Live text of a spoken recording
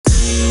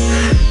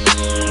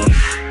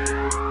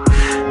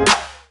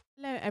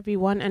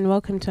everyone, and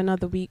welcome to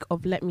another week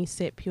of Let Me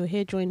Sip. You're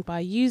here joined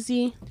by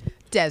Yuzi,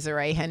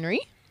 Desiree Henry,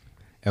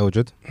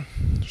 Eldred,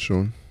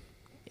 Sean.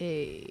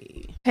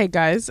 Hey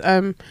guys,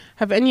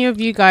 have any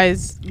of you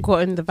guys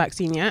gotten the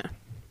vaccine yet?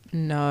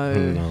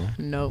 No,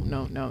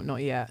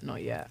 not yet.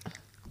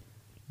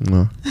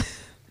 No.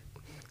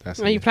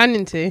 Are you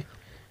planning to?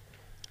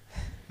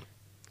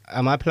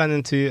 Am I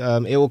planning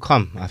to? It will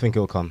come. I think it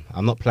will come.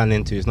 I'm not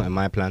planning to. It's not in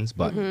my plans,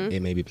 but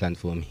it may be planned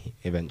for me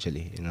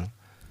eventually.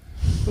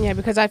 Yeah,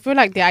 because I feel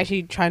like they're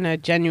actually trying to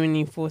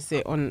genuinely force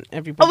it on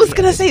everybody. I was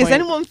gonna say, is point.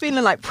 anyone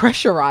feeling like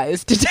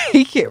pressurized to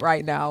take it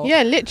right now?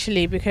 Yeah,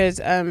 literally, because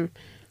I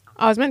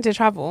was meant to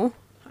travel,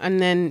 and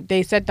then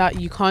they said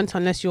that you can't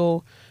unless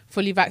you're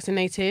fully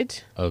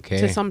vaccinated Okay.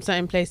 to some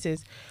certain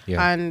places.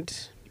 Yeah.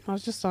 And I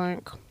was just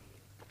like,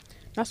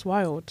 that's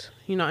wild.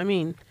 You know what I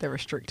mean? They're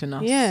restricting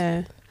us.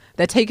 Yeah.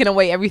 They're taking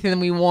away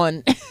everything we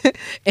want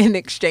in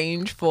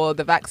exchange for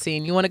the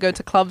vaccine. You want to go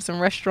to clubs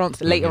and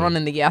restaurants later on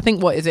in the year. I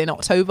think, what is it, in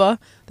October?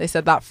 They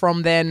said that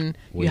from then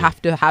you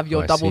have to have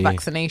your double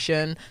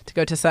vaccination to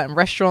go to certain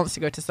restaurants, to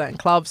go to certain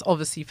clubs,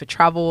 obviously for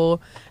travel.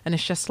 And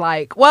it's just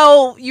like,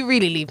 well, you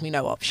really leave me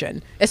no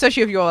option,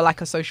 especially if you're like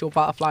a social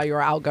butterfly,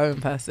 you're an outgoing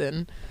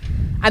person.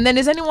 And then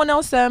is anyone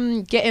else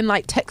getting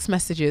like text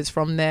messages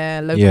from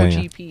their local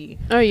GP?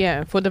 Oh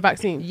yeah, for the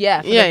vaccine.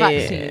 Yeah, for the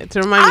vaccine. Yeah. To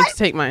remind me to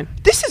take mine.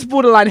 This is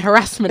borderline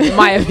harassment in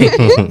my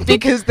opinion,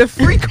 because the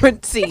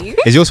frequency.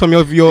 Is yours from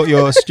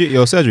your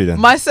surgery then?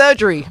 My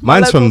surgery.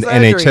 Mine's from the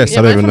NHS.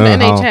 I don't even know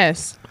how.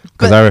 NHS.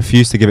 Because I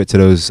refused to give it to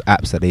those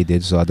apps that they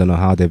did, so I don't know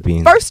how they've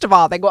been. First of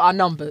all, they got our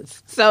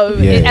numbers, so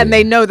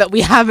they know that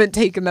we haven't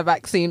taken the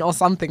vaccine or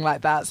something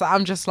like that. So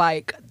I'm just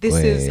like, this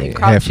is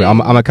encouraging. I'm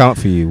gonna count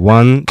for you.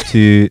 1,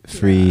 2,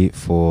 3,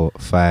 4,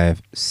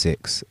 5,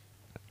 6,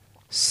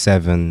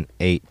 7,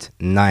 8,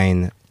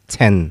 9,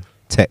 10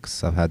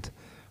 texts I've had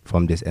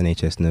from this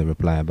NHS no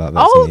reply about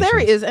vaccinations. Oh, there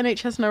it is.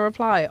 NHS no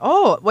reply.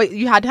 Oh, wait,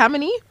 you had how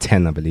many?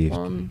 10, I believe.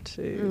 1,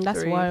 2,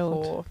 that's 3,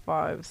 wild. 4,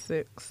 5,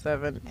 6,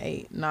 7,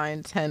 8,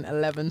 9, 10,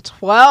 11,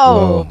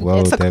 12. Whoa,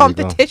 it's a there we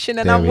competition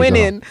go. and There I'm we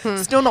winning.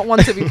 Still not one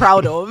to be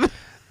proud of.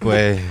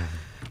 Wait.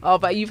 Oh,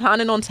 but you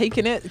planning on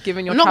taking it,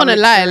 giving your I'm not gonna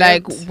travel lie,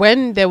 like experience?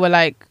 when they were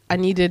like, I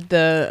needed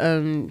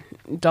the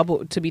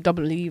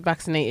doubly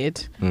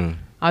vaccinated.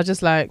 I was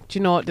just like, do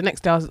you know what? The next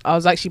day I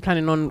was actually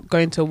planning on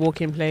going to a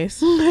walk-in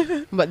place,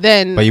 but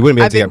then. But you wouldn't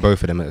be able to get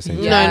both of them at the same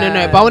time.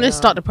 No. But I wanted to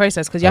start the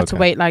process because you have to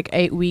Okay. wait like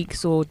 8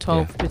 weeks or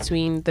 12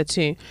 between the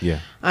two. Yeah.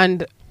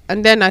 And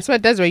then I swear,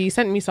 Desiree, you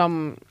sent me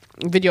some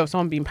video of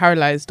someone being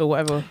paralyzed or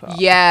whatever.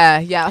 Yeah.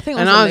 I think it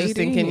was And a I was lady, just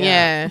thinking,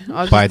 yeah.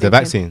 I was By just the thinking-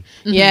 vaccine.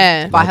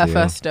 Yeah. by her Bloody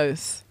first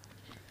dose.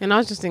 And I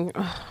was just thinking,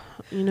 oh,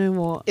 you know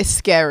what? It's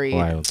scary.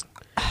 Wild.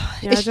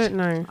 Yeah, I don't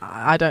know.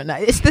 I don't know.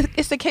 It's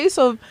the case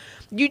of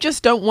you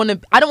just don't want to.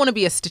 I don't want to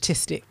be a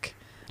statistic.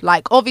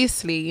 Like,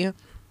 obviously,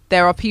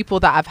 there are people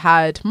that have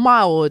had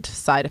mild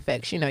side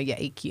effects. You know, your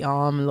achy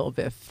arm, a little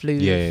bit of flu.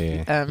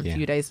 A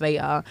few days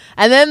later,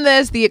 and then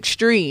there's the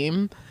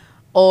extreme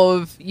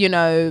of, you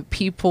know,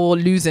 people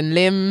losing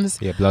limbs,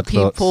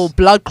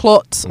 blood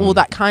clots, all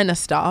that kind of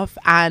stuff.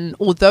 And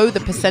although the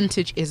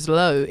percentage is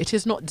low, it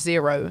is not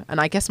zero. And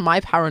I guess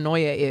my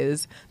paranoia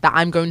is that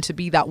I'm going to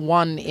be that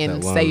one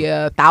in say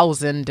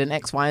 1,000 and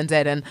X, Y, and Z,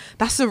 and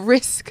that's a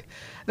risk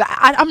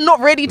that I'm not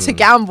ready to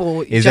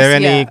gamble. Is there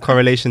any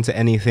correlation to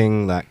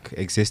anything like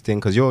existing?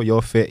 Because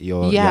you're fit,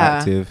 you're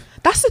active.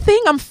 That's the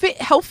thing. I'm fit,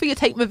 healthy. I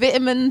take my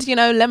vitamins, you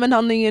know, lemon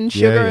honey and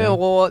sugar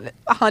or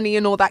honey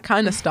and all that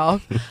kind of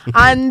stuff.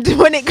 And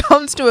when it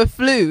comes to a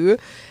flu,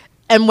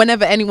 and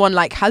whenever anyone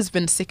like has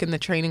been sick in the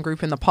training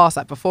group in the past,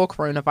 like before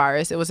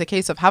coronavirus, it was a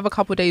case of have a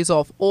couple of days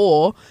off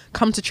or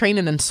come to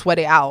training and sweat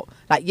it out.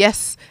 Like,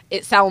 yes,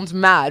 it sounds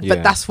mad,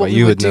 but that's what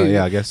we would do.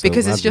 Yeah, I guess so.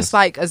 Because it's just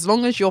like, as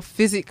long as you're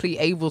physically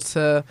able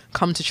to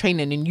come to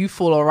training and you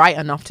feel all right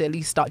enough to at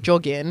least start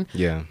jogging,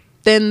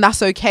 then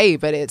that's okay.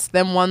 But it's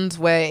them ones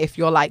where if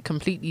you're like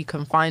completely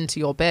confined to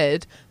your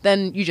bed,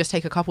 then you just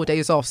take a couple of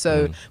days off.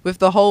 So with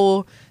the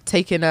whole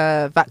taking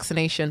a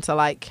vaccination to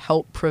like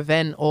help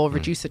prevent or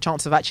reduce the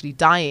chance of actually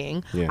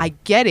dying, I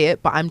get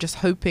it, but I'm just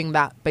hoping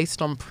that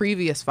based on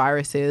previous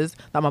viruses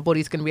that my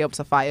body's going to be able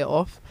to fight it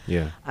off.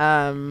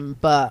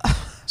 But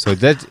so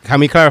can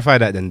we clarify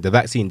that then? The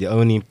vaccine, the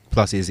only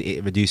plus is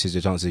it reduces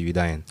the chances of you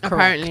dying.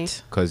 Apparently.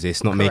 Because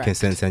it's not making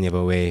sense any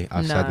other way.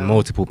 I've had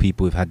multiple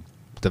people who've had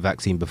the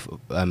vaccine before,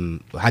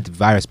 had the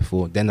virus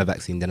before, then the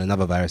vaccine, then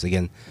another virus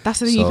again. That's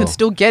the thing, you can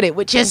still get it,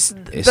 which is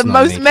the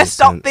most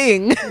messed up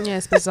thing. Yeah,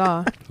 it's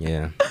bizarre.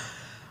 Yeah.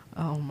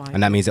 Oh my.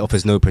 And that means it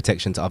offers no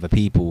protection to other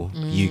people.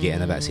 You getting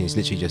the vaccine, it's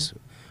literally just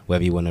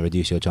whether you want to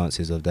reduce your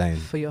chances of dying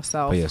for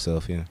yourself.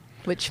 Yeah.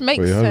 Which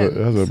makes sense.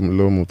 It has a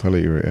low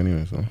mortality rate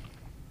anyway, so.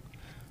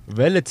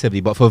 Relatively,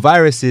 but for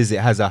viruses, it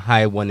has a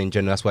high one in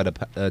general. That's why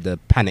the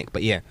panic.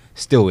 But yeah,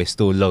 it's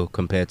still low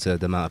compared to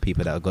the amount of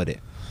people that have got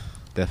it.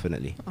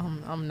 Definitely.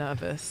 I'm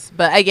nervous.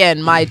 But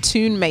again, my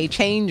tune may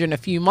change in a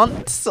few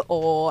months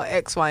or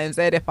X, Y, and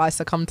Z if I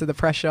succumb to the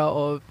pressure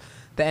of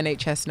the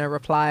NHS no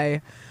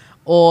reply,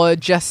 or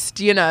just,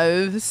 you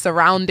know,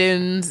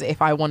 surroundings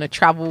if I want to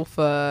travel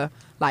for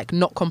like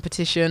not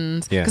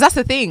competitions. Yeah. Because that's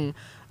the thing.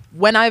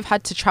 When I've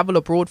had to travel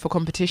abroad for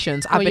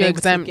competitions, I've been you're able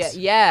exempt. to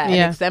get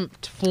an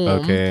exempt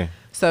form. Okay.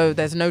 So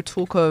there's no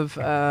talk of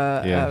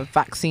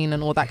vaccine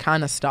and all that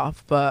kind of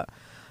stuff. But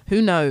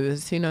who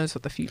knows? Who knows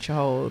what the future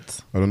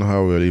holds? I don't know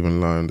how we're even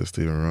allowing this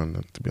to even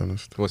run, to be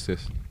honest. What's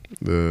this?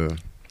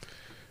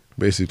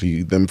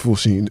 Basically them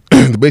forcing,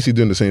 they're basically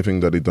doing the same thing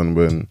that they done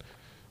when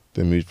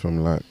they moved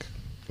from like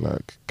a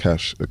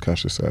cash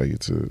society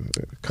to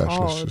a cashless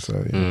Cards.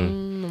 society.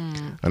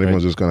 And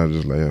everyone's just kind of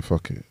just like, yeah,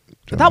 fuck it.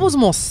 But that was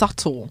more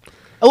subtle.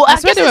 Oh, I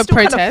swear there were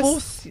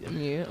protests.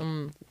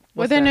 Were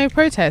Were there no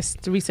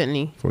protests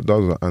recently? That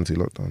was an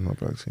anti-lockdown, not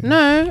vaccine.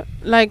 No,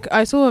 like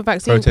I saw a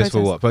vaccine Protest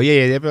for what? But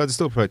yeah, but there's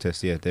still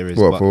protests. Yeah, there is.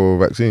 What, but for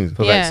vaccines?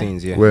 for Yeah.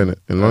 vaccines? Yeah. Where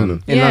in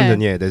London? In Yeah. London,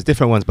 yeah. There's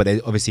different ones, but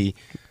obviously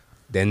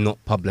they're not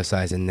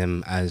publicising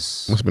them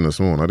as. Must have been a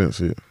small one. I didn't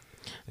see it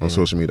on Yeah.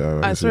 social media.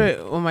 I didn't saw see it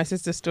on my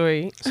sister's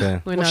story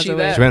So, when Was I was she away.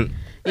 there? she went.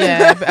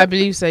 Yeah, I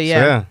believe so. So,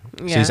 Yeah.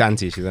 She's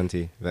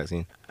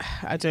anti-vaccine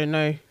I don't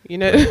know. You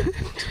know,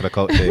 for the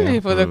culture. Yeah.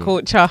 for the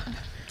culture.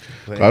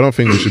 I don't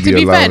think we should To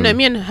be be fair, allowing. no,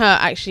 me and her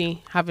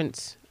actually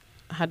haven't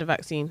had a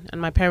vaccine,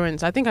 and my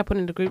parents. I think I put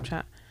in the group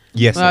chat.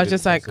 Yes. Well, I was did.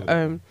 just like, I saw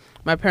that.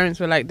 my parents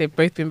were like, they've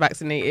both been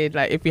vaccinated.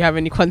 Like, if you have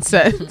any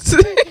concerns,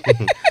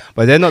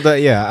 But they're not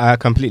that. Yeah, I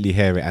completely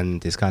hear it,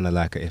 and it's kind of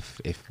like if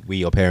we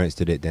your parents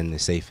did it, then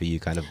it's safe for you,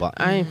 kind of. But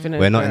I ain't finna.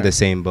 we're not in the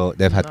same boat.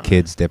 They've had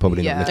kids. They're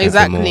probably Yeah. not looking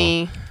for more.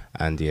 Exactly.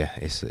 And yeah,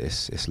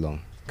 it's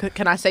long.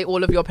 Can I say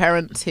all of your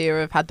parents here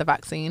have had the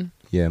vaccine?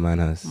 Yeah, mine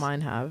has.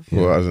 Mine have.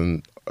 Yeah. Well, as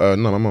in, no,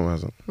 my mum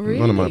hasn't.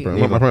 None of my Really?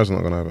 parents. My parents are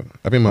not gonna have it.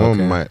 I think my Okay.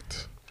 mum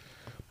might,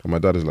 but my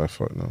dad is like,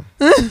 fuck no.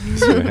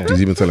 So,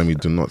 He's even telling me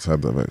do not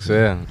have that vaccine. so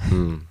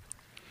yeah.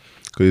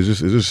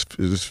 Because it's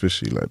just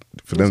fishy. Like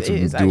for them It to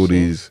is do all actually.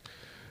 these,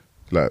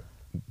 like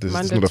this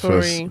is not the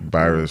first Mandatory.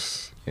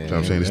 virus. Yeah, You know what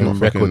I'm saying? It's and not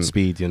record fucking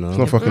speed, you know. It's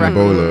not fucking Record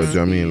Ebola. Do you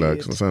know what I mean? Like speed.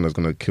 it's not something that's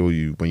gonna kill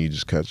you when you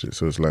just catch it.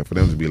 So it's like for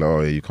them to be like,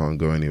 oh yeah, you can't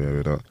go anywhere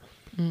without.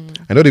 And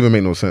it don't even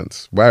make no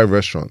sense. Why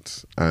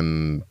restaurants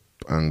and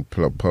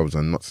pubs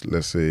and not,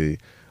 let's say,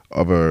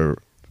 other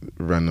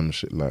random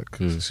shit like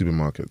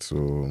supermarkets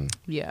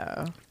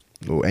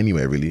or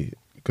anywhere really?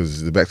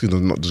 Because the vaccine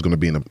is not just going to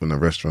be in a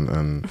restaurant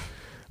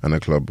and a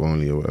club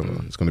only or whatever.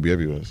 It's going to be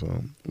everywhere.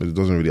 So it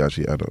doesn't really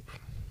actually add up.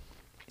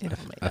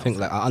 I think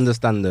like I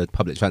understand the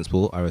public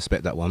transport. I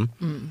respect that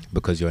one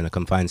because you're in a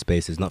confined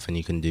space. There's nothing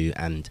you can do,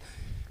 and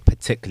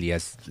particularly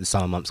as the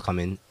summer months come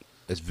in,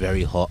 it's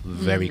very hot,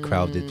 very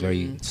crowded,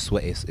 very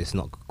sweaty. It's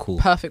not cool.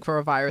 Perfect for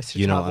a virus to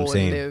You know what travel I'm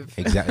saying? and live.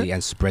 Exactly,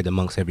 and spread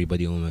amongst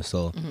everybody almost.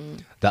 So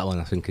that one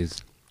I think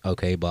is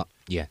okay, but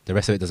yeah, the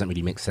rest of it doesn't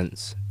really make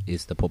sense.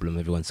 Is the problem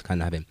everyone's kind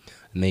of having?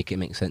 Make it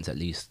make sense at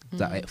least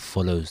that it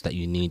follows that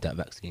you need that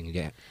vaccine. You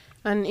get it?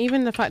 And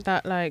even the fact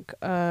that like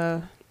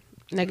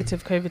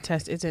negative COVID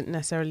test isn't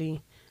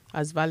necessarily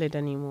as valid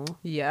anymore.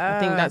 Yeah. I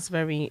think that's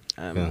very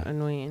Yeah.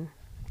 annoying.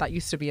 That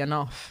used to be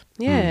enough.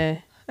 Yeah.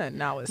 And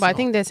now it's But I not.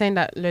 think they're saying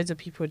that loads of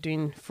people are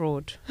doing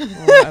fraud. Or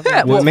whatever.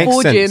 Well, Well, it makes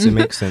sense. forging. It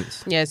makes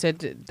sense. Yeah, so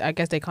I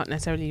guess they can't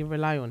necessarily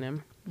rely on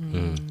them.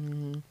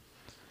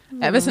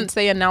 Ever since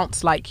they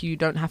announced like you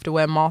don't have to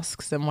wear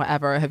masks and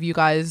whatever, have you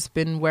guys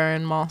been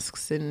wearing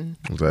masks in?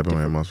 I've been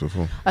wearing masks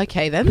before.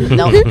 Okay then,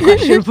 no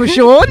question for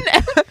Sean.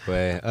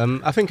 Where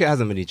I think it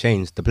hasn't really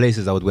changed. The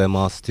places I would wear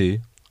masks to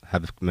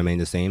have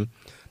remained the same.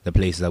 The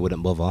places I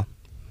wouldn't bother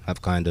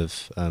have kind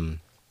of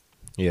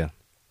yeah.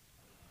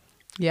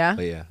 Yeah.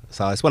 But yeah,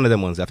 so it's one of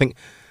them ones. I think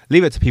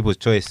leave it to people's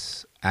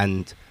choice,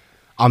 and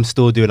I'm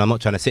still doing. I'm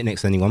not trying to sit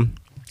next to anyone.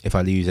 If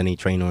I use any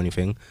train or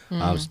anything,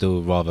 I'll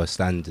still rather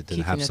stand than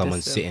Keeping have your someone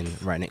distance.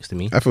 sitting right next to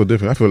me. I feel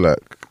different. I feel like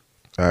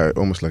I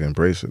almost like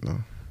embrace it now.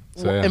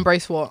 So, What- yeah.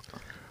 Embrace what?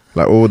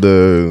 Like all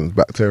the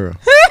bacteria.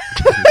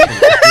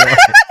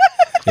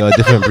 You're a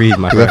different breed,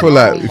 my Because I friend. feel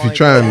like Oh if you my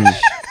try and,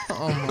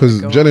 Oh my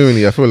because God.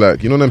 genuinely, I feel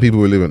like, you know them people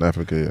who live in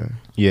Africa,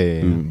 yeah, Yeah.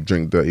 who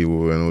drink dirty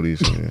water and all these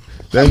things. Yeah.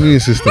 Their immune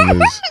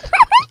system is.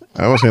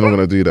 I'm not saying I'm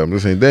gonna do that. I'm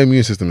just saying their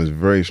immune system is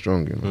very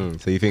strong. You know?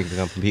 So you think they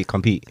can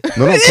compete?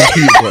 No, not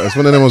compete, but it's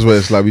one of them ones where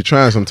it's like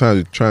sometimes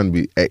we try and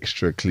be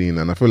extra clean,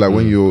 and I feel like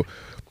when you're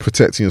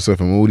protecting yourself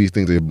from all these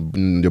things that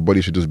your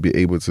body should just be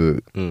able to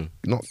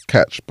not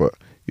catch, but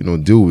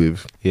deal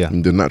with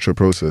in the natural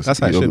process. That's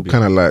how it should be.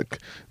 Kind of like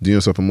doing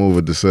yourself a more of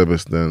a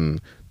disservice than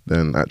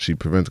actually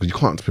prevent, because you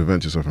can't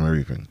prevent yourself from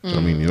everything. Do you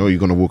know what I mean, you're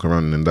gonna walk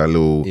around in that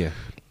little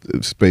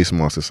space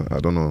mask or something. I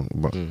don't know,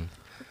 but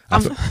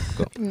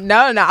No,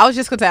 I was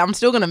just gonna say I'm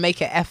still gonna make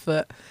an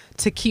effort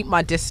to keep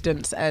my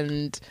distance,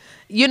 and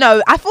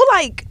I feel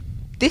like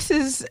this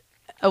is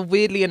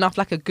weirdly enough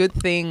like a good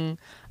thing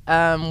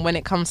when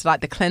it comes to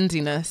like the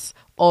cleanliness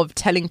of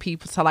telling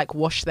people to like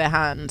wash their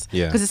hands,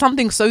 because it's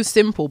something so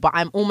simple, but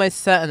I'm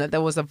almost certain that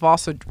there was a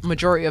vast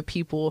majority of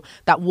people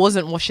that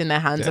wasn't washing their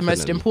hands, and most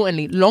Definitely.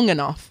 importantly long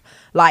enough.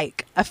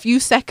 Like a few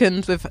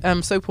seconds with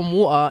soap and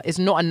water is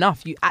not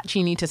enough. You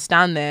actually need to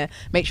stand there,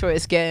 make sure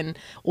it's getting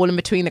all in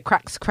between the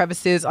cracks,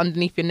 crevices,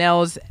 underneath your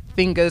nails,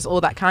 fingers, all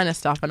that kind of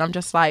stuff. And I'm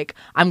just like,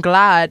 I'm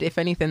glad, if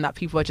anything, that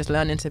people are just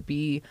learning to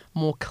be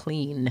more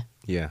clean.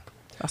 Yeah.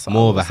 That's what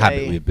more I of a will habit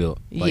say. we built.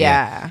 But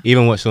Yeah.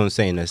 even what Sean's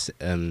saying is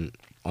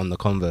on the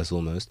converse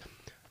almost,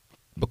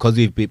 because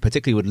we've been,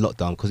 particularly with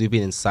lockdown, because we've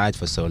been inside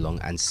for so long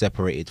and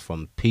separated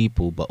from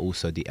people, but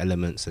also the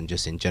elements and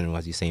just in general,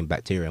 as you're saying,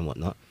 bacteria and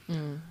whatnot.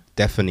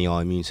 Definitely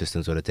our immune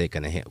systems would have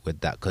taken a hit with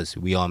that, because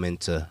we are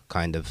meant to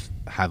kind of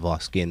have our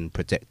skin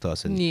protect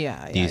us and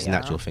these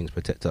natural things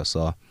protect us.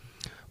 So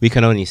we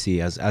can only see,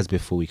 as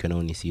before, we can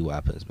only see what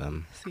happens,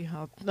 man. See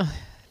how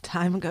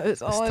time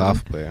goes on. It's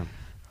tough, but yeah.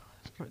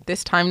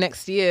 This time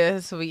next year,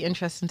 so it'll be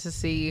interesting to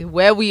see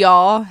where we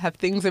are. Have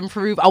things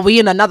improved? Are we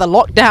in another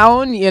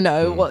lockdown? You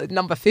know, what,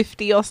 number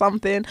 50 or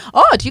something?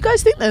 Oh, do you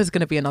guys think there's going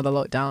to be another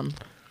lockdown?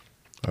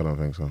 I don't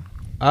think so.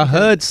 I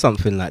heard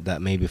something like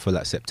that maybe for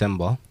like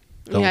September.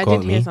 Don't I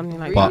quote did me. hear something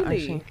like But that,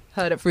 actually.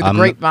 Heard it through the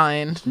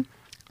grapevine.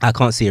 I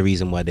can't see a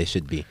reason why they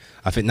should be.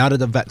 I think now that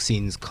the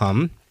vaccines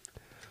come,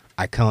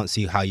 I can't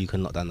see how you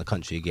can lock down the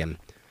country again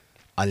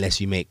unless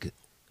you make...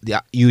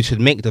 You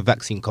should make the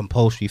vaccine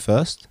compulsory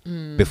first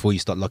before you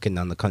start locking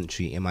down the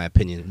country, in my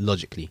opinion,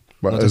 logically.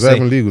 But Not is to that say-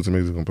 even legal to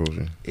make the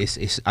compulsion?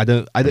 I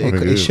don't think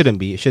it it is. shouldn't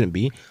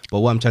be. But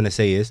what I'm trying to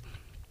say is,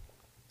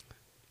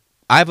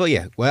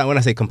 either, when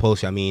I say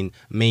compulsory, I mean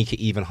make it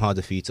even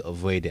harder for you to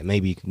avoid it.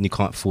 Maybe you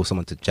can't force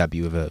someone to jab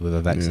you with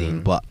a vaccine,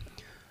 Yeah. but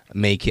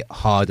make it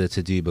harder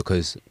to do,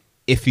 because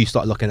if you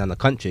start locking down the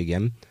country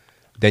again,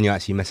 then you're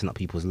actually messing up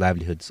people's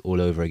livelihoods all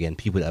over again.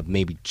 People that have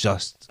maybe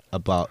just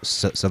about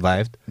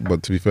survived.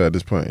 But to be fair, at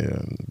this point,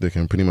 yeah, they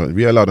can pretty much...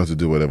 We allow them to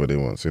do whatever they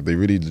want. So if they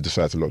really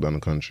decide to lock down the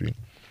country,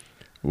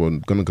 we're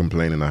going to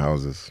complain in the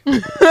houses.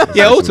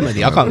 Yeah,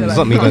 ultimately, I can't. It's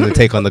not me going to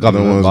take on the No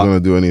government. one's but going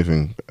to do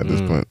anything at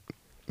this point.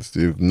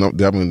 They've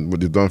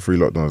done 3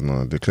 lockdowns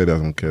now. They clearly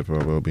haven't cared for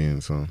our well-being.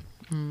 So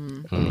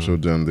I'm sure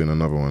them doing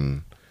another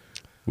one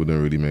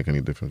wouldn't really make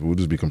any difference. We'll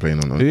just be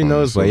complaining on. Who on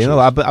knows, boy? You know,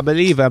 I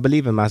believe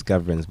in mass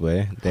gatherings,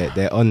 boy.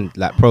 They're on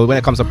like when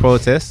it comes to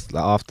protests,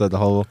 like after the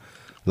whole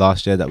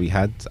last year that we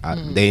had,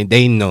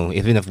 they know,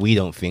 even if we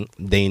don't think,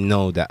 they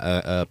know that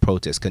a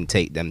protest can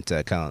take them to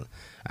account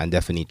and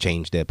definitely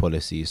change their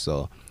policies.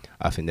 So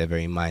I think they're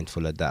very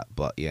mindful of that.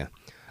 But yeah,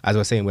 as I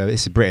was saying,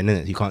 this is Britain,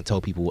 innit? You can't tell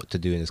people what to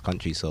do in this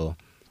country. So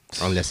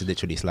unless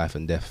literally it's life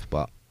and death.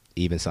 But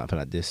even something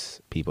like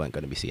this, people ain't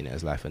going to be seeing it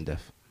as life and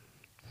death.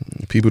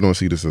 People don't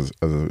see this as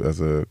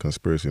a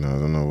conspiracy now. I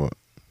don't know what.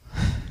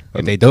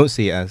 If they don't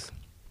see it as,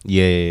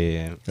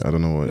 yeah. I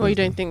don't know what. Well, you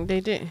don't think they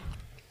do?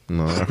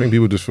 No, I think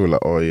people just feel like,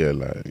 oh yeah,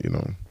 like, you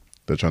know,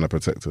 they're trying to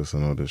protect us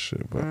and all this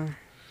shit. But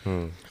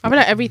I feel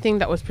like everything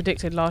that was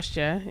predicted last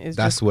year is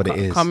That's just what it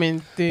is. coming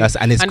through. And it's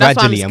and that's why I'm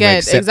gradually, and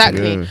we're scared. accepting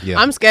Exactly. it. Yeah.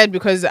 I'm scared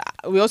because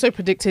we also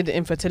predicted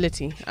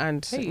infertility,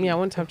 and Hey. I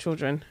want to have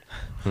children.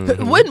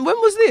 Mm-hmm. When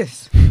was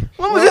this?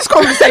 When was this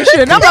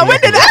conversation? I'm like,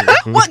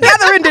 what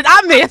gathering did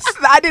I miss?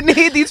 I didn't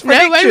hear these No,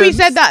 predictions. when we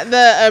said that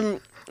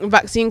the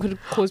vaccine could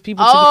cause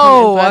people to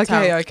Oh,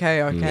 become infertile. okay.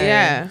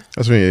 Yeah.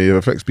 that's when it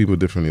affects people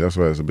differently. That's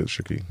why it's a bit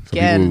tricky. Some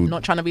Again, people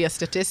not trying to be a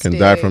statistic. can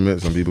die from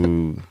it. Some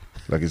people,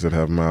 like you said,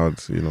 have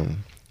mild, you know,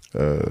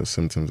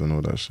 symptoms and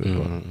all that shit.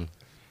 Mhm.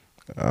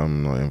 But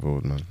I'm not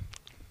involved, man.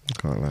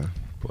 I can't lie.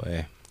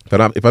 Boy.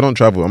 If I don't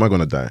travel, am I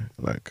gonna die?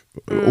 Like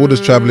all this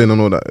traveling and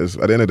all that is,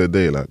 at the end of the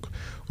day, like,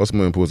 what's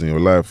more important, your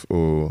life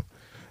or?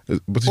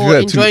 But Or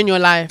enjoying your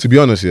life. to be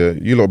honest, yeah,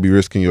 you lot be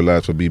risking your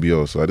lives for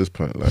BBL. So at this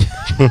point, like,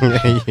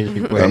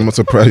 I'm not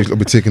surprised you lot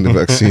be taking the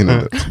vaccine.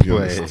 And that, to be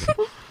honest,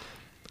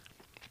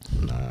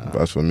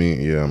 but as for me,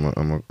 yeah, I'm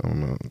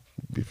gonna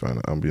be fine.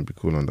 I'm gonna be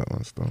cool on that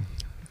one still.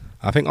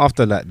 I think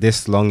after like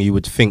this long, you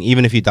would think,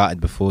 even if you doubted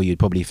before, you'd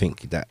probably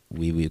think that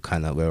we're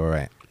all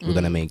right. We're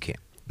gonna make it.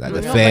 Like the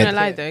I'm not Fed. gonna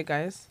lie though,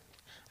 guys.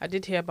 I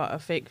did hear about a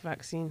fake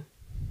vaccine.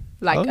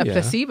 Like Oh, a yeah.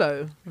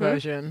 placebo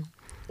version.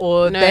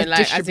 Or No, they're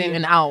like, as distributing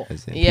in- out.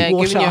 As in Yeah,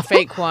 Water. giving you a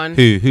fake one.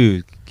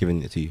 Who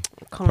giving it to you?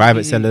 Can't Private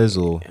be- sellers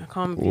or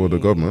can't Or the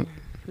be- government.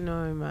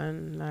 No,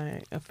 man,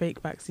 like a fake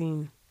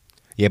vaccine.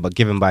 yeah, but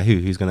given by who?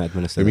 Who's gonna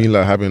administer? I mean,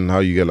 like having how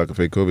you get like a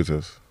fake COVID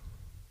test.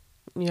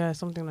 Yeah,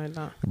 something like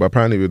that. But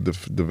apparently with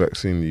the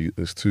vaccine,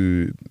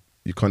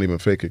 you can't even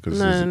fake it because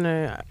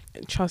No.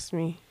 Trust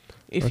me.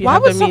 If you Why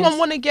have would the someone means-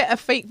 want to get a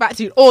fake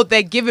vaccine? Or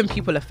they're giving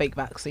people a fake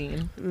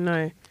vaccine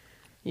No,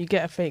 you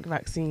get a fake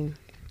vaccine.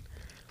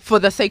 for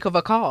the sake of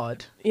a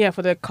card. Yeah,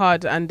 for the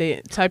card, and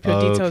they type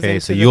your details Okay,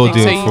 into so the you're thing,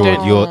 doing so you fraud.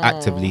 don't. You're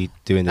actively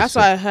doing this. That's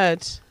what I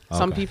heard.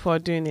 Some Okay. people are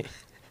doing it.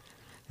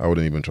 I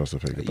wouldn't even trust a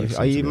fake vaccine.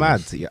 Are to you be mad?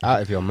 honest. You're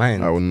out of your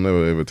mind. I would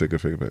never ever take a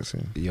fake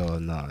vaccine. You're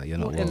not What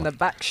well. in the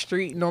back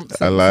street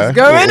nonsense I lie. is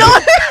going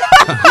on?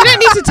 You don't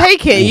need to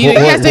take it. You What-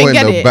 guys what don't in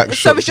get the it. back So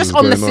shops it's just is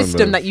on the going on, system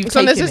man? that you've It's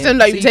on the taken system it,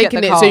 that so you've you get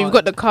taken the it, so you've card.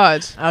 got the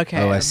card.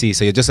 Okay. Oh, I see.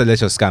 So you're just a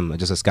little scam.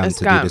 Just a scam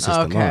to do the system.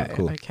 Okay. Alright,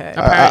 cool. Okay.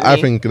 I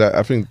Apparently.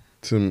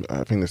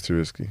 think that's too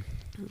risky.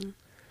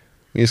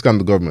 When you scam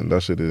the government,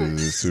 that shit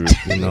is too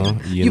risky. You know.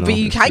 But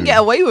you it's can true. get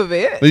away with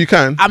it. No, you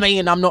can. I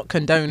mean, I'm not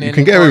condoning. You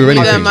can get away with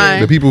Neither anything. am I.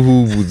 The people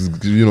who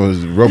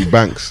would, rob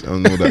banks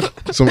and all that.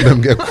 Some of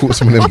them get caught,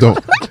 some of them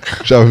don't.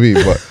 Shall we?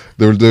 But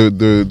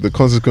the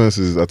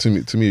consequences are to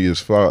me is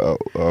far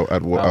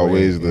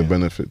outweighs the yeah.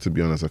 benefit. To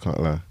be honest, I can't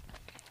lie.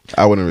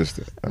 I wouldn't risk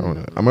it.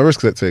 I'm a risk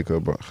taker,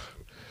 but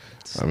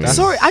I mean,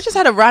 Sorry, I just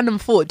had a random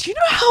thought. Do you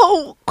know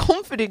how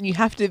confident you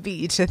have to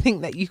be to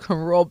think that you can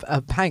rob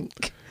a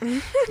bank?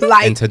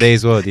 Like in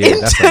today's world, yeah. in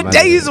that's what matters.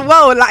 today's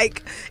world, like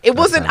it That's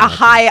wasn't a what matters.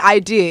 high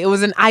idea. It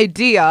was an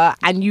idea,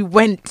 and you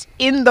went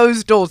in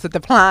those doors with the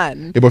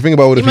plan. yeah, but think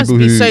about all the You must people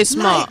be who so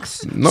smart.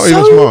 not so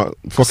even smart,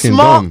 fucking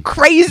smart, dumb,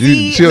 crazy.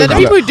 You see No, what the I'm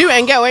people like- who do it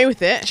and get away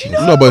with it.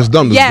 No, but it's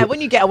dumb. Yeah, when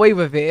you get away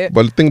with it.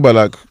 But think about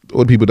like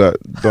all the people that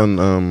done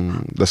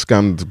that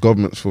scammed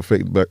governments for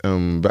fake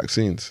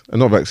vaccines.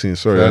 Not vaccines,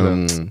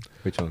 sorry.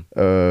 Which one?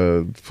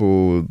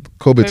 For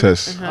COVID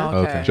tests. Uh-huh. Do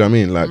Okay. you know what I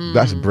mean? Like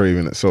that's brave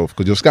in itself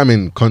because you're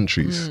scamming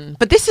countries.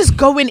 But this is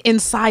going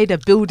inside a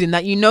building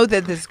that you know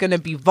that there's going to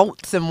be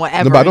vaults and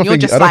whatever. No, but I don't and you're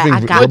think- just I don't like, think I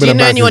Robin got Well, do you and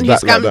know Banks anyone who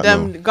is that like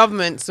scammed that,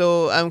 governments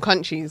or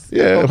countries?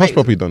 Yeah, for Hush fake-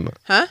 Puppy done that.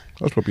 Huh?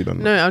 Hush Puppy done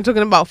that. No, I'm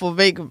talking about for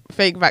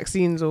fake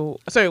vaccines or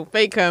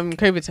fake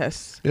COVID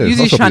tests. Yeah, You're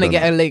Hush just trying to Puppy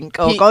get done a link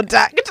or He-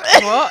 contact.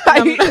 What?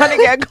 Are you trying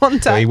to get a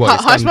contact? So he what?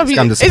 Hush Puppy,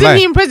 Scam the isn't supply.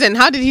 he in prison?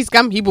 How did he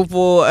scam people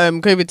for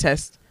COVID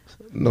tests? that.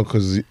 No,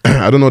 because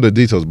I don't know the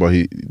details, but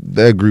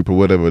their group or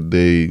whatever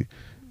they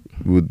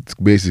would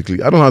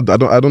basically. I don't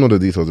know the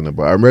details in it,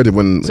 but I read it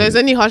when. So it's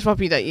only Hush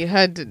Puppy that you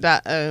heard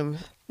that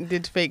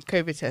did fake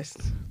COVID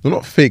tests. no,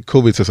 not fake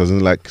COVID tests, as in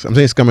like I'm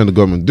saying scamming the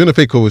government. Doing a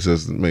fake COVID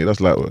test, mate, that's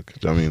light work.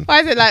 Do you know what I mean? Why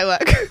is it light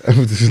work?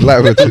 This is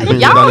light work. done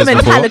Y'all this before?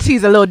 mentality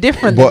is a little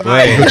different. But than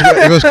mine.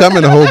 if you're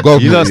scamming the whole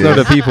government, You guys know yeah.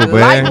 the people, boy.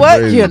 Light work,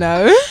 Crazy. you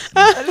know.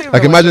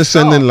 Like imagine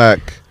sending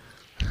like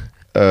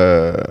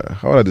how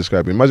would I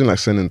describe it? Imagine like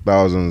sending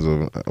thousands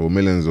or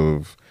millions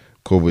of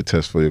COVID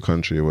tests for your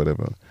country or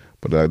whatever,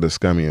 but like the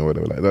scamming or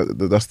whatever.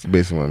 Like that's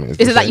basically what I mean. It's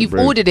Is the it that same you've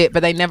brave. ordered it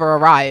but they never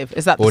arrive?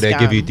 Is that the Or they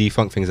give you scam?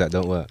 defunct things that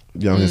don't work.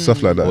 Yeah, I mean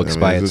stuff like that. Or I mean,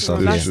 expired it's stuff,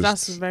 it's yeah. That's just-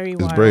 that's very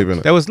it's wild. brave,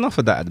 innit? There was enough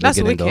of that at the That's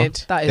beginning, wicked.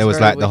 though. That is There was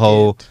very like the wicked.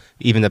 whole,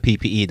 even the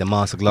PPE, the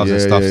mask, gloves and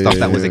Yeah, stuff, yeah, stuff yeah,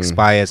 that was yeah.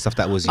 expired, stuff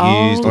that was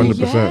Oh, used.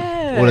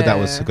 100%. All of that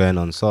was going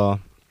on. So,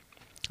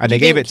 and Do they you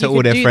gave think it to you all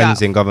could their do friends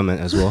that? in government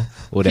as well.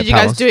 All their Could you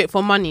guys pals. do it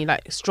for money,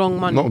 like strong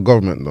money? Not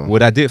government though.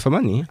 Would I do it for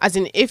money? As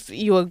in, if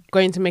you were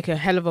going to make a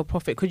hell of a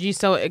profit, could you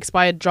sell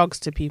expired drugs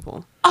to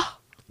people?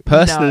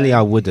 Personally, No.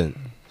 I wouldn't.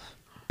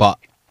 But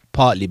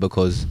partly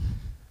because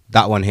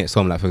that one hits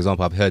home. Like, for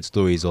example, I've heard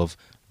stories of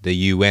the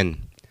UN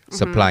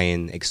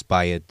supplying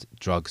expired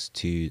drugs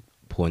to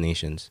poor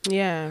nations.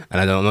 Yeah. And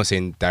I'm not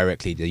saying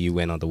directly the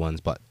UN are the ones,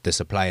 but the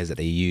suppliers that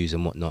they use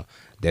and whatnot,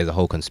 there's a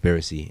whole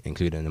conspiracy,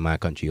 including in my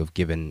country, of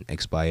giving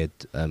expired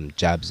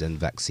jabs and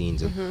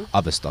vaccines and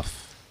other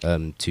stuff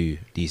to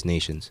these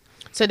nations.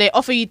 So they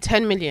offer you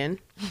 10 million,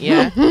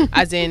 yeah,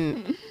 as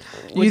in,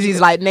 would Uzi's you-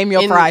 like, name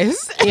your in-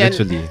 price. yeah,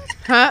 Literally.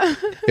 huh?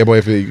 Yeah, but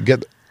if you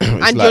get it's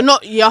And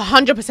like- you're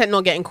 100%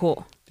 not getting caught.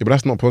 Yeah, but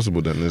that's not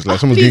possible then. It's like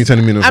someone's giving you Please,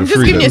 10 million I'm for just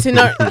free. giving you a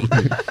then. scenario.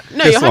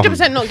 No, This you're one.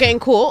 100% not getting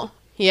caught,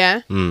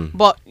 yeah, Mm.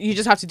 but you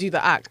just have to do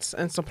the acts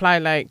and supply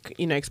like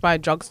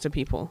expired drugs to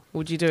people.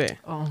 Would you do it?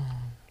 Oh,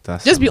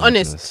 That's Just be some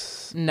honest.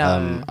 madness.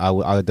 no.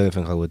 I don't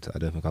think I would. I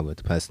don't think I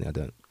would. Personally, I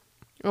don't.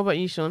 What about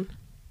you, Sean?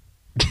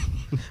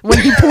 When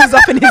he pulls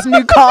up in his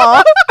new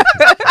car.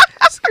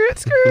 Screw it,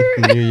 screw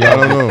it. I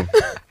don't know.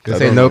 You'll I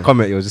say don't no know.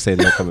 comment. You'll just say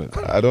no comment.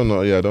 I don't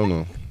know. Yeah, I don't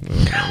know. I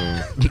don't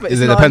know. But Is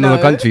it's it not a depending on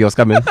the no. country you're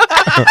scamming?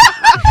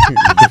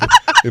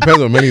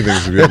 Depends on many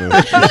things, to be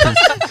honest.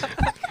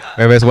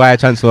 Whether it's wire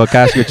transfer or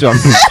cash, which one?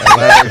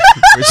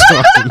 Which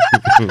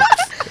one?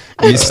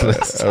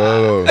 Useless. I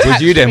don't know.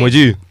 Would you then? Would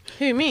you?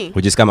 Who, me?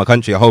 Would you scam a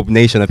country, a whole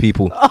nation of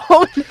people?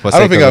 Oh, for I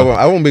don't sake think of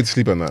I won't be able to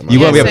sleep at night. Man. You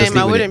won't be able to same,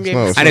 sleep I with wouldn't it. be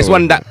able to It's And it's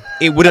one that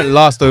it wouldn't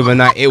last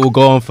overnight. It will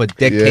go on for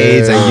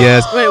decades Yeah. and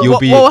years. Wait, You'll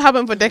what be will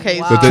happen for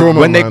decades? Wow. The trauma,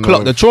 when they man,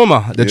 clock the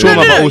trauma, Yeah. trauma,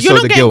 No, but you're also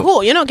not the getting guilt.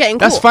 caught. You're not getting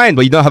That's caught. fine,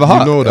 but you don't have a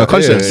heart, know that, a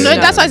conscience. yeah, No, yeah.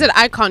 that's why I said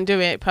I can't do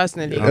it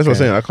personally. That's what I'm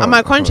saying. I can't. And my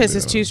I can't conscience do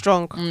is that. too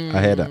strong.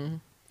 I hear that.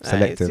 Right,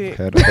 Selective. see.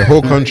 Heard The that.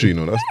 whole country, you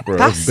know. That's bro.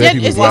 That's- bare Yeah,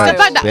 people it's the Wild.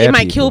 fact that Bare it might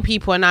people. kill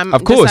people, and I'm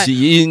Of just course, like-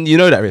 you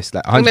know that risk.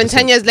 Like, and then 100%.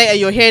 10 years later,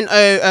 you're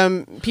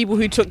hearing, people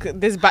who took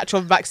this batch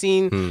of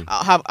vaccine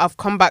have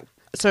come back.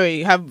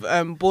 Sorry, have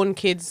born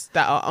kids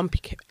that are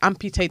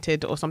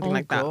amputated or something oh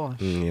like that. gosh.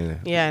 Yeah.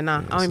 Yeah,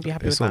 nah, I won't be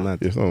happy with It's so that. mad.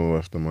 It's not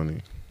worth the money.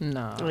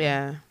 No.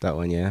 Yeah. That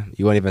one, yeah.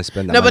 You won't even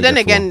spend that. No, but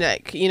money then before.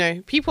 again,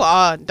 like, people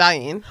are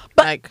dying.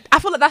 But like, I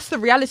feel like that's the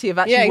reality of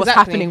actually Yeah, what's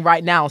exactly. happening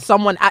right now.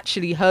 Someone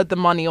actually heard the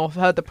money or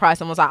heard the price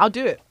and was like, I'll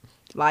do it.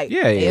 Like,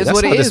 yeah, it is that's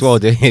what how it this is.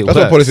 world That's what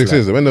works, politics like,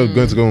 is. When they're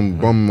going to go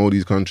and bomb all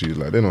these countries,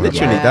 like they don't have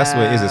Literally, that. that's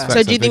what it is. It's So facts so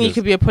and do you think you figures.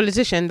 could be a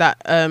politician that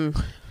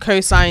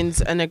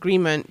co-signs an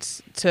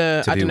agreement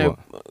to I do don't know,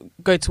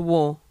 go to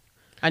war,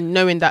 and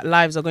knowing that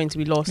lives are going to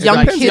be lost? Young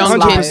Like, kids' young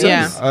lives. kids,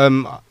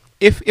 yeah.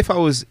 If I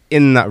was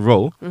in that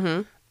role,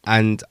 Mm-hmm.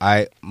 and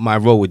my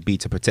role would be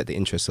to protect the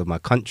interests of my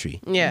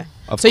country. Yeah.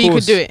 Of So you could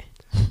course, do it.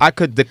 I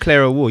could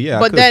declare a war, yeah.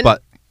 But I could, then-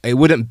 but it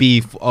wouldn't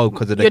be because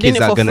of the You're doing kids it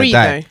that for are gonna free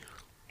die. though.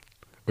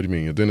 What do you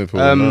mean? You're doing it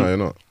for? Um, No, you're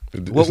not.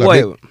 It's what-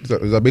 like, what- it's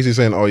like basically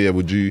saying, oh yeah,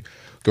 would you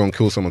go and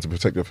kill someone to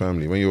protect your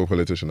family? When you're a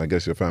politician, I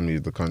guess your family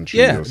is the country.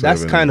 Yeah, you're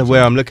that's serving kind and of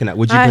where so- I'm looking at.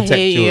 Would you I protect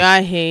hear you. yours?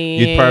 I hear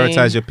you. You'd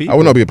prioritize your people. I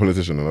would not be a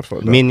politician, and I fuck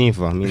that. Me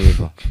neither. Me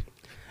neither.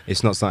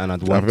 It's not something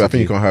I'd want. I to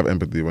think you do. can't have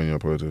empathy when you're a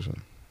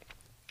politician.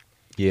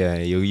 Yeah,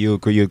 you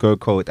go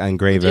cold and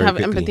grey Do you very have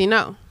quickly. empathy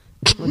now?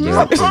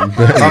 Yeah.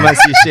 Come and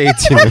see shade.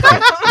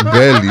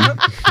 Barely.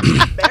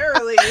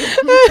 Barely.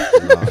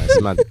 No,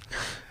 it's mad.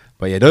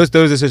 But yeah, those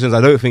decisions,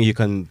 I don't think you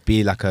can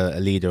be like a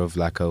leader of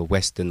like a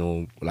Western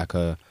or like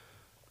a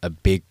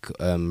big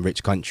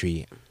rich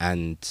country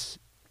and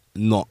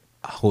not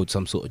hold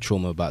some sort of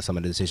trauma about some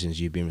of the decisions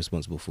you've been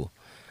responsible for.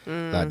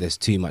 Like there's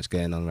too much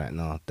going on right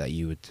now that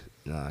you would.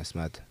 No, it's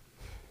mad.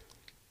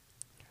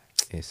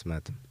 It's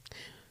mad.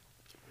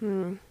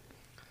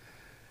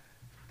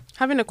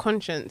 Having a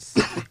conscience.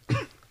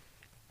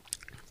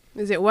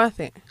 Is it worth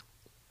it?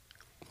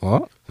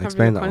 What?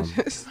 Explain that Having a one.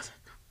 conscience.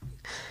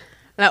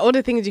 Like all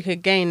the things you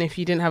could gain if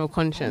you didn't have a Oh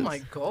conscience. my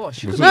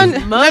gosh. Was No,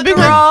 it- no,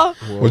 because,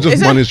 Well, just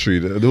Is it- monetary.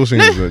 Those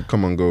things that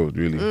come and go,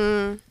 really.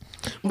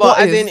 but What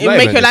as is- in, it not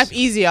make even your life just-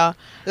 easier.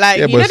 Like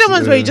Yeah, you know but the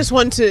ones where you yeah. just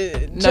want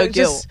to No just,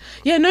 guilt.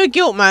 Yeah, no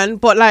guilt, man.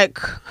 But like,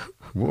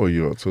 What are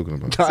you all talking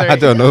about? I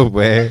don't know,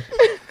 where.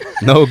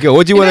 No, girl.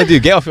 What do you want to do?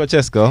 Get off your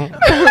chest, girl.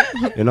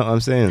 You know what I'm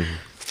saying?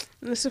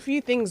 there's a few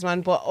things,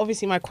 man. But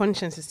obviously, my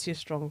conscience is too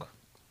strong.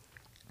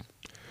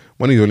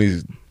 Money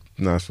only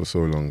lasts for so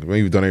long. When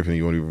you've done everything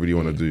you only really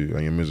want to do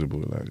and you're miserable,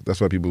 like that's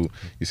why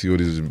you see all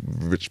these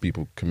rich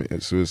people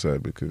commit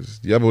suicide, because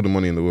you have all the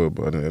money in the world,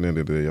 but at the end of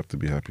the day, you have to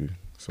be happy.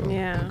 So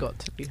Yeah. I've got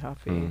to be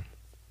happy.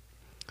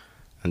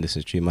 And this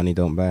is true. Money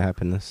don't buy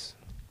happiness.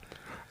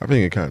 I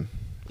think it can.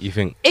 You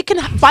think? It can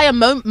buy a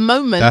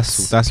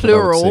moments, That's what I would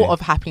say. plural,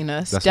 of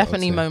happiness. That's what I would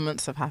Definitely say.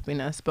 moments of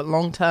happiness. But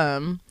long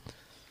term,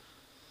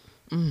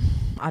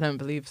 I don't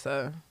believe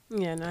so.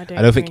 Yeah, no, I don't.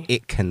 I don't think agree.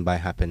 it can buy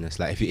happiness.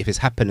 Like if it's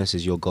happiness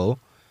is your goal,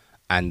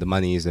 and the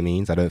money is the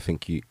means, I don't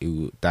think it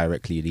will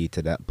directly lead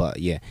to that. But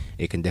yeah,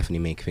 it can definitely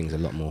make things a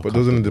lot more. But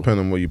doesn't it comfortable. depend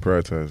on what you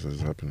prioritize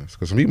as happiness?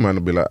 Because some people might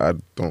be like,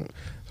 some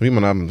people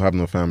might have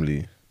no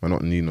family, might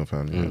not need no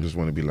family. I just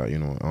want to be like, I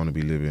want to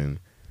be living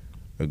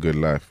a good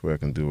life where I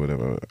can do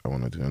whatever I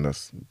want to do, and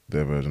that's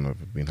their version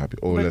of being happy.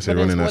 Or But- let's say but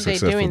that's running a what they're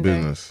successful doing, though.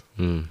 business.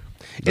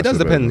 It That's does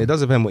the depend. version. It does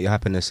depend what your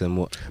happiness and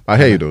what. I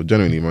hear you though.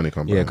 Genuinely, money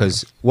can't buy Yeah, it.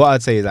 because what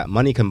I'd say is that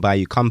money can buy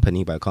you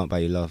company, but it can't buy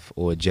you love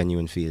or a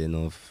genuine feeling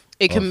of.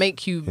 It can of-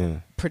 make you,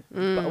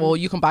 Yeah. well,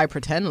 you can buy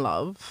pretend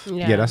love.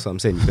 Yeah, that's what I'm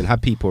saying. You can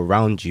have people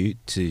around you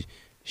to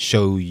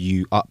show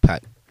you up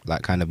at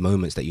like kind of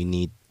moments that you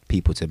need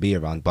people to be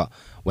around. But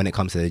when it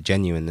comes to the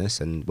genuineness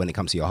and when it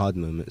comes to your hard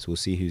moments, we'll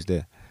see who's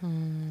there.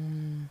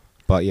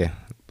 But yeah,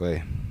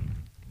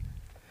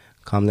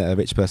 can't let a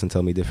rich person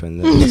tell me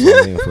different. That's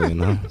what I'm aiming for, you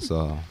know.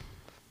 So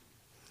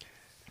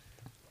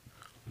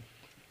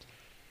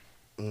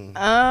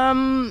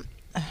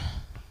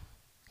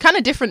Kind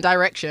of different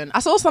direction. I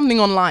saw something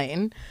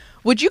online.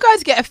 Would you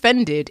guys get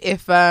offended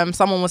if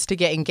someone was to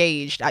get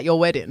engaged at your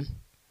wedding?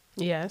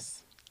 Yes.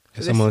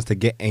 if someone wants to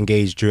get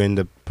engaged during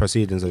the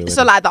proceedings of the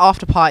So wedding. like the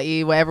after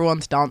party where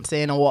everyone's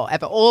dancing or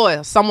whatever,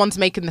 or someone's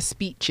making the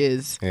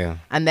speeches, Yeah.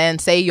 and then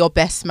say your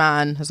best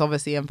man has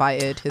obviously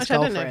invited his Actually, I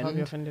don't know if I'll be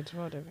girlfriend, offended as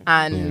well. I don't think.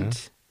 and Yeah.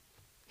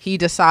 he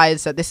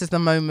decides that this is the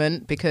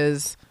moment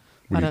because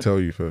I Will he don't- tell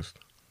you first?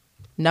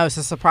 no, it's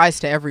a surprise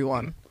to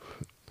everyone.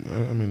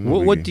 I mean, not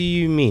What really. do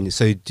you mean?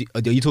 So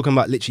are you talking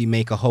about literally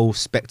make a whole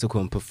spectacle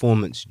and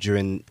performance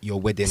during your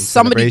wedding?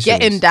 Somebody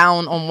getting celebrations?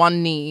 down on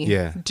one knee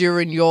Yeah.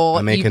 during your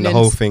And making the evenings.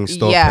 whole thing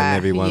stop yeah, and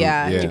everyone-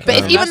 Yeah, yeah. But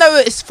if, Um, even though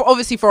it's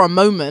obviously for a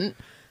moment,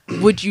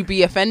 would you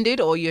be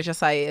offended, or you're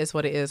just like, it is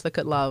what it is? Look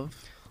at love.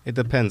 It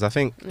depends. I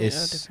think Yeah, it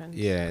it's depends.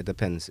 yeah, it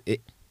depends.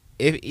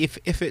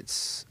 If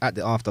it's at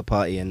the after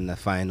party and the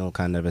final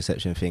kind of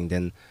reception thing,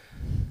 then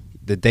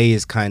the day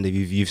is kind of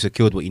you've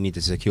secured what you need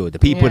to secure. The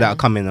people that Yeah. are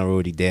coming are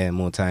already there.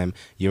 More time.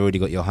 You already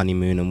got your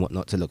honeymoon and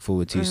whatnot to look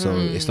forward to. So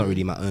it's not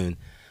really my own.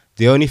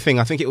 The only thing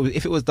I think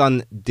if it was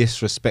done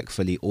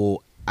disrespectfully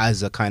or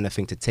as a kind of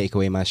thing to take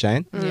away my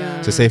shine.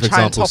 Yeah. So say for Try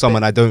and example, top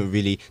someone it. I didn't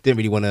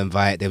really want to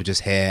invite, they were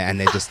just here and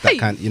they're just that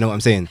kind. You know what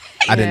I'm saying?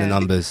 Adding the Yeah.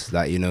 numbers,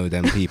 like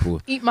them people.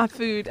 Eat my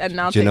food and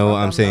now. Do you take know my what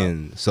I'm thumb up.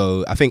 saying?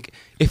 So I think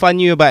if I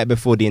knew about it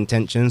before the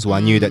intentions, or I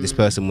knew that this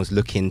person was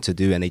looking to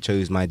do and they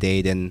chose my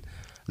day, then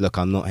look,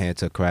 I'm not here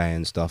to cry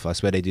and stuff. I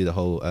swear they do the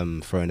whole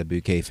throwing a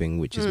bouquet thing,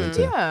 which is meant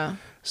to. Yeah,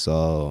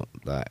 So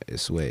like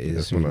it's where it is.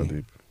 It's not that really.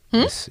 deep.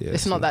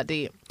 it's not that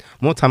deep.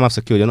 More time I've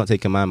secured. You're not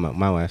taking my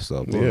wife,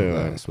 so bro, Yeah.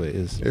 like, that's what it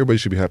is. Everybody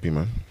should be happy,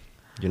 man.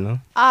 You know.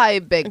 I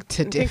beg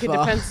to I think it differ.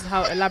 depends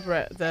how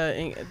elaborate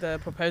the The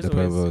proposal is.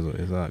 proposal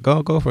is like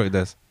go for it,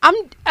 Des.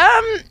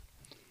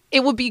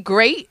 It would be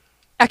great.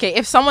 Okay,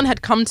 if someone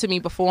had come to me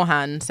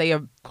beforehand, say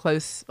a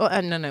close, no,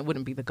 it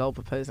wouldn't be the girl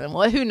proposing.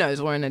 Well, who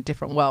knows? We're in a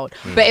different world.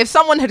 But if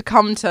someone had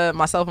come to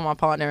myself and my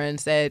partner and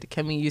said,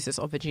 "Can we use this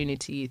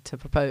opportunity to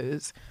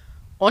propose?"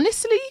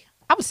 Honestly,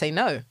 I would say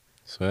no.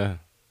 Swear.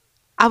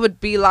 I would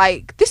be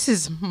like, "This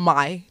is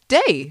my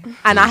day,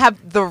 and I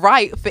have the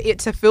right for it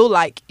to feel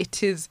like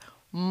it is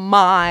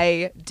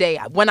my day."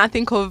 When I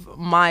think of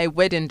my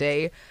wedding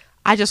day,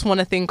 I just want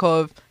to think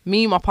of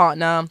me, my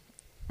partner,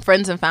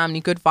 friends and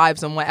family, good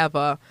vibes and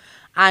whatever.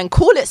 And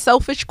call it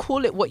selfish,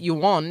 call it what you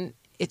want.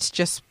 It's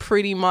just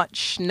pretty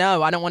much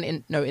no. I don't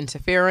want no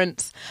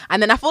interference.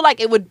 And then I feel like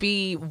it would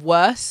be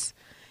worse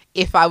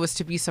if I was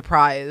to be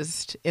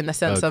surprised, in the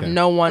sense of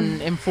no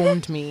one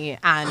informed me,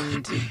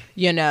 and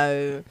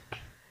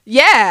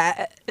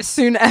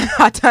soon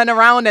I turn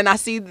around and I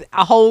see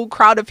a whole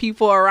crowd of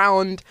people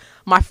around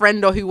my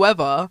friend or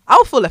whoever,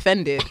 I'll feel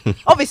offended.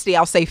 Obviously,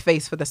 I'll save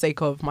face for the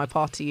sake of my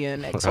party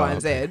and X, Y,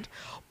 and Z,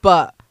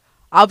 but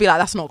I'll be like,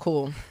 that's not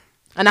cool.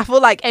 And I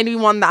feel like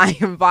anyone that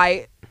I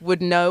invite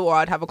would know, or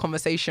I'd have a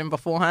conversation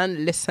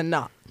beforehand. Listen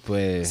up.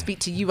 Boy. Speak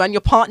to you and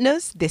your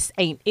partners. This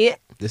ain't it.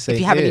 This if ain't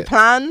you have any it.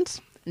 plans,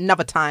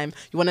 another time.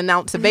 You want to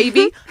announce a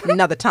baby?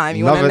 Another time.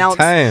 You want to Another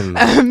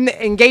announce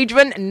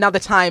engagement? Another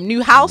time.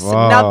 New house?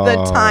 Another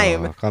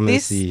time. Come and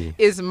This see.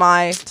 is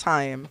my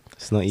time.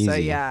 It's not easy. So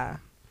yeah.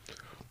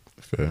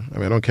 Fair. I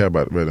mean, I don't care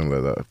about wedding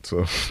like that.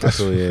 So That's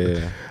all,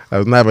 yeah. I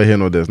was neither here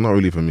nor there. It's not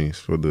really for me. It's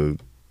for the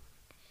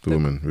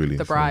woman, really.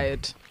 The So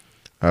bride.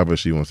 however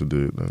she wants to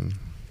do it, then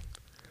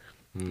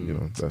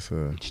that's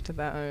her. Each to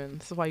their own.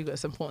 This is why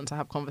it's important to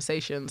have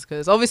conversations,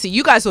 because obviously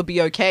you guys will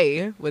be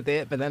okay with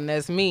it, but then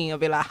there's me. I'll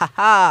be like,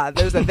 haha,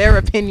 those are their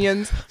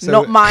opinions, So-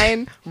 not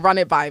mine. Run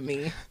it by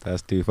me.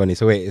 That's too funny.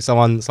 So wait, if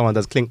someone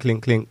does clink,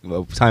 clink, clink,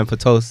 time for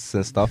toasts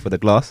and stuff with a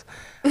glass,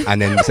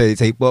 and then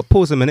say, well,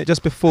 pause a minute,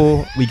 just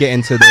before we get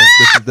into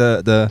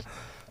the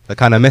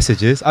kind of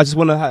messages, I just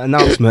want an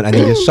announcement, and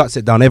he just shuts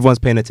it down. Everyone's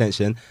paying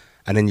attention,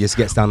 and then he just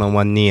gets down on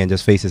one knee and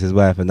just faces his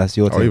wife, and that's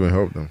your I'll thing. even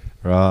help them.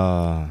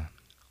 Rah.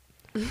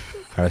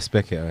 I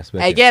respect it.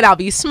 Again, I'll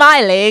be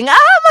smiling.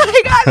 Oh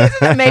my God.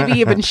 This is maybe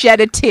even shed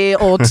a tear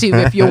or two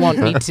if you want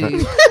me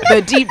to.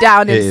 But deep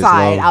down It is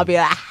inside, long. I'll be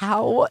like,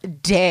 how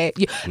dare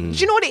you? Do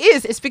you know what it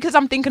is? It's because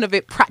I'm thinking of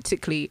it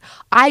practically.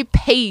 I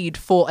paid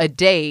for a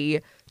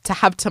day to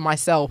have to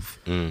myself,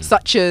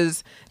 such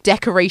as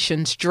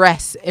decorations,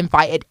 dress,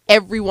 invited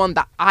everyone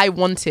that I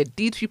wanted.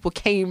 These people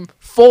came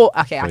for,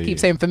 okay, I For keep you.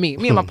 saying for me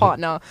and my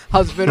partner,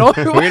 husband, or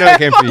We know it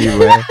came for you,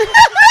 man.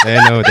 They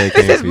know they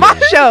came this is for my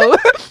you. show.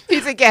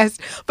 He's a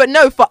guest. But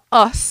no, for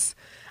us.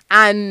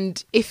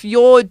 And if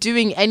you're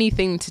doing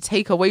anything to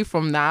take away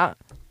from that,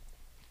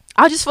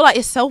 I just feel like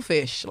it's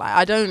selfish. Like,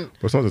 I don't.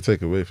 But it's not to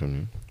take away from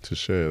you, to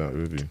share that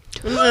with you.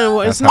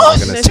 No, it's That's not. how I'm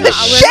gonna It's see not. it.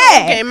 We're not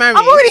Share. getting married.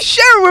 I'm already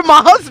sharing with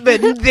my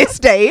husband this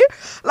day.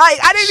 Like,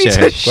 I don't need Share.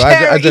 to But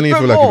share. I genuinely even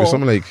feel like if more. it's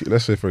someone like,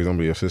 let's say for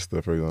example your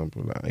sister, for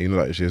example, like,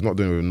 like she's not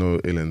doing it with no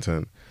ill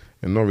intent,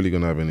 you're not really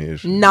gonna have any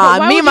issues. But Nah,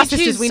 why me would and my you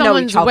sisters, choose we know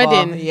someone's each other.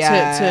 wedding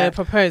Yeah. to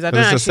propose. I don't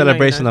It's a actually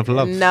celebration know, of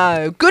love.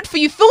 No, good for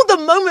you. Feel the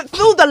moment,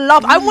 feel the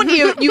love. I want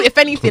you, if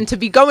anything, to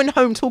be going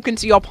home talking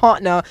to your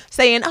partner,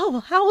 saying, "Oh,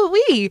 how are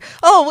we?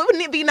 Oh,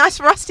 wouldn't it be nice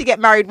for us to get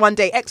married one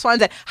day?" X, Y,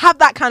 and Z. Have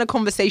that kind of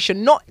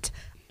conversation, not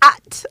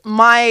at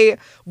my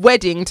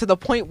wedding to the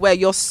point where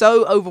you're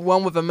so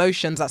overwhelmed with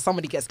emotions that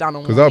somebody gets down on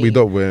one Because that'll be knee.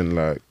 dope when,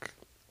 like,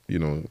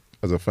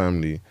 as a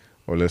family,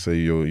 or let's say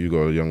you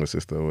got a younger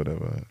sister or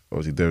whatever.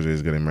 Obviously, Desiree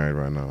is getting married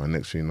right now, and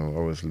next thing you know,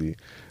 obviously,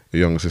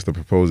 your younger sister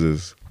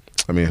proposes.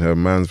 I mean, her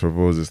man's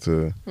proposes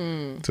to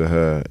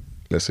her.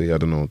 Let's say, I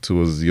don't know,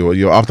 towards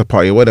your after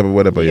party or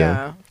whatever.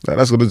 Yeah, like,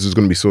 that's just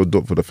gonna be so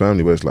dope for the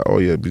family. Where it's like, oh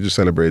yeah, we just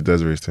celebrated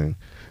Desiree's thing.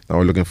 Now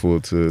we're looking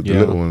forward to the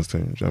little one's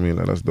thing. Do you know what I mean?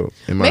 Like, that's dope.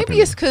 In my Maybe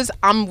opinion. it's because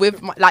I'm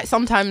with, like,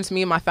 sometimes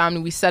me and my family,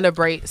 we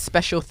celebrate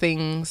special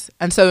things.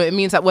 And so it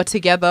means that we're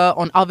together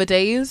on other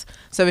days.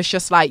 So it's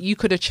just like, you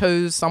could have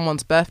chose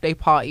someone's birthday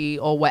party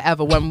or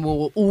whatever when we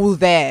were all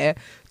there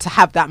to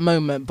have that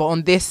moment. But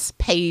on this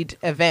paid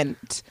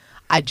event,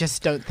 I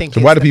just don't think So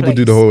it's why do the people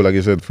do the place. whole, like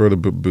you said, throw the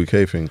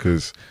bouquet thing?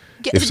 Because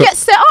Get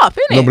set up,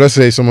 innit? no, but let's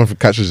say someone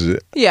catches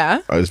it, Yeah.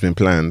 it's been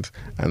planned,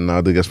 and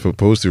now they get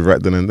proposed to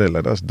right then and there.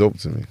 Like, that's dope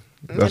to me.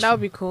 Yeah, that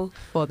would be cool.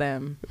 For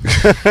them.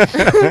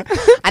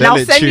 And I'll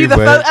it send you true, the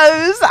boy.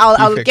 photos.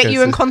 I'll Keep it get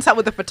you in consistent. contact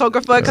with the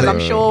photographer because I'm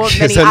sure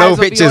many So eyes no will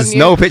be pictures, on you.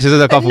 no pictures of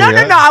the couple. No,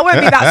 yeah? I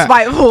won't be that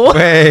spiteful.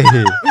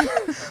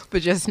 Wait.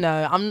 But just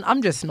no,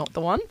 I'm just not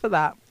the one for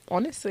that.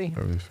 Honestly,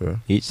 Very fair.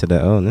 Each to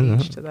their own, isn't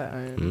each it? to their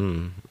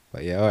own.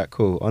 But yeah, all right,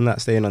 cool.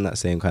 Staying on that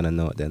same kind of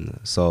note, then.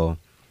 So,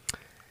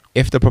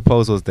 if the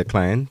proposal is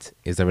declined,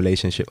 is the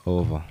relationship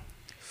over?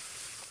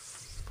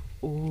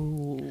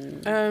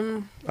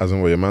 As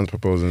in what, your man's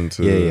proposing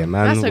to... Yeah,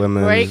 man, That's a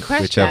woman, great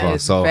question. whichever. That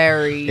is So,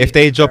 very, if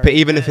they drop it, very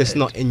even if it's good.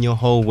 not in your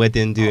whole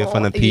wedding, do it in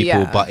front of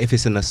people. yeah. But if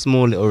it's in a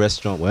small little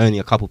restaurant where only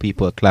a couple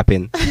people are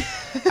clapping,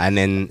 and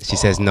then she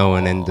says no,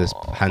 and then the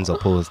hands are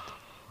paused.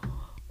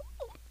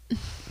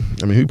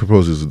 I mean, who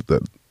proposes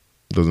that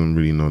doesn't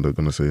really know they're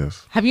going to say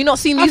yes? Have you not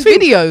seen these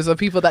videos of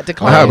people that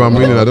decline? I have, I'm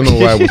meaning, I don't know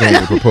why would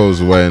someone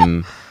propose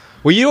when...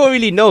 Well, you don't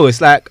really know. It's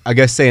like, I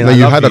guess, saying No, I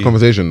you love had that you.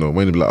 conversation though.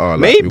 When you be like, oh,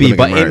 like, Maybe,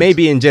 but it may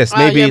be in jest.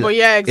 Maybe yeah, but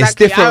yeah, it's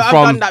exactly. different I've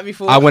from done that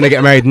before. I want to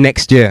get married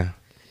next year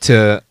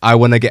to I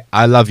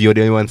love you, you're the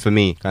only one for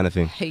me kind of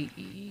thing. Hey.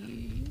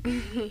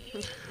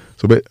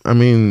 So, but I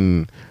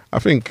mean, I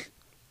think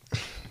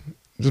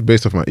just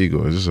based off my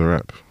ego, it's just a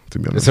rap. To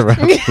be honest, It's a wrap.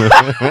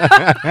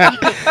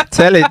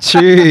 Tell it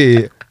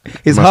true.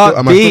 His heart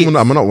I beats.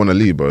 might not want to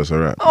leave, but it's a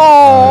rap.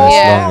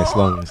 Oh,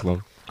 It's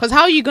long. Because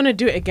how are you gonna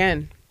do it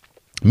again?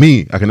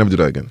 Me, I can never do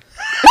that again.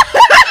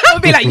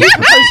 gonna be like, you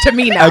proposed to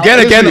me now. Again,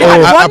 You or-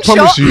 had I one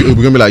promise shot, you, we're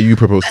gonna be like, you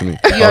proposed to me.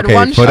 You had Okay,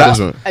 one for shot,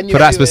 that- and For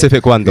that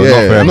specific one, though, not for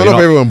Yeah, everyone. not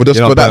for everyone, but just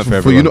you're for not that.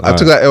 burnt For you know, I everyone.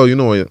 took that L. You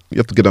know what? You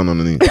have to get down on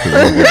the knee.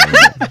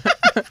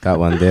 That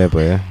one there,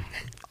 boy.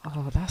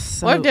 Oh, that's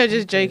so. What if they're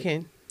just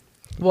joking?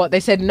 What they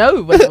said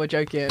no when they were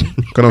joking.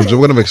 What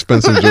kind of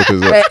expensive joke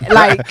is that? But,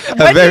 like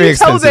when very you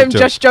tell expensive them joke.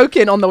 just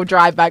joking on the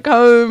drive back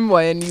home,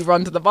 when you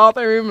run to the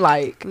bathroom,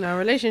 like No,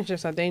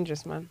 relationships are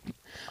dangerous, man.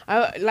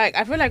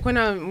 I feel like when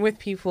I'm with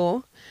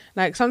people,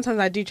 like sometimes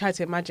I do try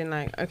to imagine,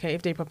 like, okay,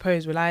 if they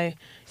propose, will I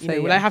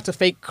have to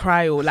fake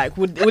cry, or like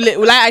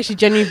will I actually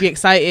genuinely be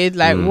excited?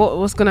 Like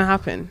what's gonna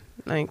happen?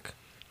 Like,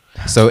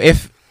 So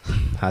if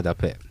how'd I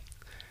put it?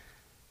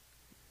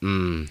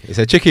 It's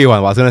a tricky one.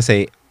 But I was gonna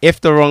say, if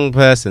the wrong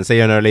person, say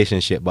you're in a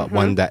relationship, but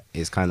one that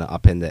is kind of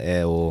up in the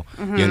air, or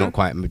you're not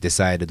quite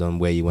decided on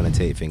where you want to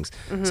take things.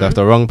 So if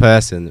the wrong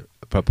person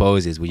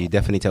proposes, will you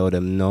definitely tell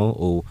them no,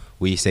 or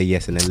will you say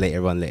yes and then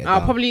later on I'll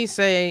down? probably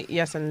say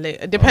yes and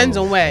later. It depends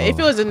on where. If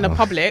it was in the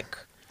public,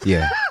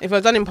 Yeah. if it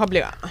was done in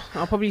public,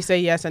 I'll probably say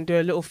yes and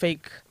do a little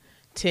fake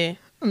tear.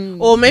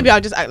 Or maybe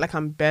I'll just act like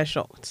I'm bare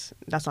shocked.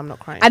 That's why I'm not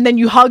crying. and then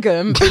you hug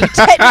them, but you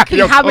technically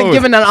You're haven't cold.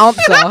 given an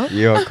answer.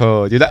 You're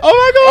cold. You're like, oh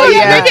my god. Oh,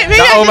 yeah. maybe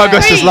That, I oh my just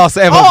gosh, this faint. last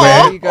ever,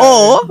 There you boy.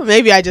 go. Or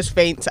maybe I just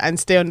faint and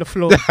stay on the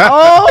floor.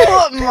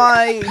 Oh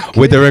my!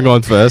 With the ring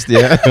on first,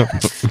 yeah.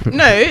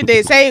 No,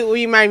 they say, will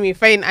you marry me,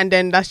 faint, and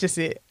then that's just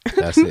it.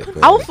 That's it.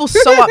 Bro. I would feel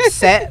so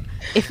upset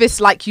if it's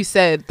like you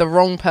said, the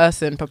wrong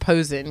person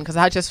proposing, because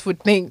I just would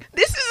think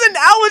this isn't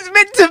how it's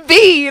meant to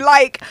be.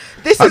 Like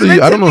this How is do you-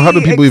 meant I to don't know, how do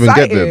be people even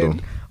get there, exciting.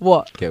 though?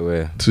 What? Get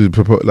where? To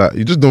propose, like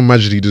you just don't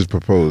magically just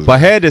propose. But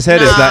hear this. Like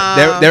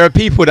Nah. there are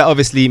people that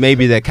obviously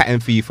maybe they're catting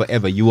for you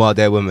forever. You are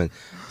their woman.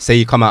 Say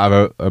you come out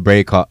of a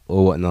breakup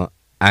or whatnot,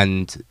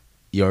 and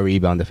you're a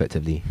rebound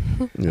effectively,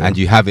 Yeah. and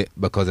you have it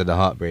because of the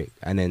heartbreak,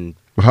 and then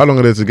But how long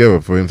are they together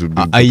for him to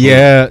be a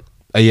year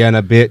and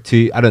a bit,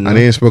 two. I don't know. And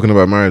they ain't spoken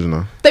about marriage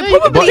now. They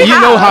probably But you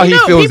have. know how he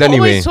feels people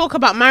anyway. always talk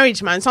about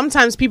marriage, man.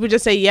 Sometimes people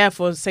just say yeah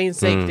for saying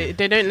sake.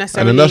 They don't And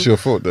necessarily. then that's your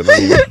fault. Then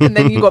and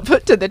then you got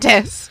put to the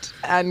test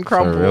and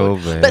crumbled. real,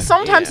 man. But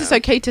sometimes it's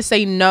okay to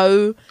say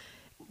no,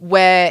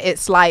 where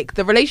it's like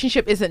the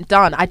relationship isn't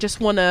done. I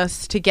just want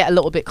us to get a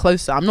little bit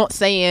closer. I'm not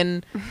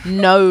saying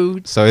no.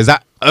 So is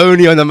that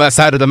only on the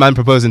side of the man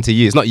proposing to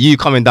you? It's not you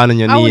coming down on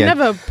your I knee would and,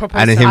 never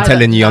propose. and then to him that.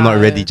 telling you I'm not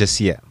No. ready just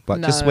yet.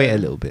 But just No. wait a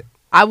little bit.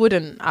 I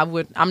wouldn't.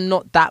 I'm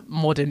not that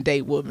modern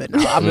day woman.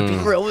 I'm gonna be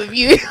real with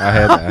you. I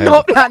heard that. I I'm heard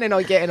not planning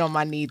on getting on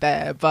my knee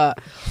there, but.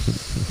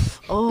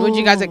 Would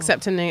you guys Oh.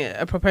 accept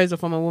a proposal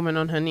from a woman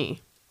on her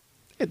knee?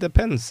 It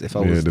depends if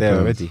I Yeah, was it there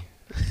depends. already.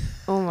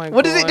 Oh my god.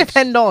 What does it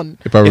depend on?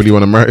 if I really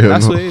want to marry her,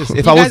 That's no. what it is.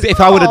 If You I was, guys- if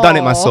I would have done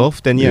it Aw.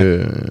 myself, then Yeah, yeah.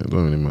 it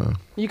don't really matter.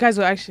 You guys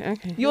will actually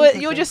okay.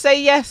 You'll just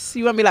say yes.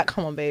 You won't be like,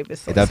 come on, babe.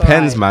 It's It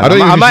depends, alright. man. I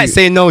don't I might usually-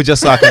 say no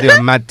just so I can do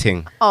a mad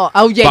thing.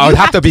 Oh yeah. But I you would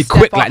have to be step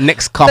quick, up. like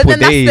next But couple then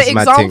days. that's the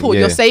mad example. thing,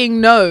 You're yeah.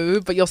 saying no,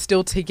 but you're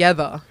still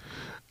together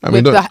I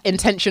mean, with don't- the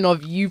intention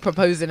of you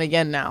proposing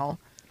again now.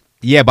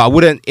 Yeah, but I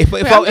wouldn't. If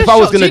Wait, I I'm if just I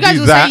was shocked. gonna You guys do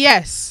will that, say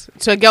yes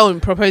to a girl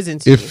proposing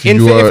to if you. if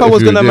you are, I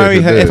was you're gonna there, marry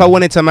you're her, there. if I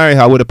wanted to marry her,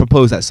 I would have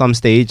proposed at some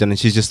stage, and then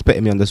she's just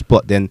putting me on the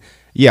spot. Then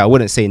yeah, I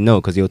wouldn't say no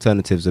because the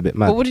alternative's a bit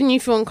mad. But wouldn't you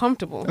feel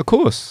uncomfortable? Of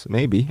course,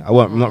 maybe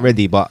I'm not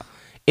ready, but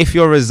if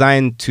you're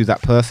resigned to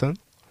that person,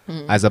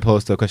 as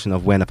opposed to a question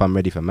of when, if I'm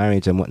ready for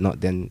marriage and whatnot,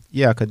 then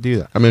yeah, I could do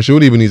that. I mean, she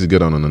wouldn't even need to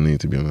get on her knee,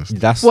 to be honest.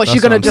 That's What, she's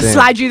that's gonna I'm just saying.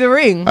 slide you the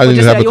ring? I Or didn't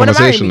just have say, a "You wanna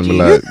marry conversation me,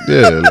 and be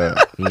G?" like, yeah,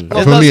 like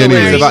There's for me also It's anyway.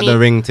 marry about me. the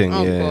ring thing,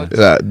 Oh, yeah. God.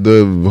 like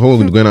the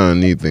whole going on a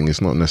knee thing. It's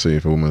not necessary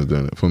if a woman's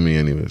doing it. For me,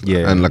 anyways.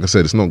 Yeah. And like I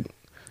said, it's not.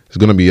 It's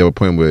gonna be a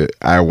point where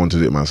I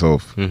wanted it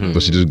myself, Mhm.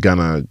 but she just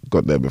kinda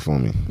got there before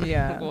me,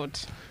 Yeah. Oh, God.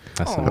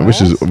 That's Aw. it.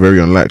 which is very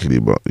unlikely.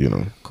 But you know,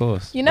 Of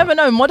course. You never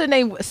know.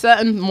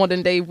 Certain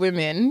modern day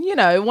women,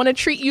 want to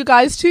treat you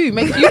guys too,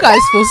 make you guys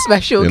feel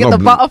special, You're get not the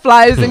blue-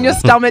 butterflies in your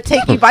stomach,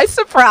 take you by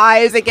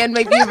surprise. Again,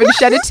 maybe even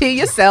shed a tear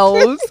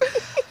yourselves.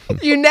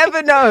 You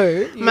never know.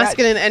 You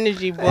Masculine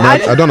energy, boy.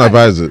 I don't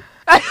advise it.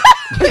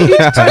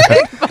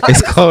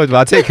 It's cold, but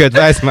I'll take your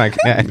advice, man.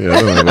 Yeah, I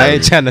don't advise I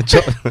ain't it. trying to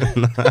chop.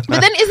 But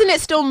then, isn't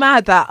it still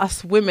mad that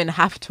us women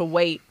have to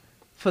wait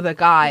for the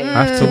guy?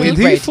 Have to be wait.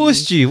 Who ready?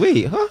 forced you?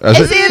 Wait, huh? I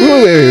said, As in,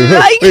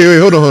 wait,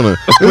 hold on.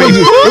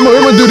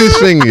 Women do this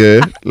thing,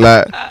 yeah.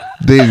 Like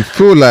they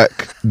feel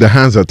like the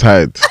hands are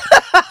tied,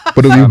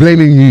 but they'll be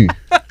blaming you.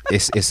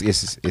 It's What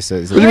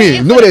do you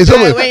Waiting mean? for the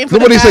guy, Nobody waiting for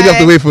the said you have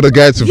to guy. wait for the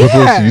guy to propose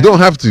to you. You don't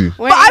have to.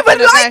 But I would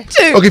like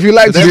to. Okay, if you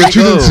like to, There you're we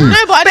choosing go. to. No,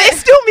 but But it's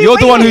still me. You're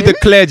the one who waiting.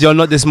 declared you're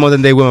not this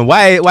modern day woman.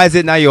 Why is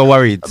it now you're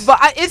worried? But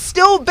it's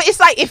still. But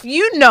it's like if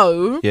you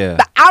know Yeah.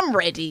 that I'm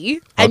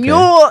ready and Okay.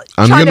 you're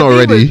And trying you're to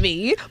not be ready. with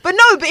me. But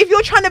no. But if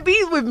you're trying to be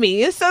with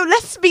me, so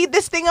let's speed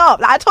this thing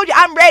up. Like I told you,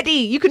 I'm ready.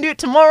 You can do it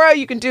tomorrow.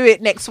 You can do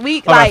it next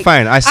week. All like right,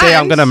 fine. I say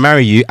I'm and- gonna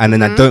marry you, and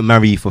then I don't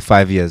marry you for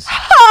 5 years.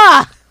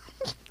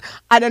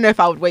 I don't know if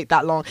I would wait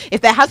that long.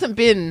 If there hasn't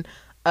been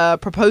a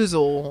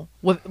proposal,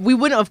 we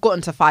wouldn't have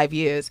gotten to 5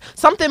 years.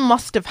 Something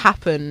must have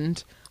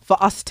happened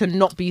for us to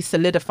not be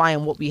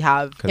solidifying what we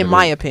have, in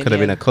my opinion. Could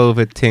have been a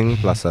COVID thing,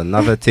 plus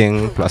another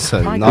thing, plus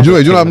another Do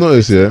you know what I've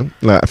noticed, yeah?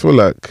 Like, I feel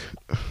like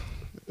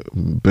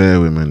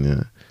bare women,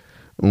 yeah,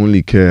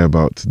 only care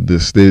about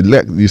this.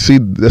 You see,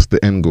 that's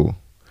the end goal.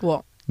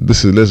 What?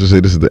 Let's just say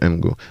this is the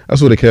end goal.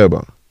 That's what they care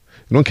about.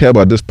 You don't care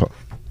about this part.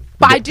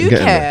 But I do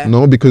care.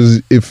 No,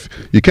 because if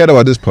you cared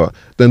about this part,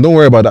 then don't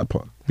worry about that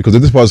part. Because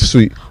if this part's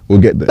sweet, we'll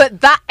get there. But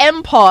that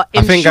end part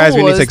ensures... I think, guys,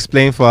 we need to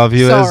explain for our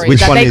viewers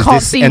which one is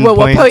this end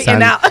point.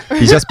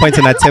 He's just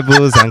pointing at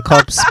tables and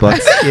cups,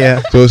 but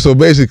yeah. So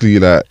basically,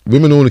 like,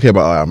 women only care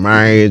about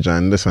marriage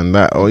and this and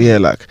that. Oh yeah,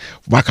 like,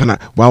 why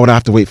would I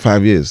have to wait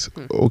 5 years?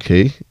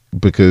 Okay,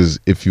 because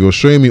if you're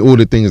showing me all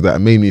the things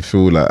that made me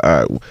feel like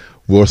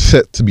we're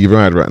set to be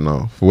married right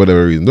now for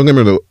whatever reason. Don't get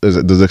me wrong,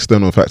 there's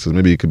external factors.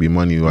 Maybe it could be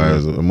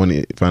money-wise or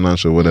money,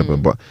 financial, whatever.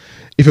 But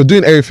if you're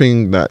doing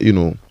everything that, you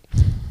know,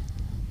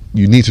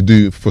 you need to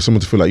do for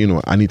someone to feel like, you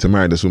know, I need to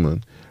marry this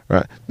woman,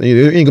 right? Then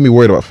you ain't gonna be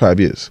worried about 5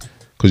 years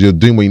because you're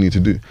doing what you need to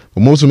do.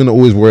 But most women are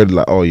always worried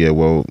like, oh yeah,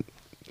 well,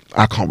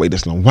 I can't wait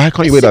this long. Why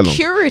can't you wait that long?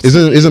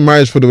 Isn't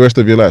marriage for the rest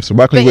of your life? So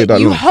why can't you wait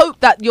that long? You hope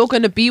that you're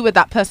going to be with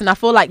that person. I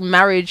feel like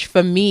marriage,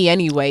 for me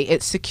anyway,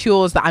 it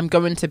secures that I'm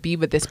going to be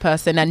with this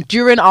person. And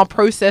during our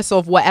process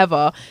of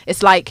whatever,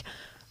 it's like,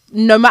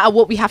 no matter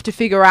what we have to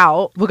figure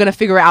out, we're going to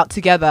figure it out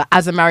together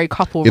as a married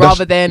couple,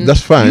 rather than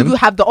that's fine. You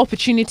have the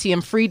opportunity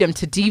and freedom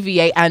to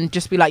deviate and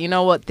just be like, you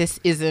know what, this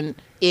isn't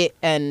it,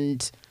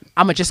 and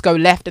I'm going to just go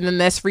left, and then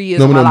there's 3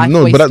 years of my life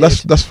wasted.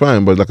 But that's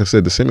fine. But like I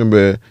said, the same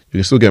way you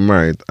can still get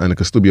married and it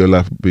can still be your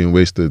life being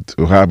wasted,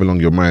 or however long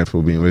you're married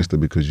for being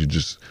wasted because you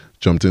just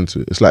jumped into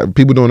it. It's like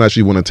people don't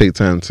actually want to take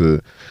time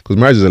to, because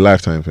marriage is a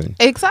lifetime thing.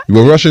 Exactly.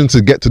 We're rushing to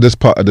get to this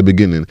part at the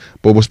beginning,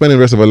 but we're spending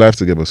the rest of our life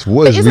together. So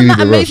what is really the rush? Isn't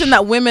that amazing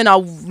that women are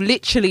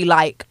literally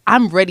like,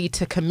 I'm ready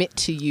to commit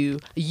to you,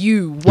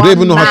 man.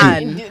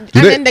 And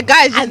then the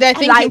guys, they're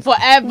thinking like,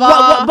 forever.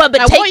 But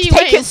like,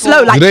 take it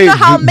slow. Like, you know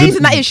how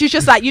amazing that is? She's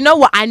just like, you know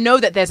what? I know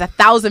that there's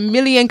 1,000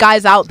 million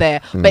guys out there,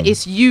 but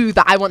it's you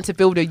that I want to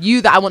build,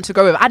 you that I want to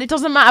grow with. And it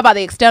doesn't matter about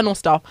the external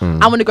stuff.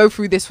 I want to go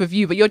through this with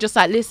you, but you're just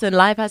like, listen,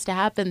 life has to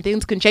happen.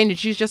 Things can change. And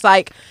she's just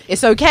like,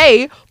 it's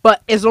okay,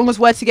 but as long as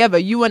we're together,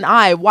 you and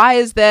I, why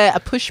is there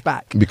a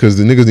pushback? Because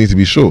the niggas need to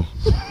be sure.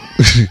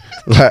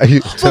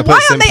 But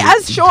why aren't they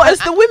as sure as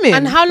the women?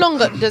 And how long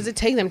does it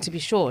take them to be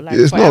sure? Like,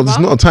 it's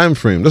not a time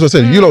frame. That's what I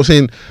said. You're not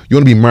saying you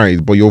want to be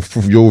married, but you're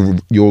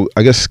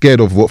I guess scared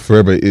of what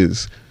forever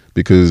is,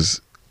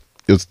 because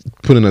it's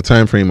putting a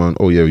time frame on,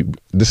 oh yeah,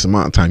 this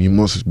amount of time you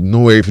must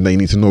know everything that you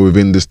need to know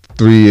within this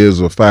 3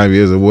 years or 5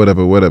 years or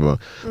whatever.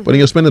 But then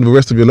you're spending the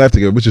rest of your life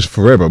together, which is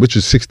forever, which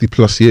is 60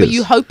 plus years. But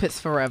you hope it's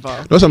forever.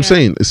 That's what I'm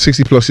saying. It's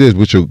 60 plus years,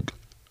 which you're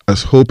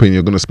hoping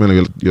you're going to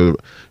spend your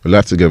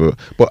life together.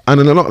 But and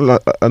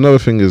another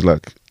thing is,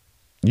 like,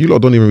 you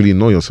lot don't even really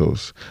know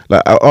yourselves.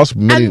 Like, I ask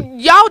many,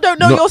 and y'all don't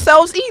know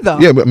yourselves either.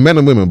 Yeah, but men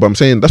and women. But I'm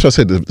saying, that's what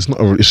I said.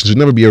 It should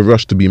never be a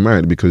rush to be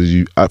married, because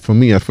for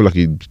me, I feel like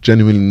you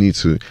genuinely need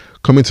to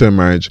come into a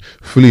marriage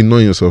fully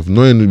knowing yourself,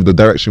 knowing the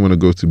direction you want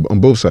to go to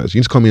on both sides. You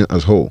need to come in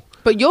as whole.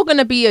 But you're going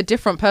to be a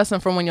different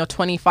person from when you're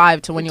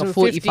 25 to when you're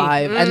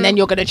 45. And then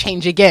you're going to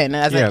change again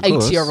as an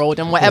 80-year-old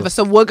and whatever.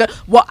 So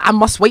I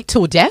must wait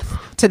till death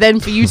to then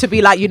for you to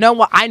be like, you know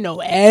what? I know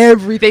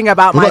everything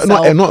about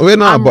myself.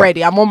 I'm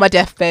ready. I'm on my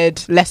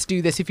deathbed. Let's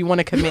do this if you want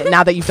to commit.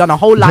 Now that you've done a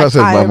whole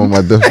lifetime. I'm on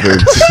my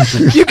deathbed.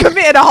 You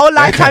committed a whole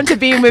lifetime to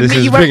being with me.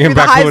 You went through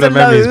the highs and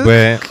lows.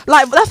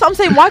 Like, that's what I'm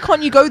saying. Why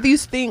can't you go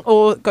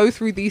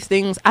through these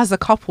things as a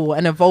couple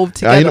and evolve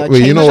together? I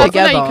feel like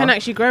you can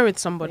actually grow with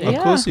somebody. Of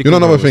course you can. You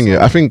know another thing?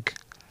 I think,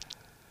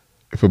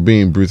 if we're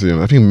being brutally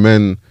honest, I think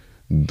men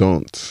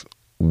don't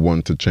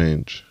want to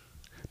change,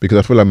 because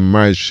I feel like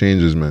marriage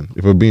changes men.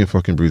 If we're being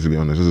fucking brutally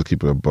honest, let's just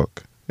keep it a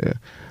buck. Yeah,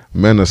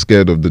 men are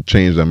scared of the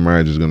change that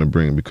marriage is going to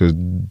bring, because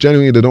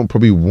genuinely they don't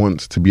probably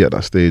want to be at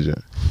that stage yet.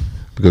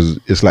 Because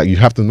it's like you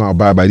have to now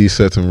abide by these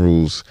certain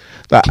rules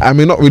that I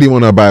may not really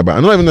want to abide by.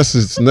 I'm not even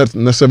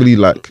necessarily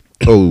like,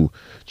 oh,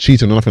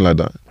 cheating or nothing like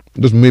that.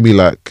 Just maybe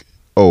like,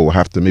 oh, I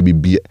have to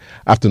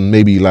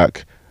maybe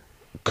like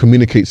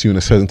communicate to you in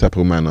a certain type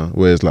of manner,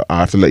 where it's like, I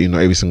have to let you know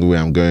every single way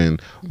I'm going,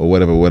 or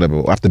whatever, or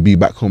I have to be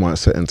back home at a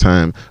certain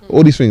time.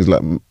 All these things,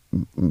 like,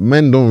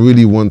 men don't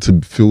really want to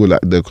feel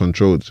like they're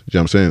controlled. Do you know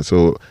what I'm saying?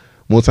 So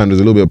more time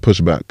there's a little bit of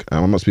pushback.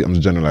 I'm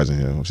just generalizing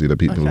here. Obviously, the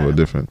people who are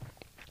different.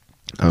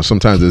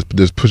 Sometimes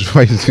there's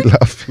pushback. You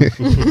laughing.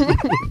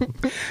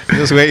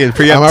 Just waiting.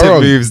 Preemptive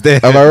moves there.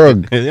 Am I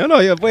wrong?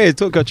 No, wait.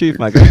 Talk your truth,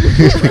 my guy.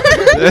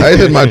 I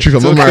said my truth.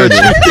 I'm not married.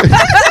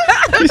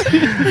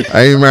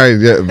 I ain't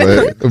married yet,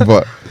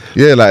 but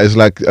yeah, like, it's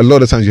like a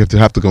lot of times you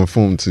have to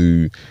conform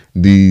to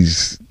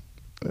these,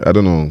 I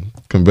don't know,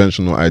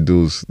 conventional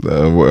ideals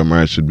of what a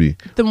marriage should be.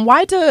 Then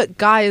why do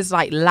guys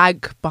like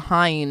lag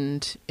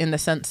behind, in the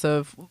sense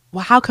of,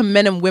 well, how come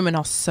men and women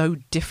are so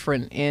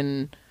different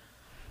in,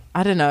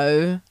 I don't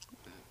know,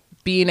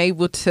 being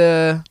able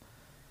to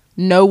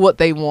know what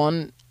they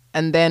want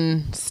and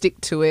then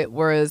stick to it,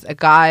 whereas a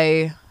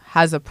guy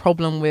has a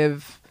problem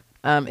with,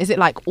 is it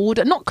like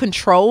order, not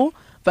control,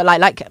 But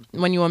like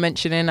when you were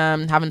mentioning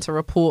having to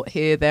report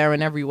here, there,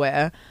 and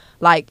everywhere,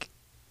 like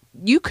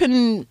you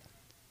can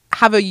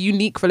have a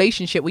unique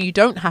relationship where you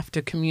don't have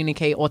to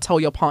communicate or tell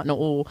your partner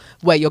or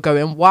where you're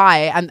going,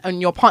 why,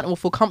 and your partner will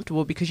feel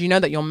comfortable because you know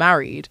that you're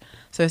married.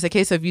 So it's a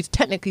case of you've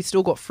technically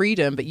still got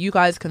freedom, but you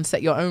guys can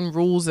set your own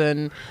rules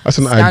and that's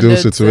an ideal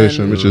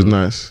situation, which is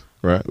nice,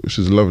 right? Which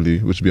is lovely,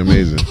 which would be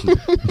amazing.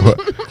 But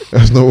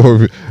that's not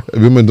what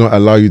women don't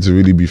allow you to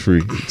really be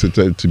free.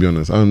 To be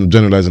honest, I'm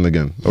generalizing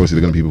again. Obviously,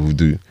 there are gonna be people who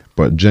do,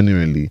 but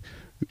genuinely,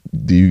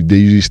 they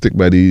usually stick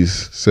by these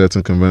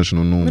certain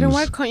conventional norms. But then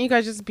why can't you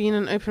guys just be in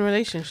an open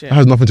relationship? It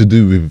has nothing to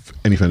do with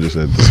anything I just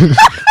said.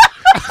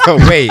 Oh,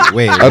 wait.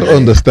 I don't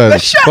understand.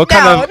 What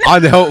kind of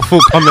unhelpful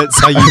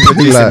comments are you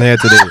producing here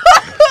today?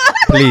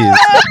 Please.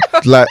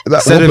 Like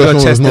that. Set your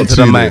chest into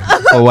the mic.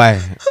 Oh,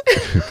 why?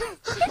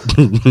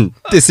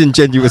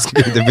 Disingenuous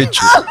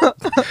individual.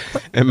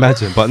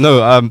 Imagine. But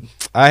no,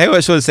 I hear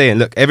what Sean's saying.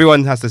 Look,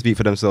 everyone has to speak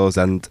for themselves,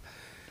 and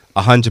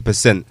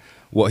 100%.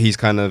 What he's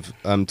kind of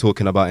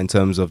talking about in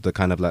terms of the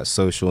kind of like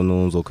social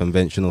norms or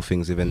conventional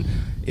things even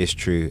is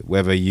true.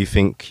 Whether you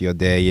think you're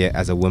there yet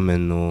as a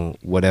woman or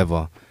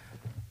whatever,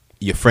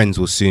 your friends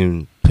will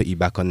soon put you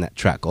back on that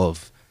track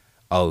of,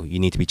 oh, you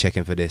need to be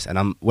checking for this.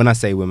 And when I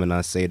say women,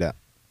 I say that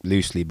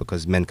loosely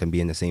because men can be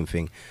in the same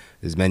thing.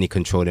 There's many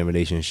controlling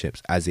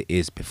relationships as it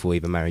is before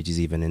even marriage is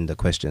even in the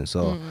question.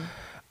 So,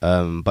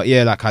 but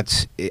yeah, like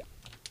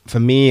for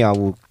me, I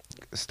will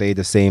stay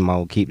the same. I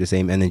will keep the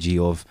same energy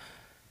of,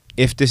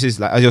 if this is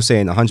like, as you're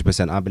saying,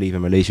 100%, I believe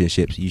in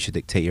relationships, you should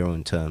dictate your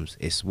own terms.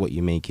 It's what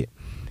you make it.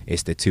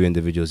 It's the two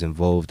individuals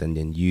involved, and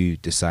then you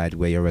decide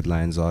where your red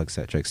lines are,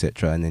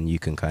 etc., and then you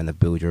can kind of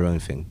build your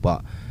own thing.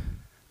 But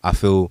I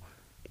feel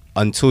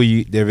until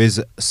there is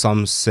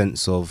some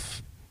sense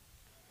of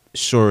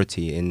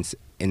surety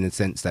in the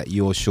sense that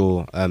you're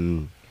sure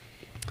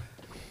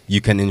you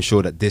can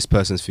ensure that this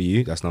person's for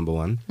you. That's number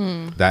one.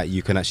 That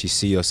you can actually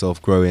see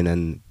yourself growing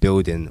and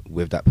building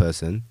with that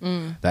person.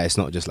 That it's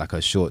not just like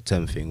a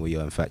short-term thing where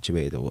you're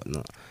infatuated or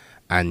whatnot.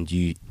 And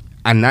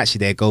actually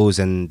their goals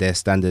and their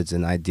standards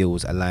and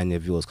ideals align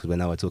with yours, because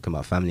we're talking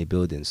about family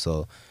building.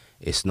 So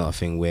it's not a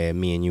thing where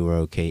me and you are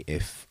okay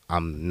if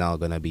I'm now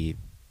going to be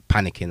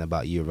panicking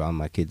about you around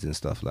my kids and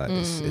stuff. Like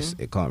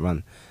it can't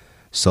run.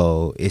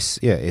 So it's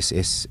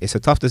a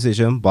tough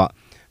decision, but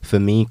for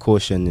me,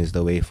 caution is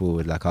the way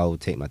forward. Like, I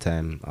would take my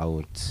time. I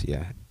would,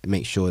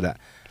 make sure that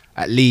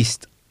at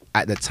least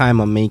at the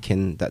time I'm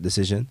making that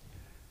decision,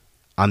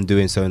 I'm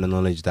doing so in the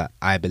knowledge that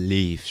I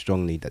believe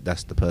strongly that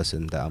that's the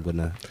person that I'm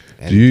gonna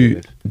end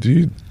with. Do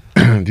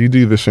you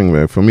do this thing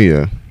where, for me,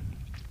 I've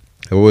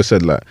always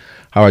said like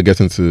how I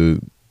get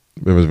into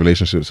whether it's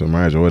relationships or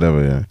marriage or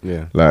whatever,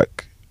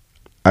 like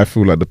I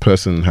feel like the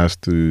person has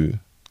to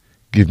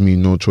give me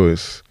no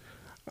choice.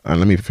 And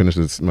let me finish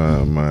this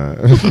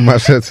my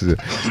sentence.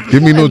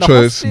 Give me no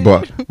choice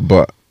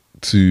but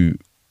to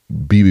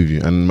be with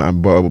you. And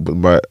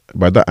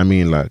by that I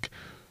mean, like,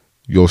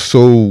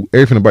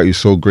 everything about you is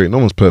so great. No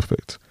one's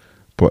perfect,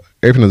 but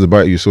everything that's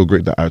about you is so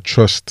great that I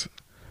trust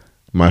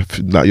my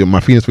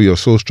feelings for you are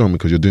so strong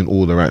because you're doing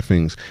all the right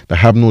things. That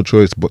I have no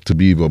choice but to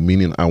be with you,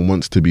 meaning I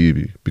want to be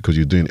with you because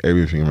you're doing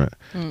everything right.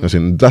 I'm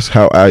saying that's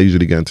how I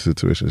usually get into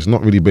situations. It's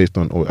not really based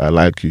on, I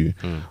like you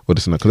or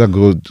this and that, because that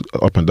goes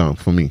up and down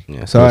for me.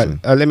 Yeah. So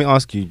let me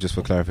ask you just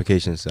for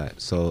clarification,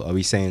 so are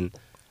we saying,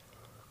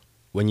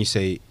 when you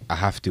say I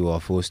have to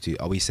or forced to,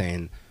 are we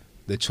saying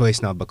the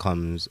choice now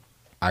becomes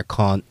I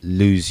can't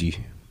lose you?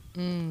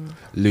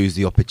 Lose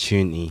the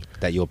opportunity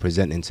that you're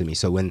presenting to me.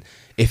 So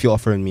if you're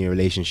offering me a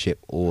relationship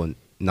or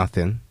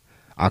nothing,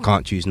 I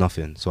can't choose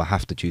nothing, so I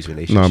have to choose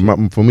relationship.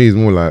 No, for me it's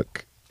more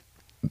like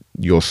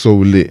you're so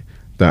lit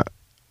that,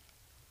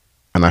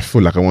 and I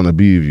feel like I want to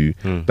be with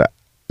you, that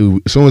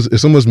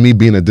it's almost me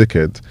being a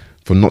dickhead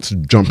for not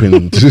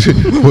jumping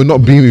for not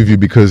being with you,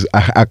 because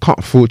I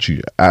can't fault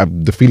you.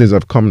 The feelings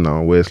have come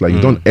now where it's like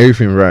you've done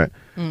everything right.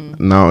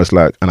 Now it's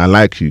like, and I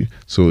like you,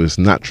 so it's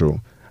natural.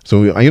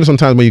 So, and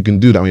sometimes when you can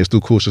do that, when you're still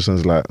cautious and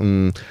it's like,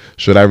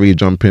 should I really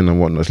jump in and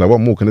whatnot? It's like,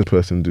 what more can this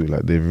person do?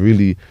 Like, they've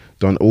really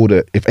done all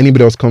the, if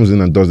anybody else comes in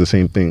and does the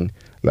same thing,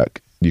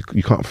 like, you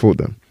can't fault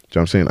them. Do you know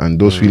what I'm saying? And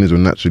those feelings will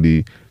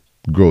naturally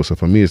grow. So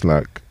for me, it's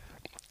like,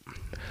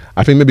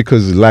 I think maybe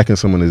because liking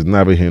someone is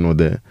neither here nor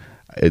there,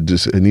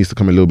 it needs to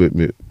come a little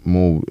bit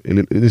more,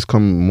 it needs to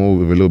come more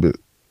with a little bit,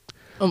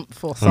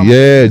 for some.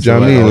 Yeah, do you know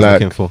what I mean?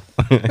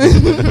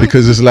 Like,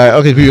 because it's like,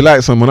 okay, if you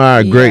like someone, all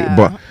right, great,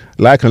 but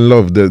like and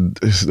love,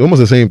 it's almost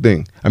the same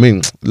thing. I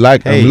mean,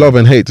 and love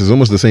and hate is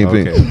almost the same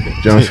thing. Do you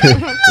know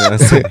what I'm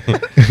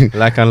saying?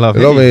 Like and love.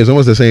 Love and hate is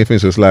almost the same thing.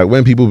 So it's like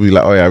when people be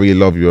like, oh yeah, I really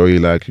love you, or really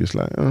like you, it's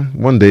like,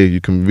 one day you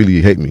can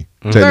really hate me.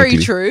 Very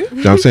true. Do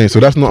you know what I'm saying?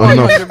 So that's not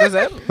enough.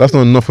 100%. That's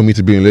not enough for me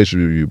to be in a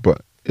relationship with you,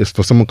 but it's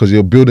for someone, because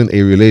you're building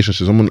a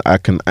relationship, someone I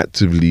can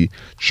actively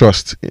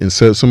trust in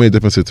so many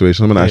different situations,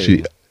 someone I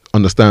actually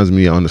understands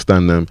me, I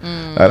understand them.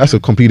 That's a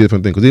completely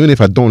different thing. Because even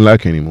if I don't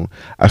like you anymore,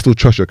 I still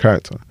trust your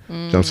character. Do you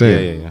know what I'm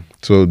saying? Yeah.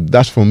 So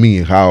that's for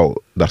me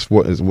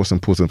what's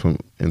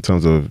important in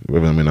terms of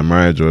whether I'm in a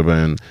marriage or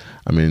whether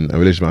I'm in a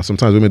relationship.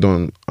 Sometimes women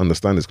don't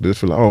understand this because they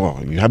just feel like,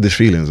 oh, you have these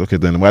feelings. Okay,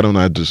 then why don't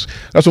I just...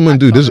 That's what women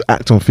do. They just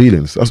act on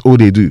feelings. That's all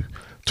they do.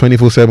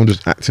 24/7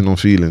 just acting on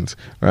feelings,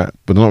 right?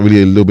 But they're not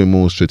really a little bit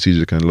more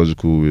strategic and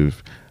logical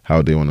with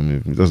how they want to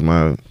move. That's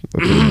my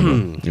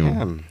opinion. You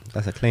know.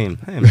 That's a claim.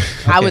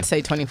 I would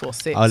say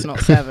 24/6, not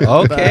 7.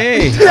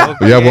 Okay. You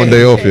have one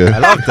day off, yeah. I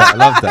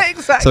love that.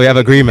 Exactly. So we have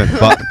agreement,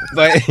 but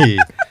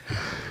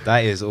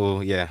that is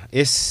all. Yeah,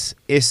 it's.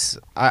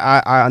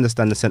 I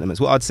understand the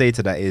sentiments. What I'd say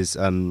to that is,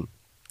 how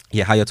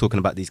you're talking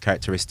about these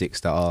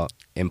characteristics that are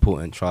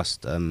important.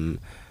 Trust.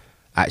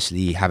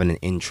 Actually having an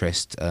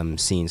interest,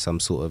 seeing some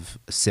sort of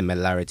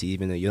similarity,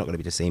 even though you're not going to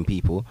be the same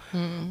people,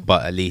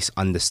 but at least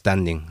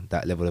understanding,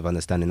 that level of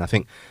understanding. I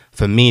think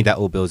for me that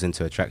all builds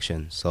into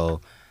attraction. So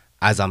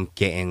as I'm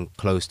getting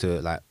close to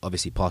it, like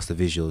obviously past the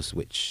visuals,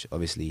 which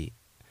obviously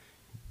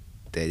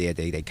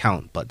they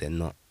count, but they're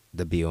not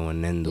the be all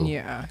and end all.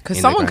 Yeah,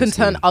 because someone can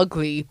turn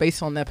ugly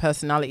based on their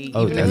personality,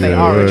 even if they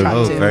yeah, are yeah.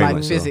 attractive, very like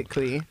much so.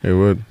 physically. It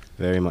would.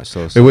 Very much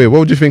so. Hey, wait, what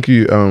would you think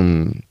you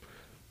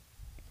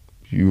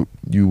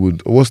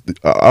would... What's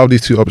out of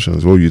these two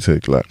options, what would you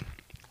take? Like,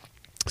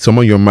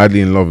 someone you're madly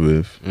in love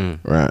with,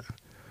 right?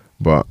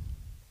 But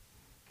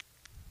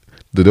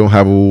they don't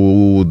have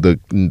all the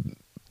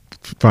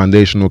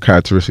foundational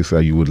characteristics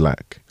that you would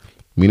like.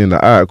 Meaning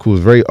that, alright, cool,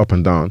 it's very up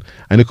and down,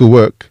 and it could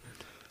work.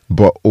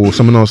 But or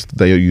someone else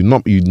that you're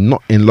not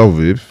in love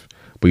with,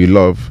 but you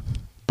love,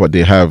 but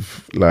they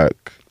have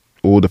like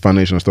all the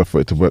foundational stuff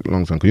for it to work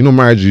long term. Because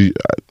marriage, it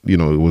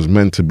was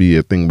meant to be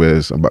a thing where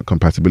it's about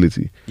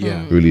compatibility.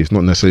 Yeah. Really, it's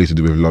not necessarily to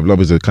do with love.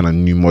 Love is a kind of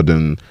new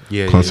modern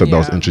concept that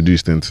was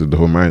introduced into the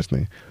whole marriage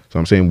thing. So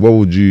I'm saying, what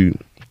would you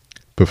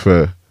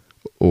prefer,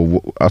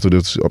 or out of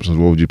those options,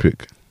 what would you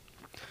pick?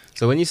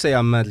 So when you say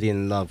I'm madly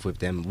in love with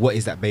them, what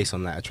is that based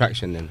on? Like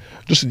attraction then?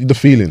 Just the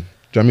feeling.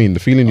 Do you know what I mean? The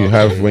feeling you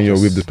have when you're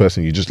with this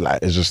person, you just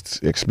like, it's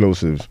just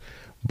explosive.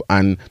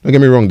 And don't get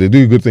me wrong, they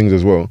do good things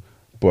as well,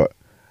 but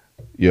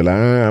you're like,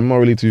 I'm not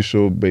really too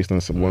sure based on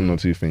one or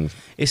two things.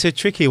 It's a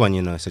tricky one,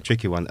 It's a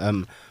tricky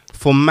one.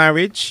 For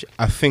marriage,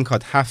 I think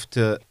I'd have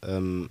to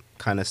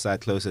kind of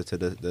side closer to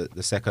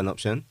the second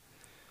option,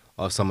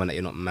 of someone that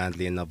you're not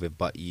madly in love with,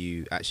 but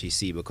you actually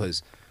see.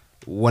 Because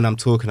when I'm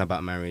talking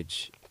about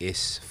marriage,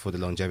 it's for the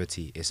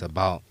longevity. It's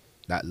about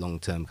that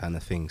long-term kind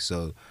of thing.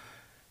 So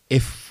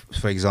if,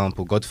 for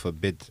example, God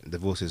forbid,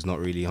 divorce is not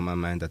really on my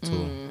mind at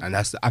all. And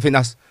I think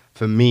that's,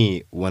 for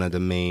me, one of the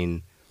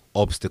main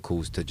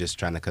obstacles to just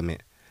trying to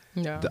commit.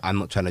 Yeah. I'm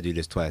not trying to do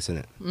this twice,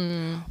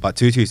 innit? But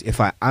two twos,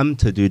 if I am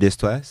to do this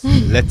twice,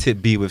 let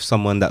it be with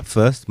someone that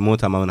first, more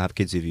time I want to have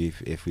kids with you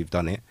if we've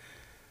done it.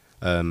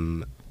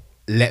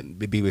 Let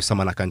me be with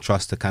someone I can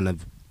trust to kind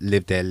of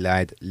live their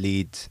life,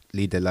 lead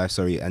their life,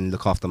 and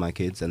look after my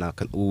kids, and I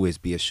can always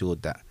be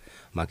assured that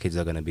my kids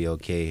are going to be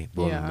okay.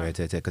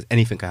 Because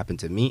anything can happen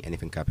to me,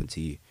 anything can happen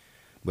to you.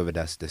 Whether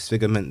that's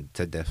disfigurement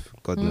to death,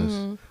 God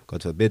knows,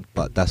 God forbid,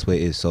 but that's where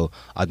it is. So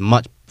I'd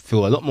much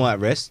feel a lot more at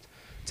rest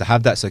to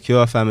have that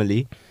secure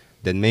family,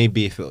 then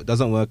maybe if it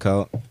doesn't work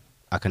out,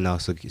 I can now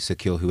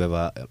secure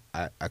whoever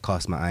I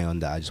cast my eye on,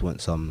 that I just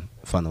want some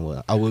fun or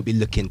whatever. I will be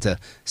looking to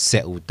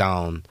settle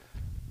down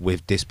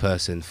with this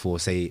person for,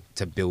 say,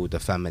 to build a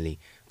family,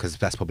 because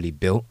that's probably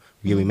built.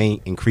 We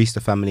may increase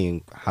the family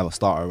and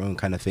start our own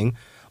kind of thing,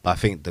 but I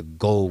think the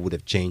goal would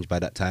have changed by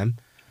that time.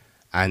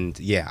 And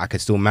yeah, I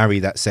could still marry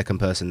that second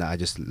person that I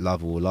just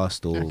love or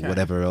lost or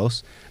whatever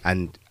else,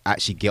 and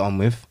actually get on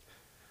with,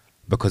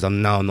 because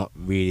I'm now not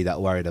really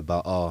that worried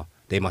about,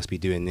 they must be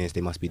doing this,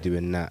 they must be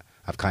doing that.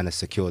 I've kind of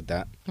secured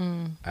that,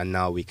 and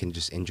now we can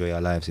just enjoy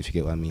our lives, if you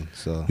get what I mean.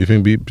 So,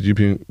 do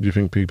you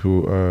think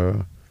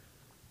people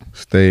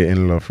stay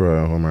in love for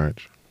a whole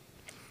marriage?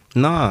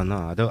 No,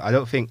 I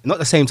don't think, not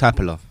the same type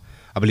of love.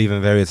 I believe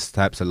in various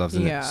types of loves,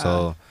 innit?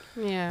 So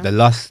the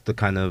lust, the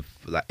kind of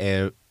like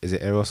is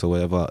it eros or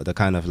whatever, the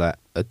kind of like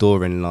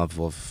adoring love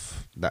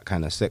of that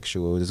kind of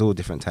sexual, there's all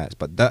different types,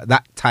 but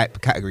that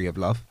type category of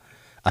love,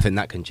 I think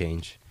that can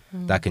change.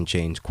 That can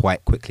change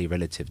quite quickly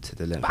relative to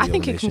the length of your relationship. I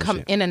think it can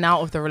come in and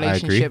out of the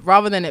relationship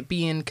rather than it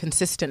being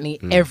consistently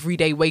every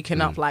day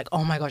waking up like,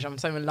 oh my gosh, I'm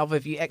so in love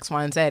with you, X,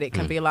 Y, and Z. It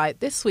can be like,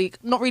 this week,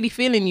 not really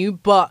feeling you,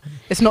 but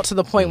it's not to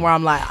the point where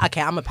I'm like,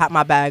 okay, I'm going to pack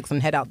my bags and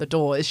head out the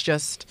door. It's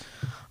just,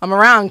 I'm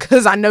around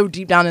because I know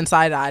deep down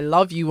inside I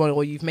love you,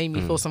 or you've made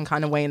me feel some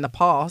kind of way in the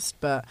past.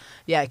 But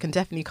yeah, it can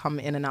definitely come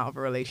in and out of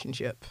a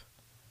relationship.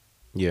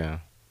 Yeah.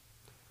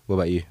 What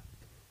about you?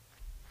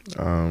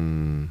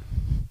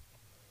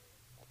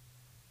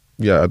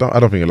 Yeah, I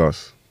don't think it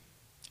lasts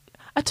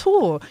at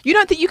all. You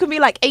don't think you can be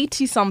like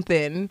 80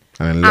 something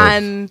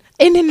and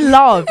in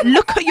love?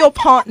 Look at your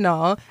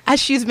partner as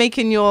she's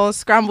making your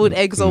scrambled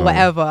eggs or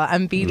whatever,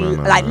 and be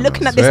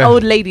looking at this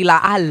old lady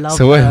like, I love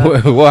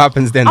her. So what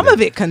happens then? I'm a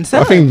bit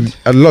concerned. I think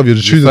you're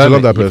choosing to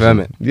love that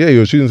person. Yeah,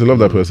 you're choosing to love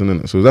that person,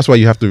 innit? So that's why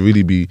you have to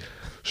really be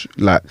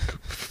like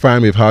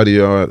fine with how they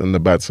are on the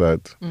bad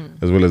side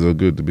as well as the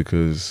good,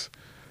 because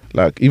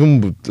like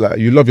even like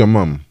you love your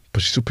mum,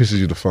 but she still pisses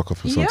you the fuck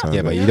off sometimes.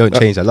 Yeah, but you don't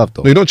change her love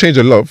though. No, you don't change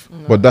her love,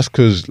 but that's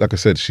because, like I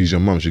said, she's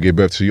your mum. She gave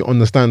birth to you.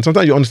 Understand?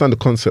 Sometimes you understand the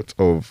concept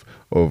of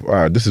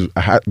this is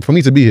for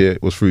me to be here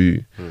was through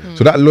you.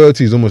 So that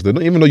loyalty is almost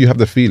there. Even though you have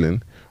the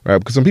feeling, right?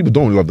 Because some people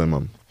don't love their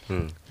mum.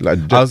 Like,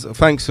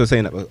 thanks for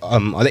saying that. I'll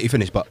let you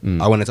finish, but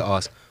I wanted to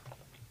ask,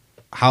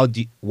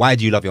 why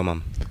do you love your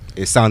mum?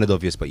 It sounded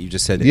obvious, but you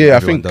just said it. Yeah,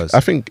 I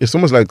think it's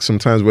almost like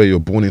sometimes where you're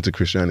born into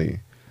Christianity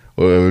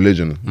or a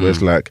religion, where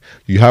it's like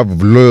you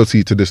have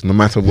loyalty to this no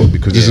matter what,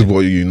 because this is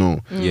what you know.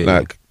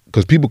 Like,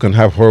 because people can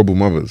have horrible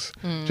mothers,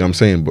 do you know what I'm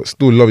saying, but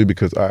still love you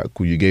because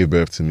cool, you gave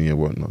birth to me or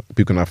whatnot.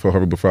 People can have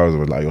horrible fathers,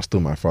 but like, you're still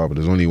my father.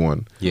 There's only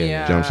one. Do you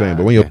know what I'm saying?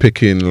 But when you're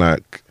picking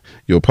like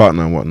your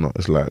partner and whatnot,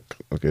 it's like,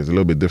 okay, it's a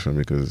little bit different,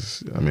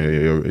 because I mean,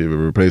 you're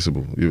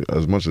irreplaceable.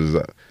 As much as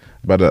that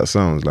bad that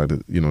sounds, like,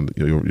 you know,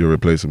 you're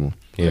replaceable.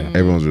 Yeah,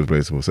 everyone's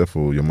replaceable except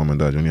for your mum and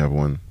dad. You only have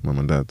one mum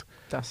and dad.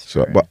 That's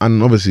true. So,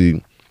 and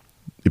obviously,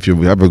 if you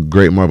have a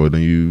great mother,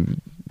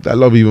 then that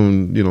love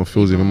even, you know,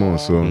 feels even more.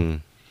 So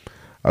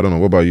I don't know.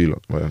 What about you?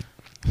 Like,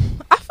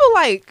 I feel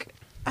like,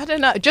 I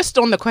don't know, just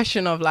on the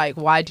question of like,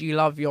 why do you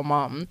love your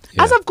mum?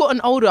 As I've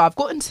gotten older, I've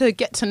gotten to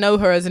get to know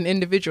her as an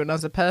individual and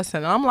as a person.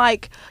 And I'm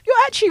like, you're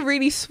actually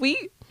really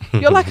sweet.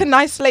 You're like a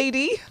nice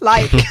lady.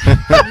 Like,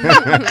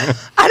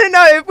 I don't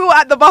know, if we were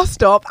at the bus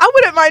stop, I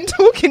wouldn't mind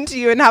talking to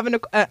you and having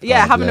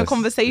a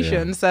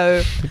conversation. Yeah.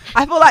 So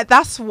I feel like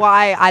that's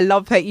why I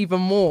love her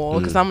even more,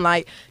 because I'm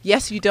like,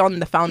 yes, you done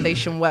the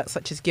foundation work,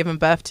 such as giving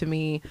birth to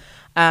me,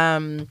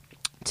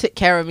 took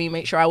care of me,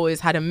 make sure I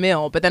always had a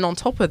meal. But then on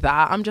top of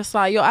that, I'm just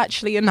like, you're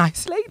actually a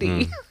nice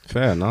lady.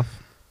 Fair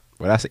enough.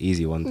 Well, that's an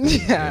easy one.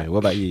 Yeah. What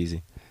about you,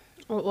 Easy?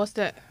 What's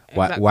that?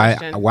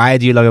 Why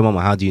do you love your mum?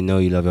 How do you know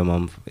you love your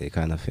mum?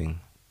 Kind of thing.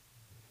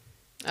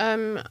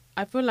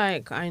 I feel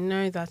like I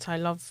know that I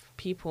love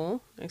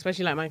people,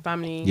 especially like my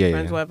family,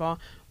 friends, whatever.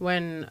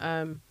 When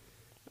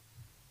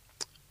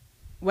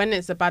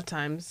it's the bad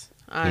times,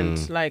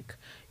 and like,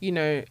 you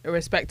know,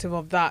 irrespective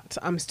of that,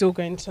 I'm still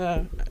going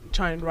to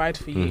try and ride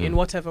for you in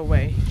whatever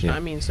way. Do you know what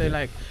I mean? So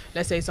like,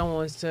 let's say someone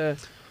was to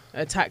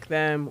attack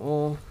them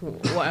or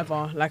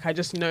whatever, like I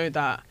just know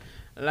that,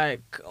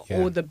 like,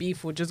 all the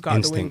beef will just go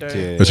out the window.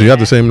 So you have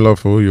the same love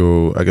for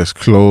your, I guess,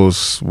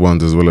 close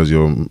ones as well as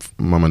your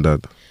mum and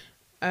dad?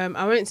 I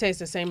won't say it's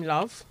the same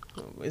love.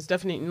 It's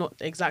definitely not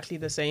exactly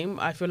the same.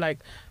 I feel like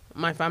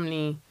my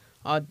family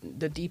are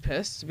the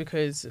deepest,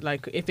 because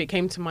like if it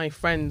came to my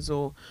friends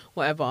or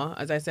whatever,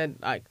 as I said,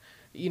 like,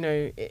 you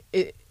know,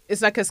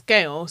 it's like a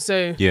scale.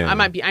 So I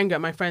might be angry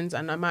at my friends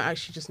and I might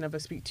actually just never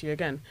speak to you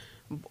again.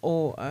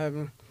 Or,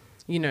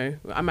 you know,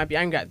 I might be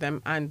angry at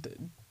them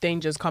and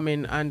dangers come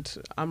in and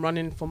I'm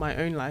running for my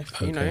own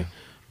life, you know.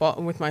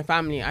 But with my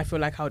family, I feel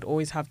like I would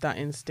always have that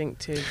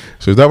instinctive.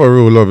 So is that what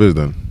real love is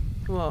then?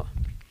 What?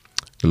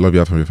 The love you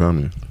have from your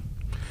family?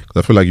 Because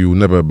I feel like you will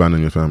never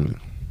abandon your family.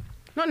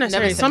 Not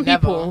necessarily. Some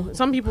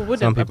people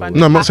wouldn't abandon.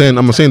 No, I'm not saying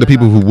the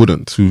people who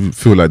wouldn't, who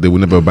feel like they will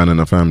never abandon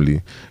a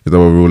family. Is that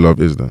what real love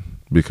is then?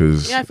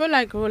 Because I feel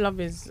like real love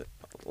is,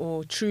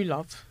 or true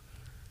love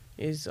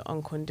is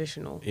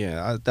unconditional.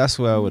 Yeah, that's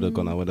where I would have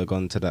gone. I would have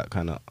gone to that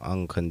kind of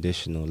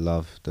unconditional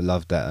love, the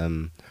love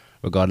that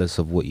regardless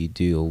of what you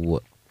do or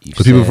what you say.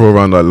 Because people throw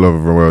around that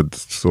love word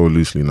so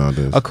loosely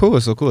nowadays. Of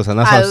course, and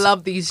that's I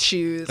love these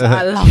shoes.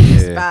 I love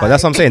this bag. But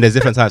that's what I'm saying. There's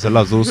different types of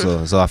loves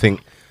also. So I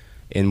think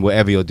in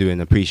whatever you're doing,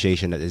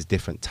 appreciation that there's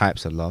different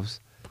types of loves.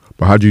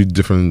 But how do you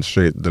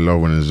differentiate the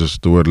love when it's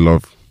just the word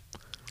love?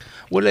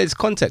 Well, it's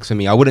context for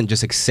me. I wouldn't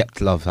just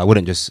accept love. I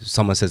wouldn't just,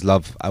 someone says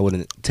love, I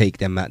wouldn't take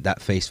them at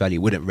that face value.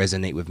 It wouldn't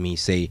resonate with me,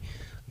 say,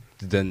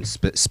 then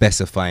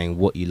specifying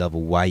what you love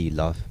or why you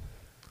love.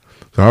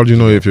 So how do you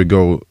know if your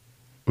girl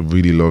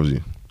really loves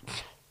you?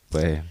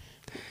 But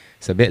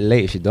it's a bit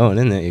late if you don't,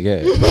 isn't it? You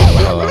get it? You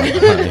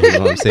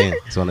know what I'm saying?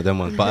 It's one of them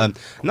ones. But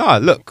no,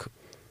 look,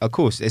 of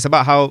course, it's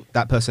about how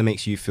that person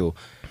makes you feel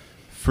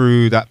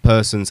through that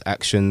person's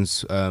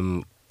actions,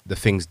 the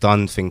things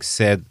done, things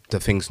said, the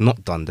things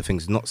not done, the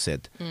things not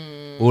said.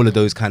 All of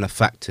those kind of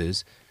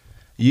factors.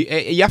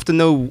 You have to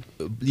know,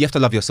 you have to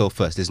love yourself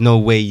first. There's no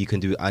way you can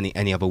do it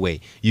any other way.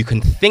 You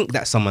can think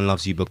that someone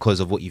loves you because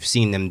of what you've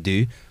seen them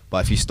do,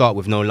 but if you start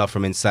with no love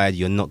from inside,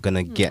 you're not going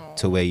to get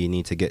to where you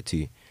need to get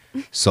to.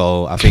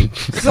 So I think...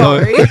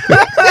 Sorry.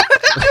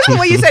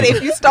 What you said,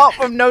 if you start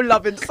from no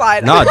love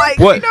inside. No, like,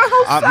 what, you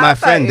know how sad my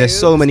friend, there's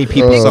so many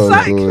people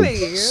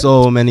suffering.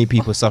 So many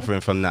people suffering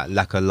from that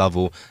lack of love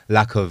or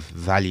lack of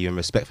value and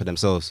respect for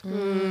themselves.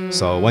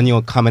 So when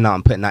you're coming out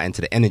and putting that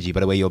into the energy by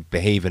the way you're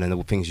behaving and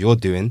the things you're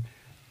doing,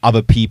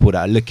 other people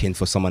that are looking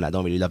for someone that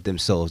don't really love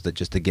themselves, that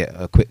just to get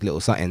a quick little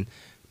something,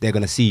 they're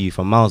going to see you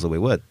from miles away.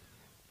 Word.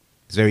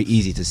 It's very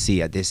easy to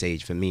see at this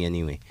age, for me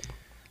anyway.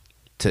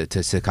 To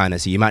kind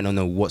of see, you might not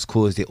know what's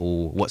caused it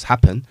or what's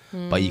happened,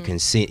 but you can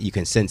see it, you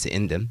can sense it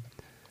in them.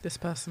 This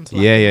person's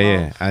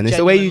yeah. And it's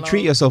the way you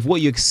treat yourself,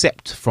 what you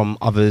accept from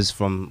others,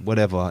 from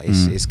whatever.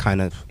 It's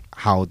kind of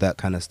how that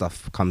kind of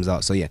stuff comes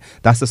out. So yeah,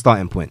 that's the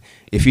starting point.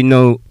 If you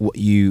know what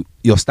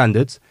your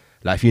standards,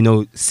 like if you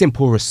know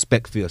simple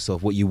respect for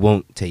yourself, what you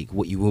won't take,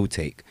 what you will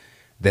take,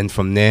 then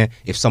from there,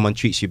 if someone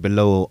treats you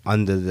below or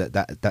under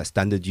that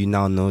standard, you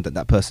now know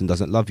that person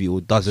doesn't love you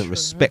or doesn't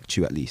respect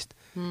you, at least.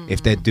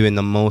 If they're doing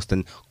the most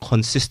and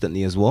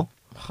consistently as well.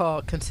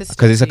 Consistency.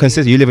 Because it's a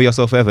consistent, you live with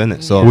yourself forever,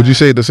 innit? So would you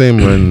say the same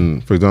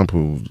when, for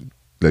example,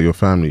 like your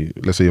family,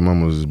 let's say your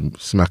mum was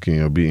smacking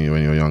you or beating you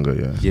when you were younger,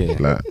 yeah?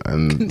 Like,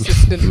 and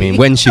I mean,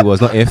 when she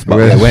was, not if, but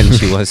when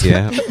she was,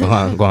 yeah.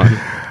 Go on.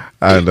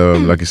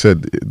 And like you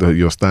said,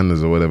 your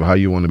standards or whatever, how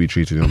you want to be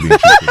treated and being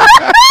treated.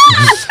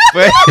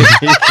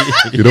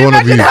 You don't want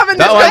to be that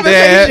one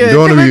there. You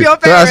don't want to be.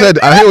 So I said,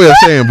 I hear what you're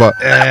saying, but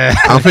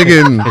I'm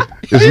thinking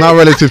it's not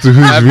relative to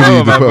who's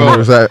really the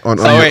person on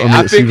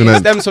I think it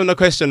stems from the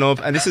question of,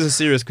 and this is a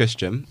serious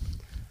question,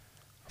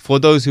 for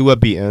those who were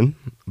beaten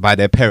by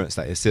their parents,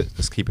 like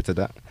let's keep it to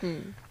that.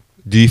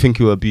 Do you think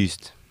you were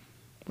abused?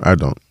 I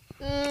don't.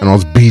 And I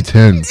was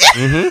beaten.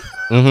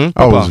 I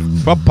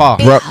was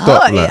proper wrapped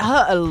up. It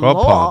hurt a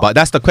lot. But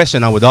that's the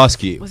question I would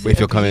ask you Was if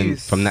you're coming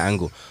from that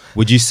angle.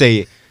 Would you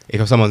say,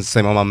 if someone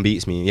say my mum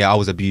beats me, yeah, I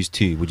was abused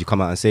too, would you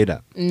come out and say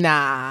that?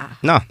 Nah,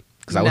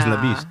 because I wasn't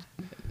abused.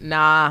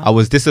 Nah, I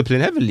was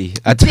disciplined heavily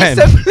at times.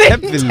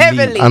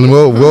 Heavily. And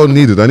well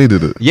needed. I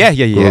needed it. Yeah.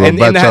 And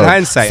in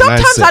hindsight,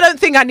 sometimes I don't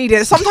think I need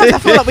it. Sometimes I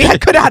feel like we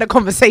could have had a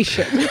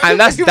conversation. And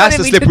that's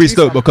the slippery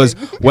slope, because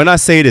when I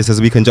say this,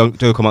 as we can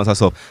joke amongst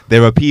ourselves,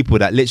 there are people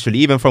that literally,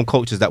 even from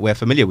cultures that we're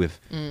familiar with,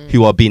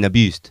 who are being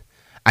abused,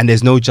 and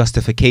there's no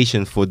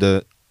justification for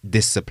the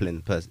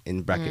discipline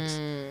in brackets.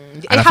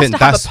 And it has to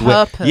have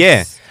a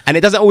purpose. And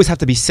it doesn't always have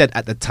to be said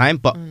at the time,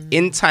 but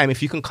in time,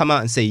 if you can come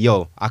out and say,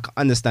 yo, I can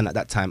understand at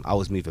that time I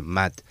was moving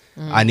mad.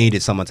 I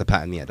needed someone to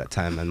pat me at that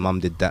time, and mum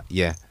did that,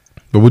 yeah.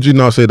 But would you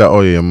now say that,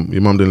 oh yeah,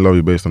 your mum didn't love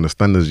you based on the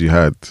standards you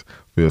had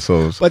for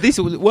yourselves? But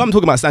what I'm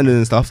talking about, standards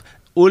and stuff,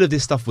 all of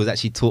this stuff was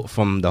actually taught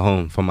from the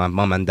home, from my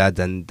mum and dad,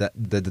 and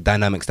the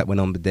dynamics that went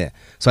on there.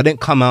 So I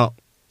didn't come out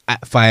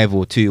at 5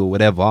 or 2 or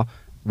whatever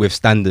with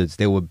standards.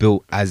 They were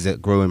built as a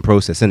growing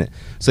process, innit?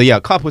 So yeah,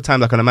 a couple of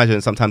times I can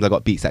imagine sometimes I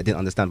got beats that I didn't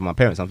understand from my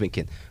parents. I'm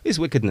thinking, this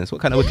wickedness, what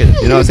kind of wickedness?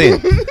 You know what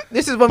I'm saying?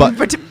 This is when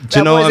do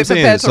you know what I'm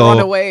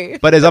saying?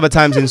 But there's other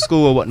times in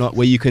school or whatnot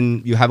where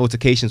you have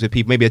altercations with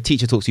people. Maybe a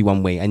teacher talks to you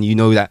one way and you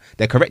know that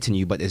they're correcting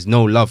you, but there's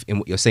no love in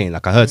what you're saying.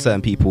 Like I heard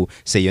certain people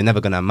say you're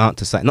never going to amount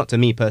to something, not to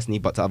me personally,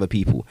 but to other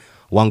people.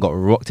 One got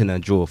rocked in a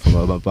jaw from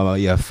a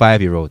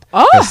 5-year-old.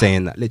 For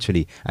saying that,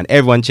 literally, and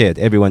everyone cheered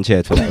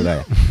for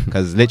that,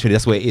 because literally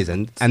that's what it is,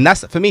 and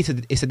that's, for me,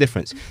 it's a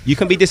difference. You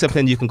can be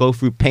disciplined, you can go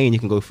through pain, you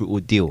can go through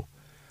ordeal,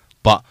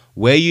 but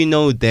where you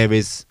know there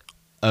is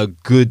a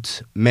good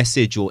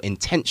message or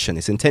intention,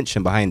 it's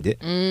intention behind it,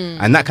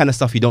 and that kind of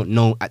stuff you don't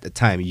know at the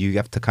time. You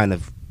have to kind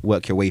of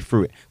work your way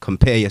through it,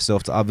 compare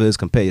yourself to others,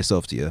 compare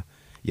yourself to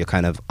your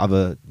kind of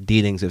other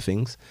dealings with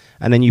things,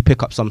 and then you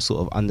pick up some sort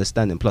of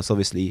understanding, plus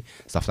obviously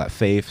stuff like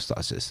faith,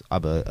 such as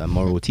other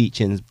moral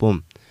teachings.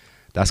 Boom,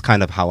 that's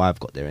kind of how I've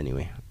got there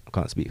anyway. I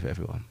can't speak for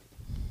everyone.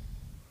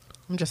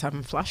 I'm just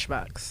having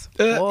flashbacks.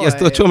 You're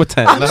still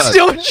traumatized. I'm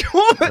still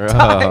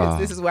traumatized.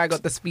 This is where I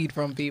got the speed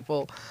from,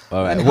 people.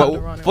 All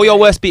right. For your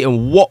worst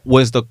beating, what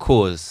was the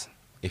cause,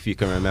 if you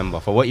can remember?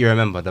 For what you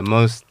remember the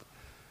most?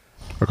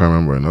 I can't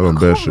remember. I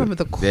can't remember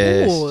the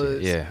cause.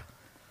 Yeah.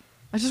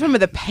 I just remember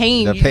the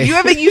pain. You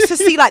ever used to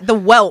see like the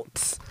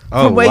welts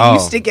from where you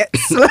used to get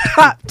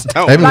slapped?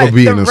 I haven't got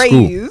beaten in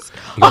school.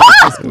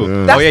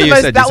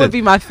 That would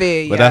be my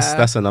fear. But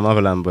that's on the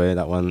motherland, boy.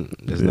 That one,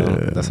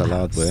 that's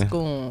allowed, boy.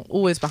 School,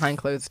 always behind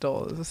closed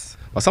doors.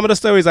 But some of the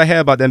stories I hear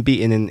about them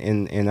beating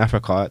in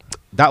Africa,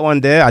 that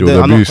one there, I'm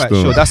not quite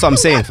sure. That's what I'm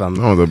saying,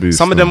 fam.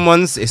 Some of them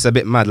ones, it's a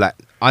bit mad. Like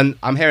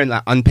I'm hearing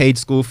like unpaid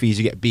school fees,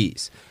 you get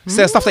beats.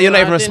 So stuff that you're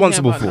not even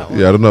responsible for.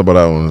 Yeah, I don't know about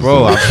that one,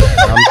 bro.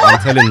 I'm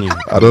telling you.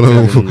 I don't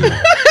know.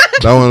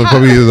 That one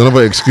probably is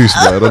another excuse,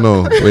 but I don't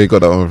know where you got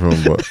that one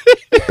from. But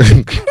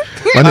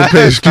I didn't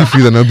pay excuse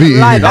fee, then I beat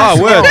you.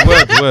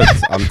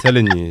 Words. I'm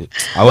telling you,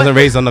 I wasn't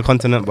raised on the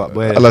continent, but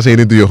where? Unless you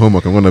didn't do your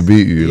homework, I'm gonna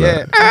beat you.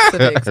 Yeah.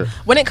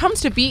 When it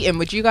comes to beating,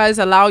 would you guys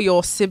allow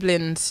your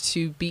siblings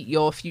to beat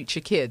your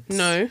future kids?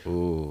 No.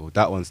 Oh,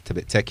 that one's a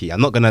bit techie.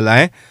 I'm not gonna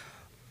lie.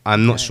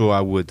 I'm not sure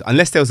I would,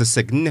 unless there was a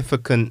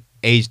significant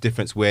age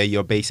difference where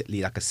you're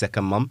basically like a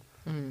second mum.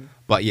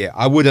 But yeah,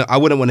 I wouldn't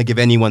want to give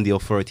anyone the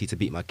authority to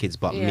beat my kids,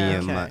 but me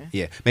and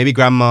maybe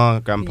grandma,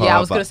 grandpa. Yeah, I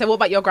was gonna say, what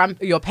about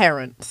your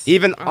parents?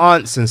 Even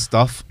aunts and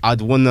stuff,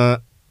 I'd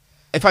wanna.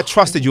 If I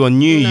trusted you or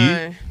knew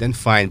you, then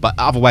fine. But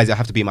otherwise, it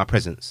have to be in my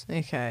presence.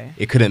 Okay.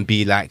 It couldn't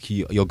be like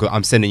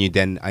I'm sending you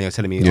then, and you're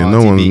telling me. Yeah,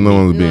 no one's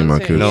beating my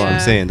kids. No,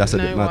 I'm saying that's a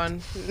bit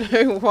mad.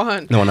 No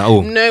one. No one at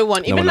all. No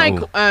one. Even like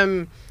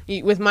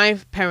with my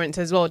parents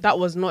as well, that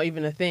was not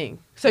even a thing.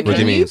 So can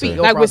you beat your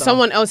like brother? With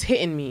someone else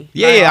hitting me?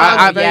 Same.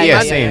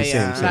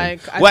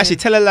 Well, actually,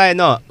 tell a lie.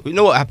 No, you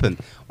know what happened?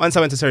 Once I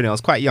went to Serenity, I was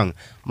quite young.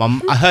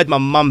 I heard my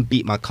mum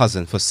beat my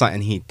cousin for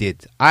something he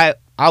did. I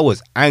I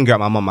was angry at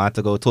my mum. I had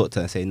to go talk to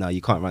her and say, no,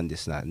 you can't run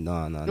this. Like,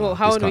 no. Well,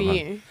 how old were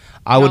you?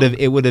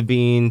 It would have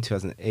been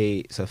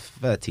 2008, so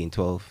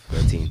 12,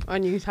 13.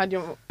 And you had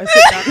your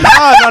sit down.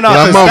 No.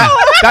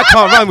 That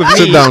can't run with me.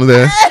 Sit down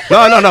there.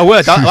 No.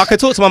 Word. I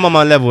could talk to my mum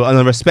on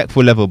a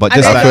respectful level, but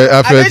just like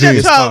at 13.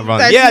 Just can't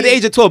run. Yeah, at the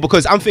age of 12,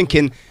 because I'm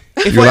thinking.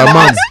 You're like,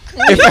 mum.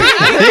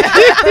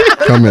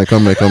 Come here.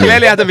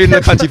 Clearly, I haven't been in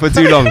the country for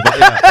too long. But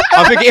yeah.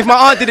 I'm thinking if my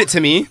aunt did it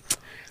to me,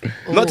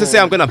 not to say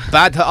I'm gonna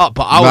bad her up,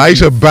 but I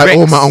used to bad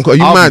all my uncle. Are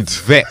you mad?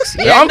 Vexed.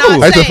 Yeah,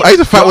 uncle. I used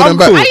to fight with them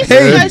back.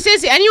 No,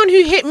 seriously, anyone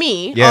who hit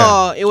me,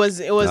 it was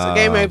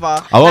game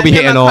over. I won't be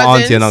hitting no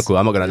auntie and uncle.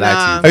 I'm not gonna lie to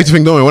you. I used to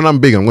think, don't worry, when I'm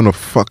big, I'm gonna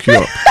fuck you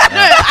up. No,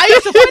 I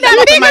used to fight them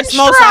up in my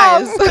small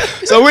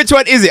size. So which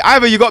one is it?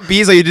 Either you got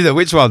bees or you didn't.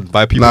 Which one?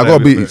 By people? I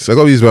got bees. I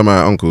got bees by my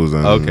uncles.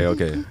 And,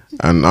 okay.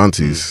 And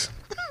aunties.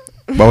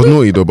 But I was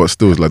naughty though. But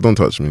still, it's like, don't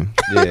touch me.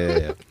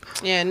 Yeah.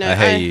 Yeah, no. I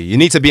hear you. You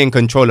need to be in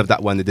control of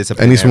that one. The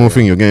discipline. Any small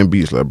thing, you're getting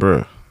beats. Like, bro,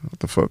 what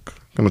the fuck?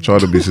 What kind of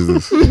child abuse is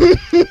this?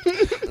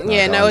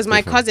 Yeah, no, it was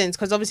my cousins,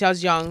 because obviously I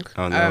was young,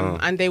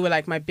 and they were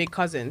like my big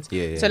cousins.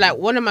 Yeah. So like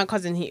one of my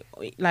cousins,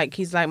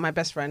 he's like my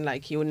best friend.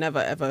 Like he would never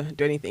ever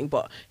do anything.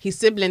 But his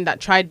sibling that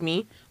tried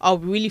me, we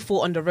really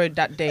fought on the road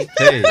that day.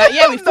 Hey.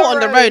 Like we fought on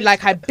the road.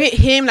 Like I bit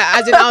him. Like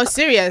as in I was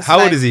serious. How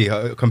old is he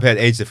compared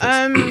age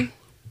difference?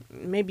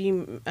 Maybe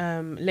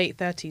late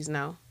 30s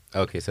now.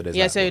 Okay, so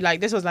there's so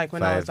like this was like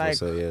when I was like,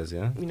 so years,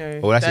 yeah. You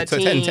know, well, that's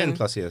 13. 10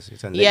 plus years.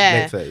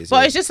 Late 30s,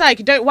 but it's just like,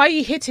 why are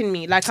you hitting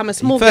me? Like I'm a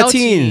small girl.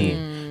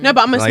 13. No,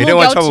 but I'm a small you girl. don't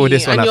want trouble with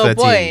this one at 13.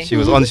 Boy. She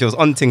was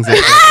on things.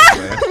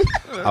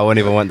 I won't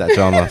even want that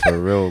drama for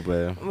real,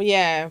 but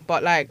yeah,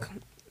 but like,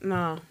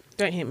 no,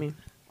 don't hit me.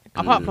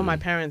 Apart from my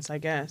parents, I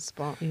guess.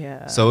 But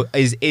yeah. So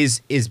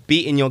is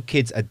beating your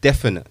kids a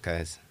definite,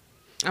 guys?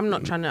 I'm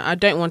not trying to. I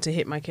don't want to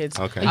hit my kids.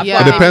 Okay.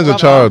 Yeah. It depends on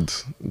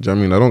child. Do you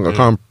know what I mean? I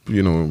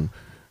can't,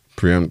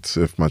 preempt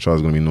if my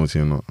child's gonna be naughty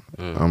or not.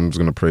 I'm just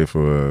gonna pray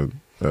for.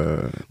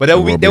 But there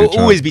will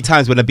always be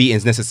times when a beating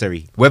is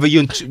necessary. Whether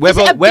or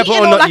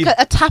not like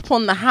a tap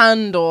on the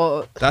hand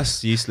or.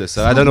 That's useless.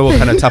 So I don't know what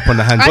kind of tap on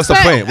the hand. What's the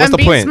point? What's the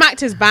point? Being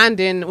smacked is banned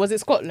in. Was it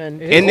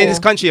Scotland? In this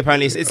country,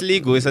 apparently, it's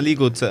legal. It's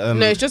illegal to.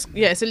 No,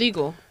 it's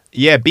illegal.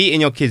 Yeah,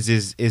 beating your kids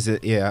is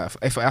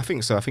I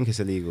think so. I think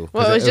it's illegal.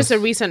 Well, it was just a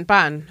recent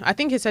ban. I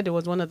think he said it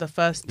was one of the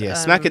first. Yeah,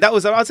 smacking. That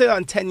was, I'd say,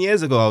 like 10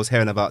 years ago. I was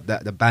hearing about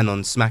the ban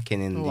on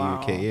smacking in the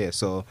UK. Yeah,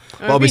 so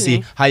but obviously,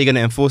 really? how are you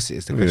gonna enforce it?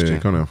 Is the question. Yeah, you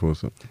can't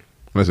enforce it.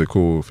 That's a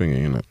cool thing,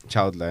 you know.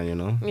 Child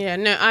line, Yeah,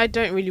 no, I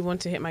don't really want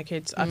to hit my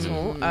kids at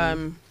all.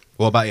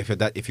 What about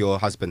if your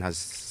husband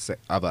has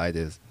other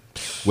ideas?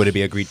 Would it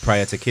be agreed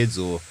prior to kids,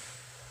 or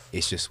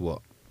it's just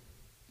what?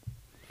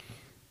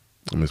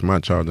 I mean, it's my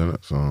child, isn't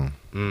it? So.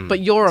 But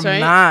you're a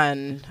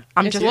man.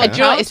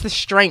 It's the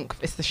strength.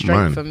 It's the strength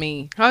Mine. for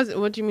me.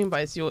 What do you mean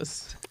by it's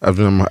yours?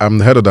 I'm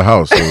the head of the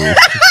house. So.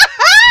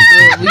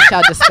 We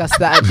shall discuss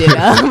that at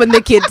dinner when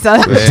the kids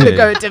are to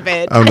go to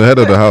bed. I'm the head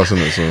of the house,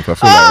 isn't it? So if I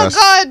feel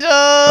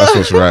that's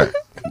what's right.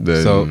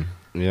 Then so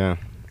yeah,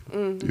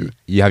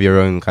 you have your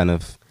own kind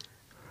of.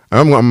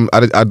 I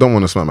don't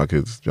want to smack my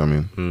kids. Do you know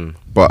what I mean?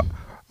 But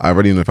I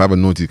already know if I have a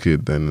naughty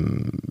kid,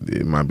 then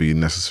it might be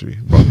necessary.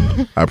 But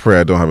I pray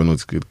I don't have a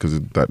naughty kid because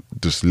that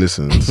just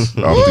listens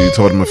after you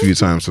told him a few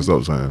times to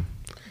stop saying.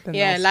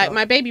 Yeah, like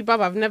my baby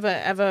brother, I've never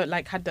ever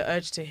like had the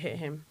urge to hit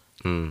him.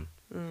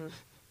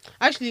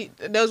 Actually,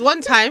 there was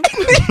one time.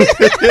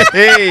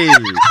 Hey,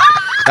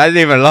 that didn't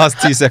even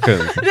last 2 seconds.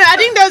 No, I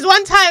think there was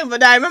one time,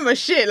 but I remember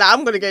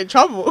I'm gonna get in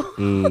trouble.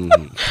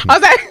 I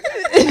was like,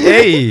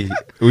 hey,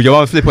 will your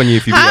mom flip on you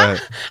if you beat her?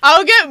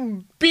 I'll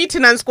get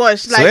beaten and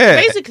squashed. Like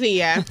basically,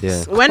 yeah.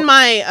 When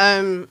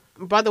my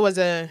brother was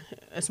a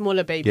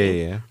smaller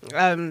baby,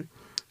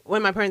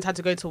 when my parents had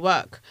to go to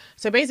work,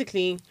 so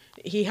basically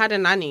he had a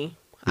nanny.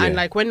 And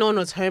like when no one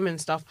was home and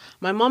stuff,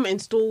 my mom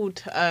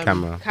installed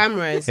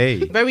cameras,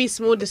 very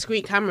small,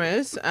 discreet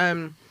cameras,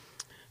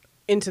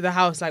 into the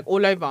house, like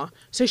all over.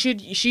 So she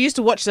used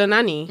to watch the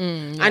nanny,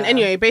 and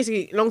anyway,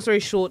 basically, long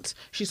story short,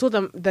 she saw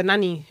the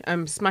nanny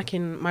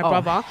smacking my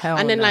brother,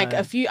 and then like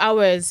a few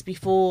hours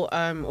before,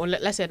 or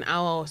let's say an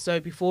hour or so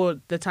before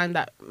the time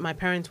that my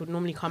parents would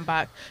normally come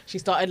back, she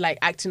started like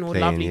acting all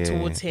lovely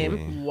towards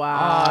him.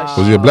 Wow,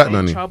 was he a black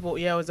nanny? Trouble.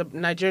 Yeah, it was a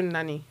Nigerian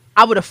nanny.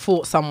 I would have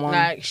fought someone.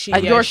 Like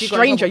you're a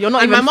stranger. You're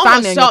not even my mom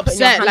family. was so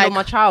upset. Like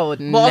my child.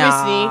 But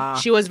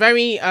obviously, she was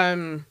very.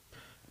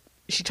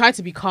 She tried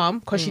to be calm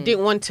because she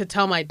didn't want to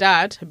tell my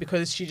dad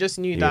because she just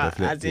knew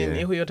that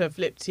he would have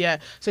flipped. Yeah.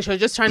 So she was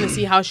just trying to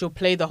see how she'll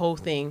play the whole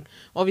thing.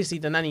 Obviously,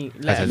 the nanny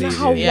left.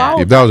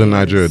 If that was in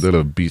Nigeria, they'd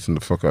have beaten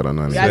the fuck out of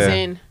nanny. As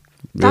in,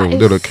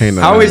 they'd have caned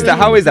that. How is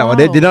that? Well,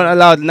 they don't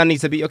allow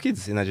nannies to beat your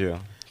kids in Nigeria.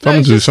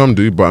 Some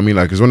do, but I mean,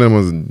 like, it's one of them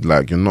was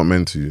like you're not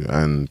meant to,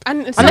 and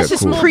it's like a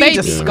small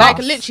baby. Yeah. Like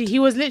literally, he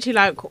was literally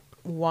like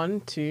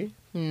 1, 2.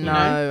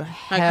 No,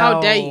 like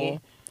how dare you?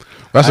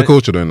 That's the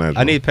culture, though. Nigeria.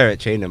 I need parent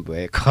training,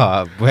 boy.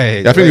 I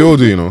think we all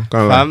do, you know.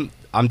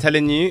 I'm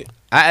telling you,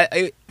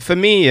 for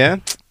me,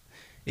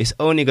 it's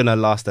only gonna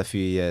last a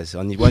few years.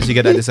 Once you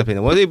get that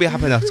discipline, well, it'll be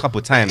happening a couple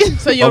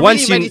times. So you're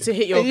once really ready to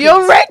hit your.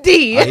 You're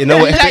ready. you know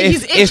what? Like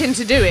he's itching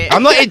to do it.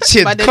 I'm not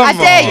itching. But then Come I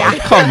dare on,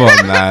 come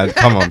on, man,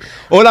 come on.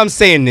 All I'm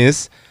saying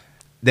is,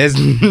 there's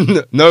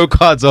no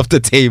cards off the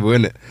table,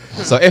 innit?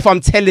 So if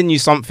I'm telling you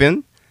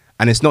something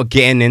and it's not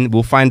getting in,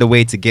 we'll find a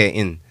way to get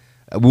in.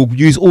 We'll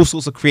use all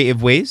sorts of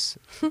creative ways,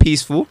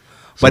 peaceful.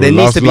 So But there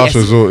needs to be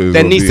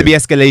there needs to be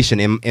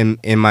escalation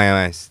in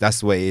my eyes.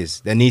 That's what it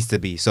is. There needs to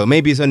be. So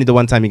maybe it's only the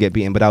one time you get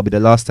beaten, but that'll be the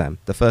last time,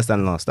 the first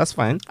and last. That's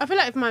fine. I feel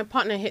like if my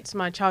partner hits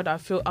my child, I'll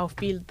feel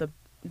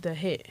the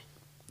hit.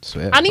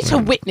 Swear. I need to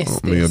witness I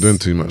this. mean, you're doing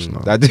too much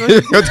now. You're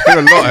doing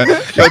a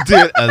lot. You're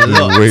doing a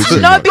lot. Way too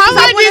No, much. because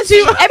I want to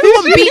see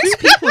everyone beats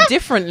people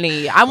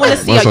differently. I want to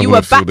see, Once are I'm you gonna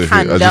a feel the hit,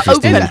 backhander, as you can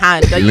open see.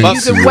 hand? Are you Let's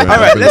using see weapons? what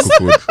Alright, let's-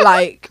 happens.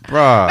 Like,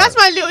 Bruh. That's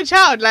my little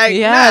child. Like,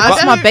 yeah, nah,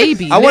 that's my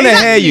baby. I want to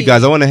hear you Exactly.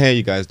 guys. I want to hear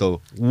you guys though.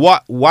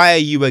 Why are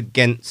you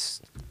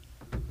against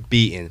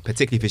beating,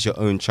 particularly if it's your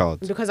own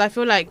child? Because I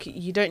feel like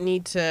you don't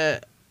need to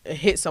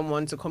hit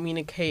someone to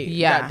communicate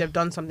Yeah. that they've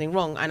done something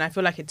wrong, and I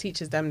feel like it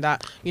teaches them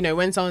that, you know,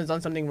 when someone's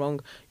done something wrong,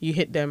 you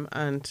hit them,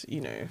 and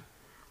you know.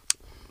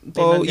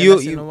 they Oh, learn their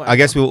lesson or I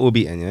guess whatever. we're all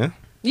beating, yeah.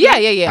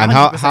 yeah. And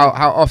how 100%.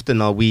 how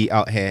often are we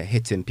out here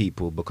hitting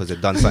people because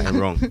they've done something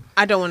wrong?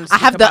 I don't want to. I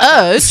have the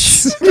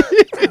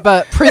urge,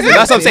 but prison.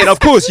 That's what I'm saying. Of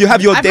course, you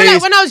have your I feel days.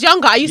 like when I was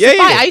younger, I used Yeah, to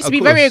fight. yeah, I used to of be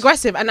very course.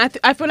 aggressive, and I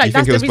feel like You that's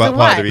think the it was reason part of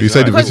why. the You said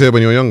you Because- could say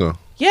when you were younger.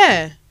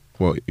 Yeah.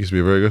 Well, you used to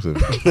be very aggressive.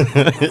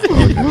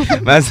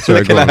 Man's Sorry,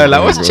 looking go at her on,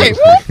 like, go what's on, chick?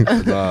 go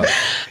on. Nah.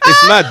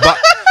 It's mad, but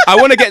I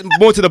want to get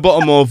more to the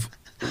bottom of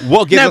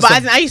what gives No, us. but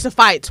as in, I used to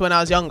fight when I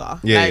was younger.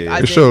 Yeah, Like, yeah, as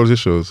It in- shows. It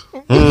shows.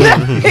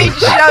 It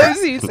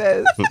shows, he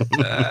says.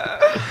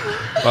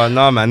 But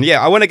no, man.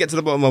 Yeah, I want to get to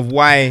the bottom of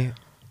why,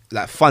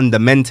 like,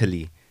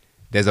 fundamentally,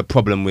 there's a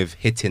problem with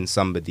hitting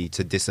somebody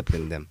to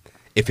discipline them.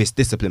 If it's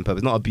discipline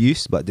purpose, not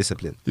abuse, but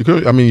discipline. You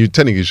could. I mean, you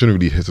technically shouldn't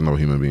really hit another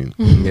human being.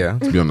 Yeah.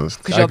 To be honest.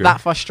 Because I you're agree.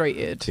 that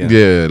frustrated. Yeah.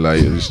 Yeah, like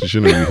you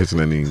shouldn't be hitting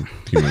any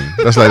human.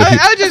 That's like. I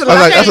was just that's like-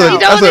 like, that's you like-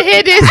 don't want to that's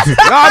hear this. No,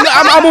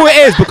 I'm all it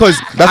is because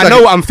That's I like-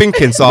 know what I'm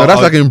thinking. So No, that's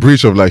I'll- like in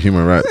breach of like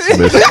human rights.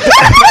 basically.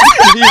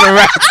 human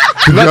right.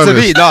 To be Not to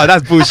honest. me. No,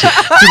 that's bullshit.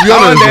 To be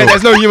honest, though.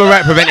 There's no human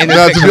right preventing this.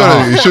 Nah, to be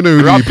honest, you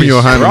shouldn't really put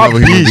your hand on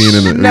another human being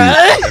in it.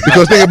 Really.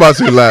 Because think about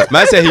it, like,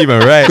 Man said human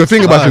right. because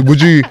think about it.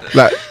 Would you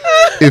like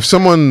if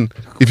someone,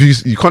 if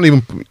you can't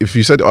even, if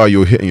you said, oh,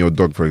 you're hitting your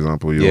dog, for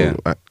example, you're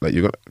like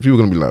you're gonna, people are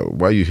gonna be like,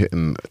 why are you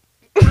hitting,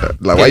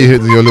 like, why are you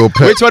hitting your little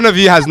pet? Which one of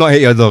you has not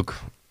hit your dog?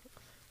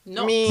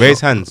 Not Me. Raise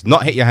hands.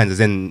 Not hit your hands, as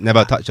in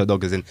never touch your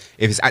dog, as in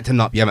if it's acting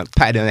up, you haven't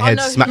patted it on the head,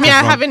 no, smacked Me, it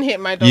I wrong. haven't hit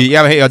my dog. You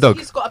haven't hit your dog.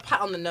 He's got a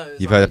pat on the nose.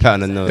 You've had a pat on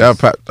the nose. Yeah,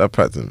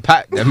 pat them.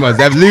 Pat them ones.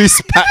 They have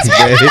loose pats,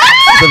 boy.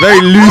 It's a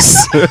very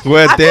loose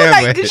word I there,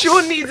 feel like boy.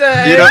 Sean needs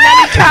a You know-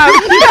 nanny cam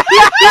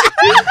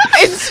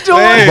installed.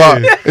 Hey.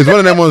 But it's one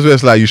of them ones where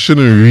it's like you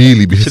shouldn't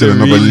really be hitting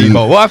Shouldn't another really, lean.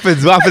 but what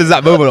happens at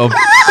that moment of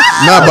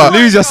Nah, but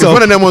lose it's yourself?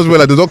 one of them ones where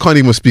like the dog can't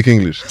even speak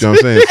English. Do you know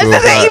what I'm saying? So,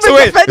 like, So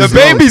wait, the defensive.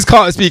 babies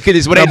can't speak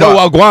English, but they know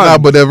what Nah,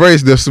 I'm but they're way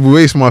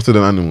smarter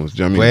than animals.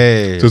 Do you know what I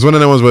mean? Wait. So it's one of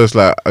them ones where it's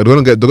like they're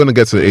gonna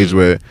get to the age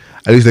where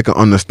at least they can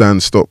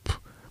understand stop.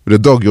 With a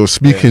dog, you're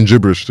speaking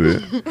gibberish to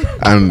it,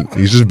 and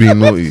he's just being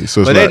naughty.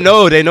 So it's But like,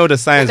 they know the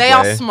signs. They boy.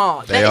 are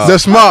smart. They are. They're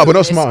smart, but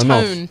not It's smart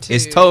enough. tone too.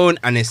 It's tone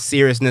and it's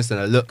seriousness and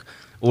a look,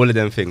 all of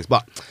them things.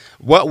 But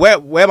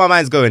where my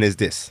mind's going is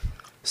this.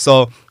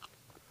 So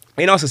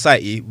in our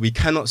society, we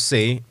cannot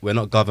say we're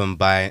not governed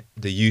by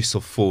the use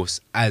of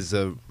force as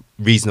a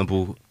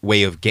reasonable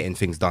way of getting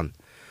things done.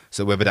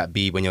 So whether that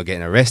be when you're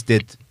getting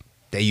arrested,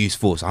 they use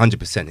force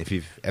 100%. If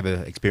you've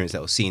ever experienced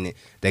that or seen it,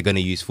 they're going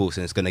to use force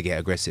and it's going to get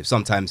aggressive.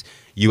 Sometimes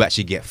you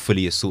actually get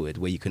fully assaulted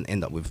where you can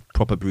end up with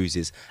proper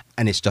bruises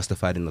and it's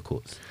justified in the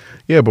courts.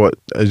 Yeah, but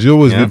as you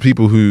always Yeah. with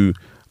people who,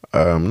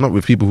 not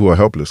with people who are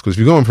helpless. Because if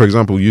you go and, for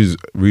example, use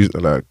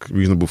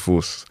reasonable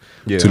force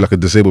to like a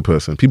disabled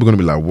person, people are gonna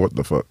be like, "What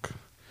the fuck?" Do you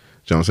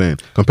know what I'm saying?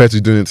 Compared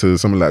to doing it to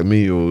someone like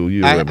me or you.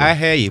 Or whatever. I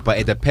hear you, but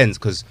it depends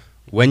because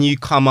when you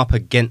come up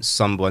against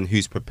someone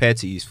who's prepared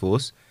to use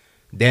force,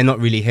 they're not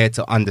really here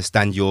to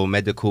understand your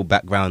medical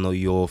background or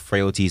your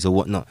frailties or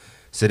whatnot.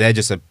 So they're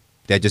just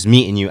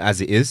meeting you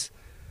as it is,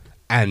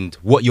 and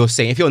what you're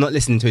saying. If you're not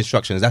listening to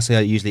instructions, that's how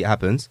usually it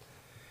happens.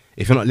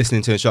 If you're not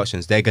listening to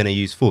instructions, they're gonna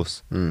use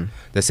force.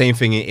 The same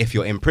thing if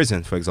you're in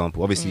prison, for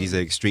example. Obviously, these are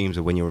extremes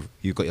of when you've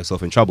got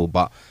yourself in trouble,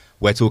 but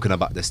we're talking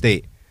about the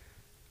state,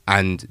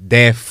 and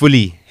they're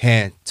fully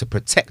here to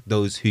protect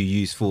those who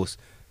use force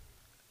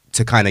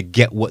to kind of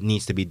get what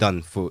needs to be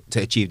done to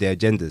achieve their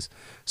agendas.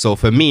 So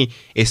for me,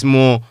 it's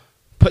more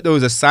put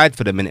those aside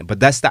for the minute, but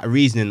that's that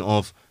reasoning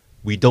of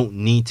we don't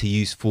need to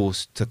use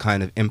force to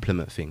kind of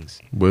implement things.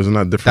 But isn't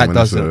that different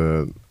That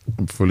when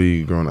it's a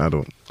fully grown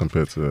adult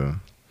compared to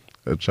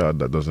a child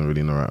that doesn't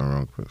really know right and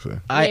wrong, per se?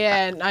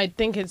 I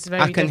think it's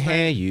very I can different.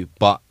 hear you,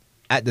 but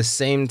at the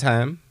same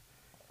time,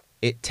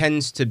 it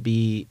tends to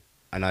be,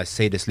 and I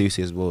say this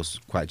loosely as well, it's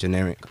quite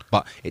generic,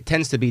 but it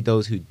tends to be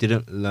those who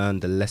didn't learn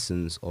the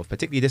lessons of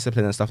particularly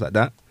discipline and stuff like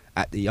that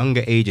at the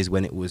younger ages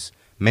when it was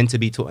meant to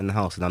be taught in the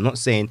house. And I'm not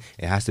saying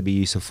it has to be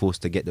use of force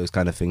to get those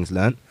kind of things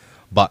learnt,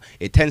 but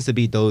it tends to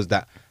be those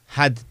that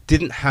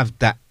didn't have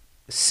that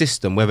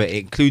system, whether it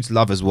includes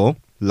love as well,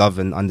 love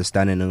and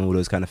understanding and all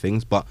those kind of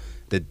things, but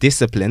the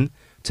discipline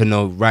to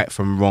know right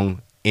from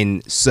wrong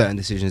in certain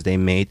decisions they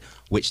made,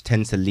 which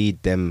tends to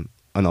lead them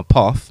on a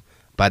path.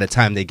 By the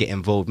time they get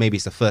involved, maybe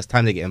it's the first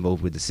time they get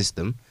involved with the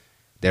system,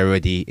 they're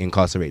already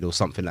incarcerated or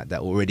something like that,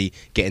 already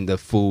getting the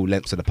full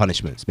lengths of the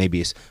punishments.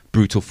 Maybe it's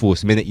brutal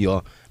force. The minute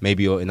you're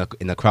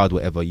in a crowd,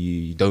 whatever,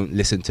 you don't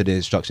listen to the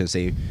instructions,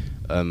 say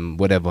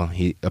whatever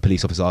a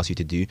police officer asks you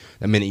to do.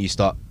 The minute you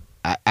start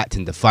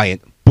acting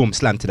defiant, boom,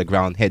 slam to the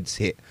ground, heads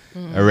hit,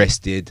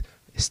 arrested,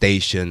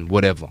 station,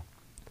 whatever.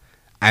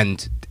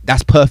 And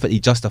that's perfectly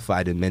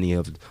justified in many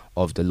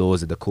of the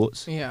laws of the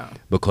courts. Yeah.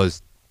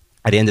 Because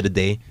at the end of the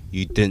day,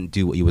 you didn't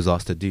do what you was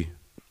asked to do.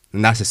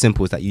 And that's as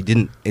simple as that. You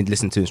didn't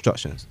listen to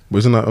instructions. But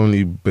isn't that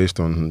only based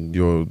on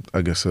your,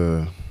 I guess,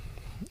 a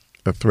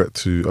threat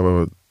to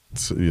other,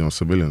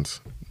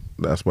 civilians?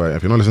 That's why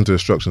if you're not listening to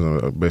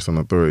instructions based on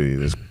authority,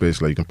 it's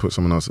basically you can put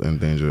someone else in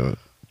danger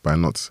by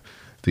not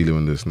dealing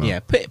with this now. Yeah,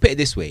 put it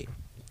this way.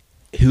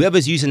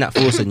 Whoever's using that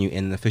force on you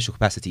in an official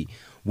capacity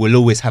will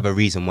always have a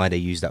reason why they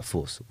use that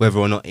force. Whether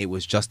or not it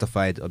was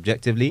justified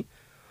objectively,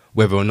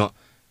 whether or not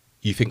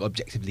you think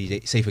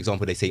objectively, say for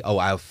example, they say, oh,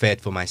 I feared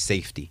for my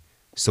safety,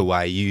 so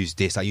I used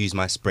this, I used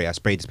my spray, I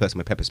sprayed this person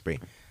with pepper spray.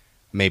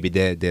 Maybe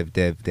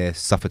they've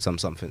suffered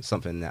something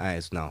in their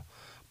eyes now.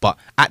 But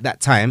at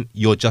that time,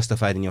 you're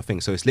justified in your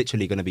thing. So it's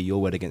literally going to be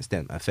your word against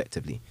them,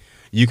 effectively.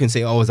 You can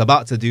say, oh, I was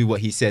about to do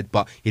what he said,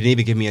 but he didn't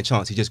even give me a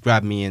chance. He just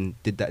grabbed me and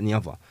did that and the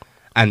other.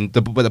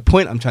 But the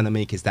point I'm trying to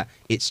make is that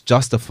it's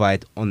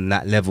justified on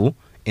that level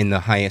in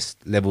the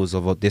highest levels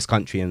of this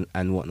country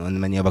and whatnot in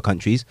many other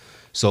countries.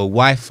 So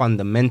why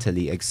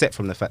fundamentally, except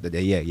from the fact that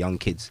they're young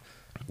kids,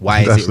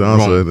 why is it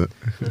wrong? Answer,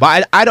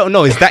 but I don't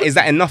know. Is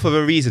that enough of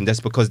a reason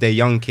just because they're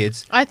young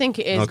kids? I think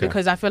it is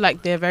because I feel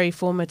like they're very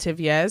formative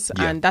years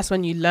and that's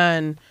when you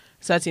learn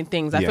certain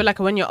things. I feel like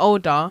when you're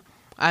older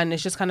and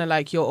it's just kind of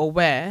like you're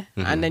aware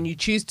and then you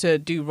choose to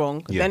do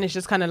wrong, then it's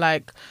just kind of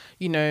like,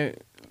 each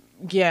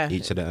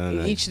of their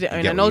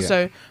own. And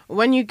also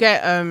when you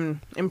get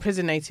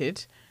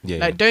imprisonated,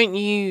 don't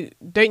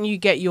you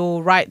get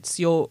your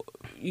rights,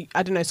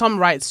 some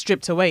rights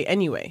stripped away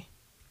anyway?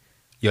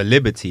 Your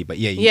liberty, but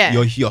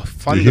your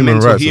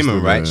fundamental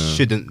human rights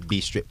shouldn't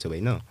be stripped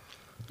away. No,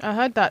 I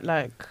heard that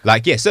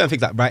certain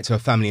things like right to a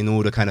family and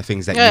all the kind of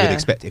things that you would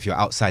expect if you're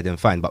outside, then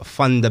fine. But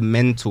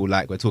fundamental,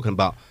 like we're talking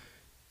about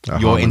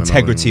your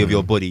integrity of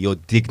your body, your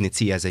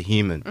dignity as a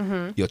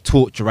human, your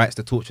rights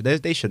to torture,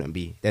 they shouldn't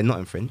be. They're not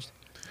infringed.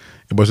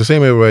 But it's the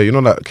same way where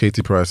that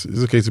Katie Price,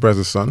 is it Katie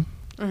Price's son?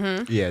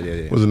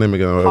 Yeah. What's the name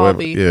again?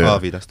 Harvey. Yeah.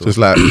 Harvey, that's the so it's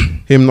like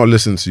him not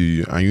listening to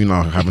you and you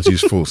now having to use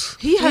force.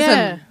 He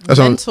has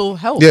mental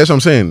health. Yeah, that's what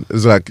I'm saying.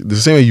 It's like the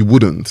same way you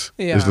wouldn't.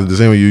 Yeah. It's the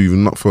same way you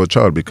not for a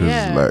child because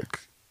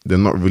they're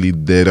not really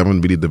there. They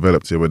haven't really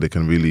developed here where they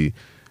can really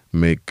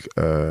make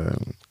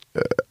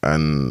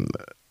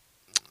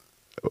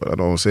I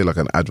don't want to say like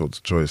an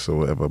adult choice or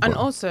whatever. And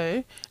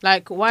also,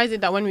 why is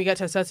it that when we get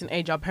to a certain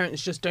age, our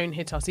parents just don't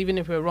hit us, even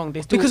if we're wrong?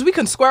 Because we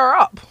can square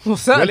up. Well,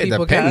 certain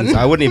people can.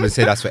 I wouldn't even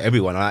say that's for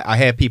everyone. I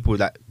hear people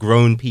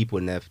grown people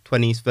in their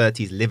 20s,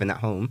 30s living at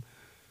home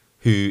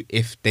who,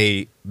 if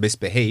they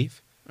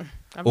misbehave,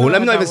 or let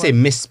me not even say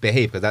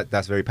misbehave because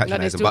that's very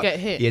patronizing. They still get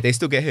hit. Yeah, they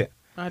still get hit.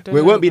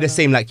 It won't be the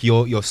same like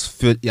you're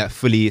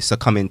fully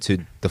succumbing to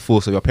the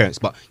force of your parents,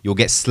 but you'll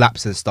get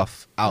slaps and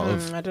stuff out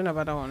of. I don't know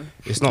about that one.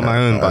 It's not my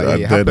own, but I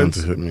it dare them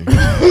happens. to hit me.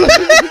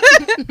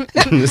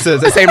 So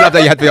the same love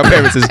that you had for your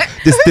parents is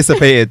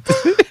dissipated.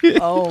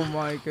 Oh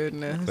my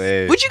goodness!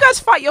 Hey. Would you guys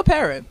fight your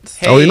parents?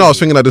 Hey. Oh, I was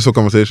thinking like this whole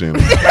conversation.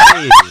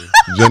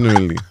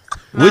 Genuinely.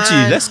 Would you?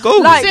 Let's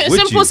go.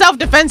 Simple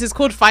self-defense is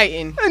called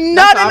fighting.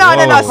 No.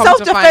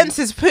 Self-defense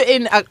is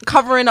putting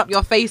covering up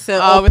your face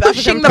or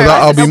pushing the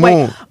person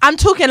away. I'm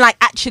talking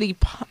actually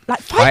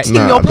fighting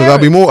your parents. Because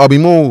I'll be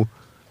more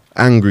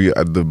angry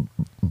at the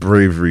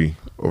bravery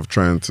of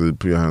trying to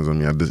put your hands on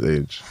me at this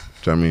age.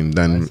 Do you know what I mean?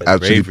 Than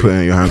actually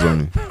putting your hands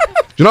on me. Do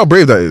you know how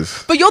brave that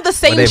is? But you're the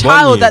same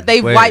child that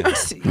they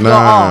wiped your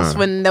ass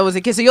when there was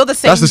a kid. So you're the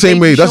same. That's the same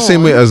way. That's the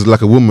same way as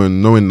like a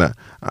woman knowing that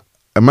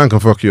a man can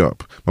fuck you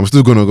up. I'm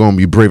still gonna go and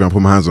be brave and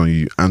put my hands on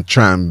you and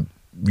try and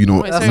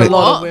that's a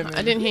lot of women.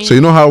 I didn't hear. So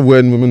you know how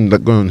when women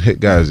go and hit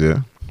guys,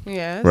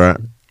 yeah, right?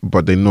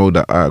 But they know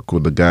that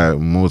the guy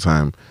more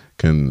time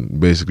can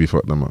basically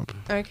fuck them up.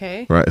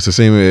 Okay. Right. It's the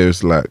same way.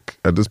 It's like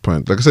at this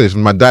point, like I said, it's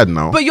my dad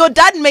now. But your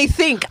dad may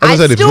think I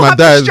still have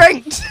the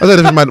strength. I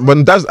said,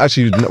 when dad's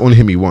actually only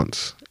hit me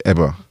once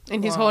ever.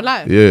 In his whole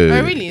life? Yeah.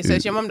 Oh, really? So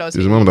it's your mum that was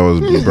hitting me? It's your mum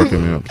that was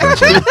broken me up.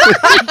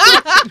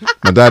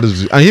 My dad and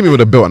he hit me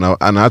with a belt and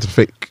I had to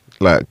fake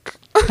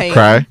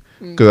cry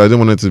because I didn't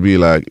want it to be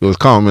like it was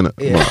calm, innit?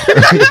 Yeah.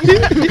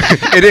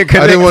 It didn't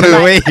connect I didn't want to the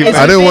it. wave.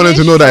 I didn't want it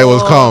to know that it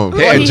was calm.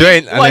 Hit a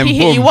joint and then he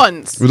hit you boom.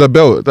 once? With a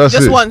belt, that's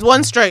Just it. once,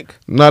 one stroke.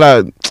 No,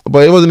 that,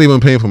 but it wasn't even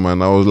painful,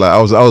 man. I was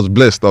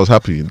blessed. I was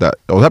happy with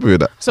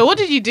that. So what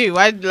did you do?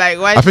 Why?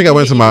 I think I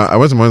went to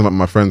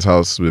my friend's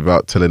house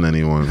without telling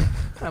anyone.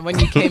 And when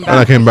you came When I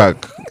back, came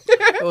back,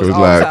 it it was was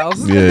our like,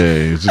 house. yeah,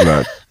 it was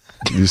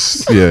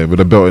just like, with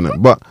a belt in it.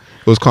 But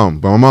it was calm.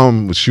 But my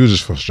mom, she was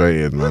just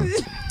frustrated, man.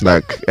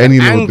 Like any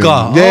little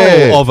Anger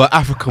thing. of an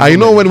African And you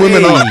know when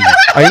women are,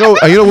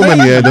 you know women,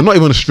 yeah, they're not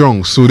even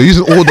strong, so they're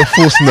using all the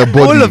force in their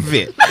body all of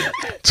it.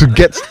 to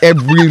get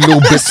every little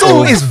bit. It's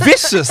so of, it's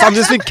vicious. I'm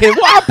just thinking,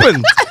 what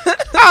happened?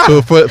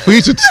 So for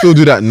you to still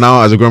do that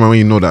now as a grandma, when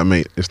you know that,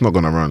 mate, it's not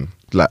gonna run.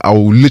 Like I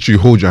will literally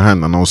hold your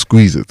hand and I'll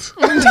squeeze it.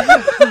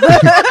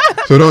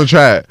 So don't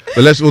try it.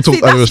 But let's all talk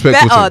See, that's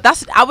respectful.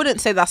 better. I wouldn't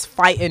say that's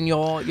fighting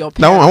your parents.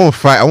 No, I won't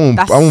fight. I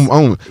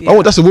won't.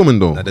 Yeah. That's a woman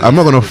though. I'm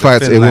not gonna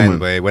fight a woman.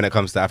 But when it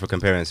comes to African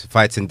parents,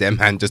 fighting them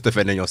and just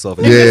defending yourself.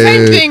 It's the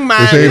same thing,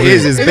 man. the same It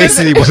is. It's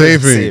basically The what same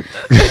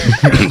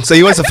it's thing. So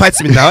you want to fight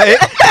me now? Eh?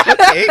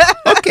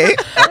 Okay.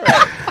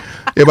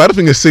 Yeah, but I don't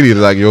think it's silly.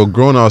 Like you're a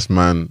grown ass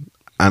man,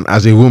 and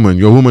as a woman,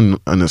 you're a woman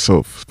in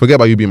itself. Forget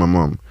about you being my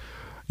mom.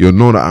 You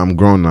know that I'm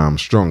grown now, I'm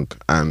strong,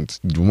 and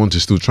you want to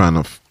still try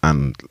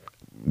and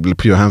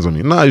put your hands on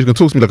me. Nah, you can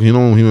talk to me like a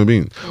normal human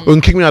being. Or you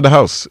can kick me out of the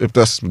house if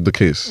that's the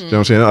case. Do you know what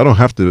I'm saying? I don't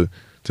have to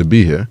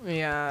be here.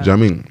 Yeah. Do you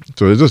know what I mean?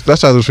 So it's just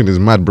that's how I just think is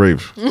mad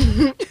brave.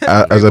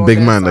 As a big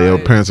man, that your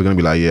parents are gonna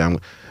be like, yeah,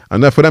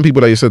 and then for them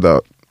people that you said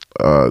that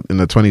in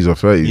the 20s or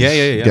 30s,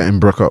 Yeah. getting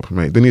broke up,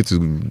 mate, they need to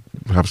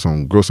grow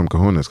some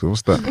cojones. Cause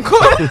what's that?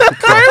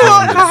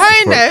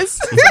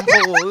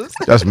 Cojones.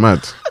 That's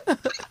mad.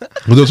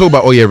 But they'll talk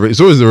about, it's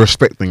always the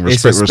respect thing.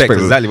 It's respect.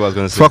 Exactly what I was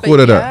going to say. Fuck all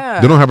of that. Yeah.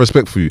 They don't have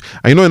respect for you.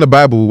 And you know in the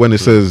Bible when it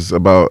says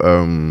about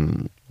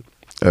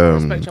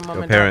Respect your mom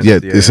Your and parents.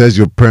 dad. it says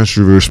your parents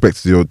should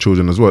respect your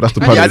children as well. That's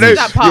the part. Yeah, I that- know.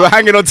 That part. You were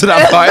hanging on to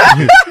that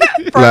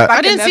part. like,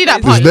 I didn't see that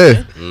it's part.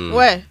 there.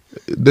 Where?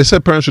 They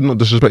said parents should not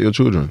disrespect your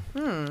children.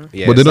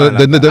 Yeah, But they don't.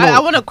 something like They that. I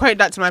don't. want to quote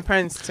that to my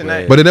parents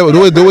tonight. But they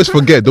always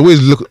forget. They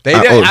always look. They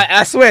at, don't, oh,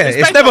 I swear, it's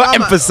Respect never your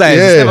mama. emphasized.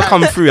 Yeah. It's never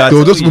come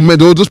through.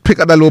 they'll just pick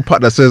up that little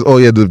part that says, "Oh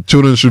yeah, the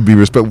children should be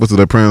respectful to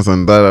their parents."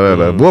 And da da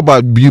da. What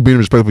about you being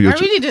respectful for your I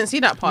children? really didn't see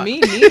that part. Me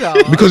neither.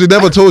 Because they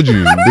never told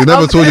you. They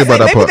never told you about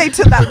that Maybe part. they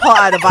took that part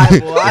out of the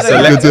Bible. I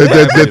don't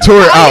know. They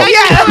tore it out.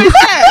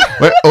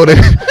 Yeah. Oh,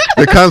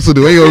 they cancelled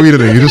it. When you were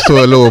reading it, you just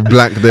saw a little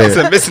blank there.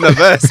 It's missing a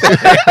verse.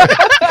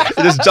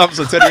 It just jumps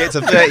from 28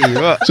 to 30.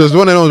 What? So it's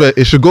one of those where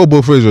it should go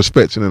both ways,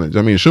 respect, you know.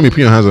 I mean, show me put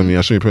your hands on me,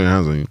 I show you put your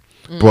hands on you.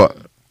 But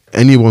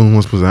anyone who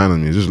wants to put their hand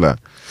on me, it's just like,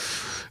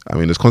 I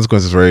mean, there's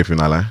consequences for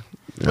everything, I like.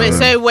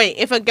 Wait,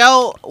 if a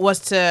girl was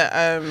to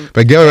If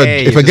a girl,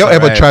 Hey, if a girl just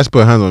ever alright. tries to put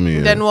her hands on me,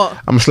 then what?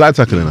 I'm slide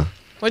tackling her.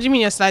 What do you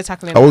mean you're slide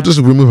tackling? I will her? just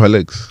remove her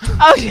legs.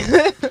 Oh,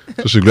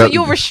 So she but grab.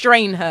 you'll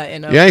restrain her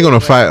in a Yeah, I ain't gonna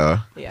way. fight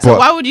her. Yeah. But So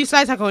why would you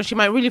slide tackle her? She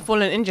might really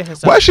fall and injure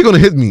herself. why is she gonna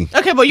hit me?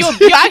 Okay, but you're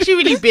actually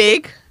really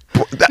big.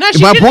 No,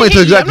 she My shouldn't point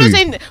hit is you. exactly. I'm not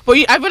saying, but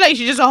I feel like you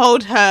should just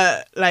hold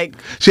her like.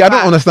 See, I don't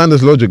back. understand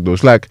this logic though.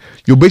 It's like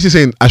you're basically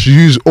saying I should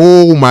use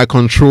all my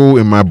control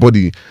in my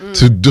body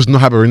to just not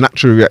have a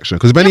natural reaction.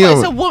 Because if any Yeah,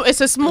 other, but it's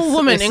a small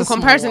woman it's in a small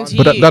comparison one. to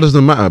but you. that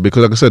doesn't matter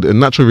because, like I said, a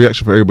natural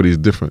reaction for everybody is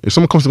different. If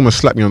someone comes to come and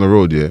slap me on the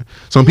road, yeah,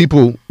 some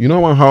people, you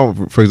know how,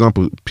 for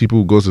example,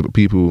 people go to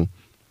people,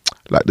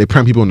 like they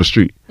prank people on the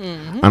street,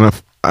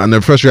 and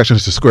their first reaction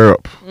is to square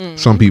up.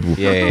 Some people,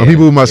 some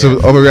people might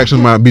have other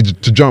reactions might be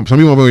to jump. Some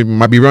people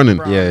might be running.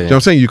 Yeah, You know what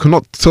I'm saying? You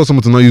cannot tell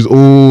someone to not use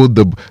all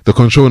the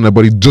control in their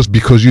body just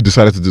because you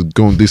decided to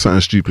go and do something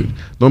stupid.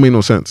 Don't make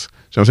no sense. You know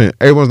what I'm saying?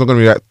 Everyone's not going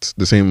to react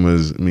the same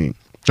as me.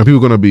 Some people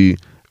are going to be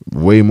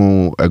way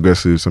more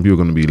aggressive. Some people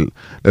are going to be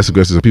less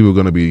aggressive. Some people are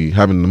going to be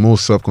having the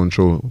most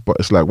self-control. But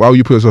it's like, why would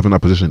you put yourself in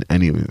that position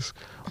anyways?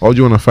 Why would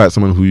you want to fight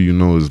someone who you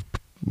know is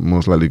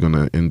most likely going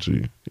to injure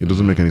you? It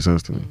doesn't make any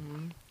sense to me.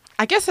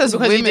 I guess as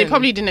because women, they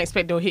probably didn't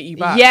expect they'll hit you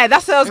back. yeah,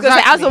 that's what I was gonna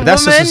say. As Exactly. a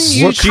That's woman, just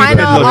you stupid kind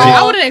of logic.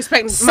 I wouldn't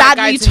expect my guy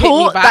sadly to hit me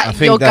taught back. I that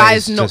think your that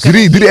guy's is not just- gonna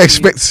Did he hit you.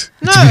 expect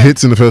No. to be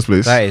hit in the first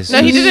place? That is.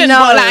 No, he didn't. No.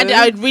 But, like,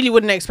 I really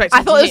wouldn't expect. I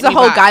him thought to it was hit the me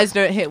whole back. guys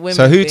don't hit women.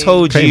 So who thing.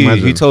 told Can you you?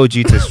 imagine? Who told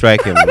you to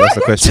strike him? That's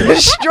the question.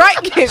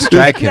 strike him?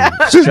 Strike him.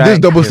 This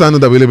double standard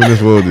that we live in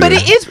this world. But yeah.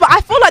 it is. But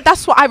I feel like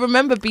that's what I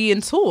remember being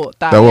taught.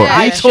 That, That what?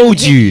 I Who shouldn't told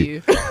hit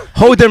you?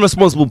 Hold them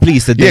responsible,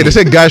 please. Today. Yeah, they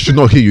said guys should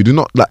not hit you. Do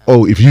not like.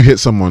 Oh, if you hit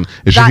someone,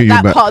 it should hit you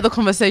That back. part of the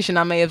conversation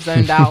I may have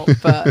zoned out.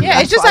 But Yeah,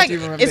 that's it's just what I like do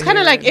remember it's kind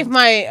of like hearing. if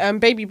my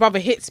baby brother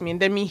hits me and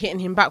then me hitting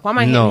him back. Why am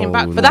I no, hitting him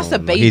back? But that's a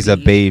baby. He's a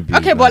baby.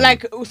 Okay, but man.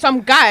 like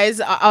some guys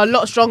are a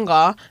lot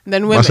stronger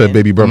than women. I said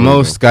baby brother.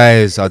 Most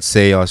guys, I'd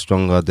say, are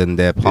stronger than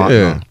their partner.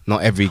 Yeah.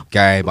 Not every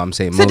guy, but I'm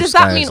saying So most does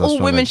that guys mean are all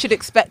stronger. women should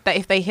expect that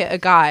if they hit a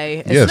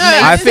guy, Yes. No,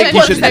 I it's think just you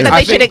like should. that I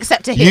they should think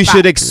accept to hit you back.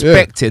 should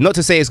expect it. Not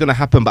to say it's going to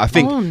happen, but I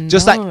think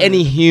just like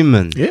any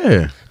human,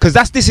 Yeah. because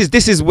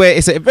this is where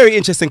it's a very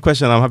interesting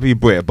question. I'm happy you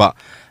brought it, but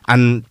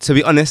And to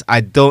be honest,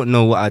 I don't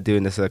know what I'd do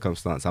in the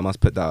circumstance. I must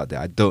put that out there.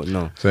 I don't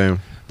know. Same.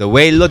 The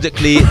way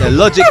logically, the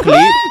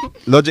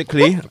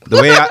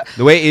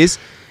way it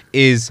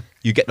is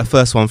you get the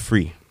first one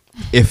free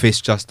if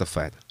it's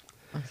justified.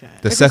 Okay.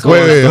 The second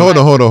Wait, one.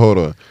 hold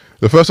on.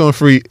 The first one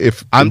free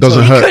if I'm it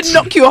doesn't sorry. hurt. Could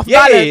knock you off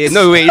Yeah, balance.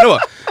 no, wait, you know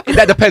what?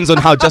 That depends on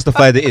how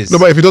justified it is. No,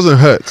 but if it doesn't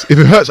hurt, if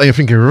it hurts and you're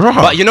thinking, raw.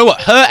 But you know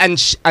what? Hurt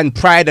and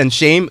pride and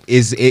shame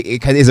is a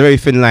very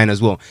thin line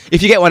as well.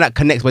 If you get one that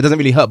connects but it doesn't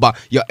really hurt, but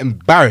you're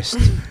embarrassed,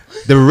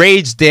 the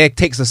rage there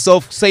takes the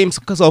same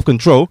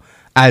self-control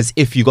as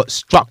if you got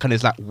struck and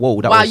it's like,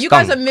 whoa, that Wow, was you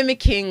stung. guys are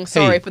mimicking.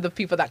 Sorry Hey. for the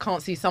people that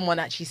can't see someone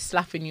actually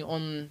slapping you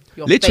on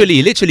your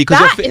Literally, face. because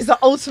That is the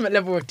ultimate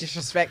level of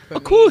disrespect for me.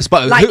 of course,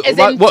 but Like, as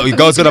in, what? for You me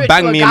girls to gonna do it to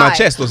bang a me in my guy.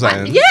 chest or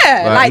something?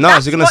 Yeah, like, no,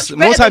 that's you're gonna much more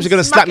better times you're than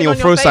gonna slap me or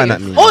smacking throw on your something at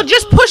face. me. Or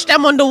just push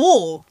them on the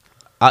wall.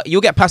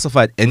 You'll get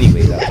pacified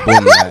anyway. Like,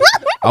 boom, like,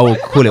 I will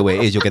call it what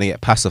it is. You're gonna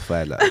get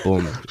pacified. Like,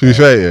 boom. To be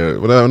fair, yeah.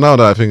 Well, now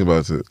that I think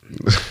about it,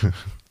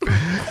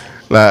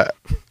 like,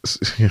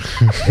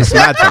 It's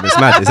mad, fam. It's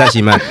mad. It's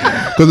actually mad.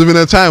 because there's been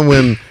a time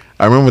when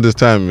I remember this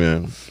time, yeah,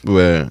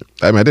 where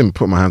I didn't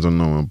put my hands on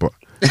no one, but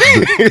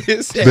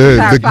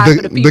Clarify for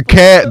the the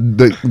care,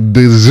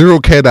 the zero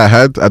care that I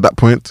had at that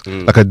point,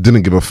 Mm. like I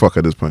didn't give a fuck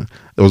at this point.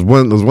 There was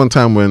one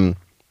time when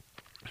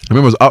I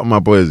remember I was out with my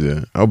boys.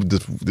 Yeah, I hope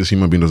this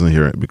human being doesn't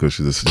hear it because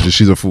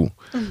she's a fool.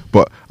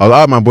 But I was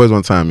out with my boys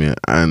one time, yeah,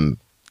 and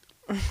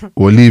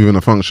we're leaving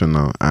a function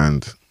now,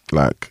 and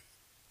like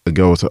a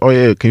girl was like, "Oh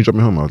yeah, can you drop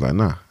me home?" I was like,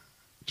 "Nah."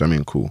 Do you know what I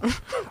mean? Cool.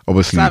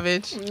 Obviously,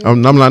 Savage.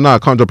 I'm like, "Nah, I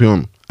can't drop you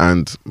home."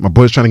 And my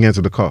boy's trying to get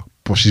into the car,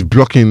 but she's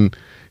blocking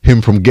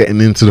him from getting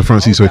into the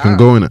front seat so he can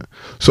go in it.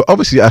 So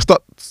obviously, I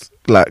start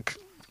like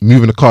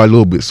moving the car a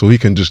little bit so he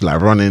can just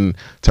like run in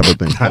type of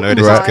thing. I know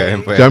this Right? is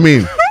getting. Do you know what I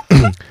mean?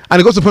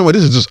 And it got to the point where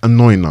this is just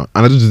annoying now,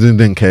 and I just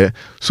didn't care.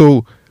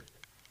 So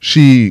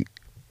she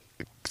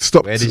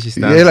stopped. Where did she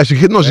stand? Yeah, like she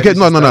Where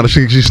did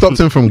she she stopped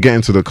him from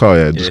getting to the car.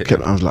 Yeah, just Yeah.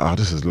 kept. I was like, "Oh,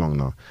 this is long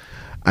now."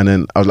 And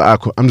then I was like,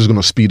 I'm just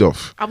gonna speed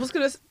off. I was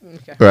gonna.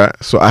 Okay. Right,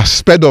 so I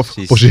sped off,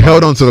 She's but she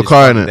held on to the She's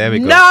car spun. in There it. we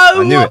go. No!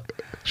 I knew it.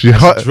 She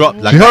held, dropped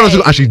she like held on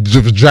to, and she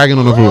was dragging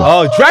on the floor.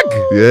 Oh, drag.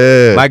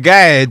 Yeah, My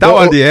guy, that But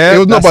one, yeah. It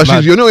was not, that's but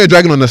mad. you know you're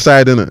dragging on the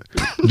side, innit?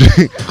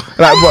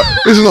 Like, but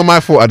this is not my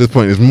fault at this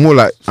point. It's more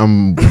like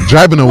I'm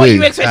driving What, away.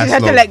 you expected her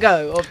to long. let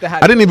go of the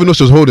hand? I didn't even know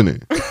she was holding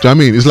it. Do you know what I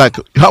mean? It's like,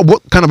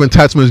 what kind of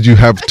entitlements do you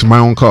have to my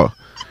own car?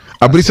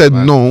 I really said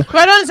mad. no. But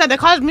I don't understand. The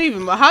car's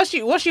moving, but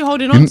what's she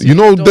holding on to? You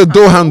know the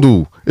door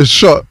handle is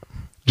shut.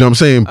 Do you know what I'm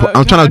saying? But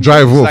I'm trying to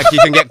drive It's off. like you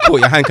can get caught.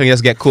 Your hand can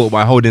just get caught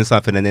by holding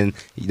something, and then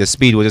the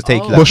speed will just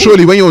take you. But Like,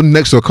 surely when you're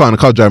next to a car and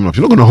the car driving off,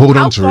 you're not gonna hold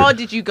How on to far it.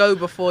 did you go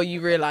before you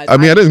realized? I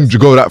mean, I didn't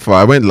go that far.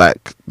 I went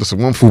like just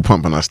one full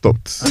pump and I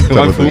stopped.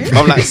 one full-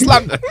 I'm like,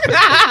 slap.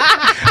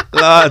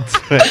 Lord.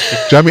 Do you know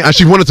what I mean? And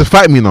she wanted to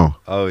fight me now.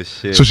 Oh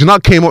shit. So she now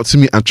came up to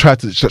me and tried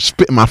to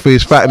spit in my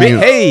face, fight me.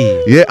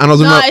 Hey. Yeah, and I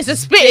was in No, my, it's a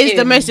spit. Is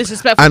the most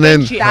disrespectful And then-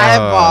 thing she Ever.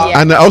 ever.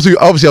 and then also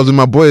obviously I was with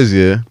my boys.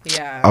 Yeah,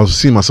 Yeah. I was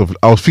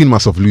feeling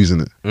myself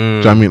losing it. Do you know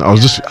what I mean? I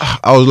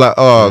was like,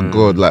 oh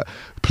god, like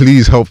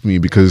please help me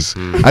because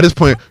at this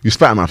point you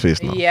spat in my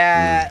face now,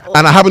 Yeah.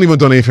 and I haven't even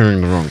done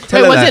anything wrong. Tell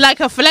Wait, her was that. it like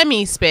a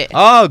phlegmy spit?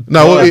 Oh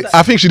No, well, God.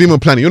 I think she didn't even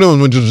plan it. You know when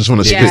you just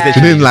want to Yeah. spit.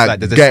 She didn't like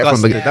It's like the get it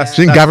from the. disgusting- that's-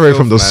 She didn't that's gather it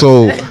from the filth,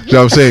 soul. Do you know what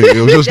I'm saying?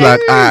 It was just like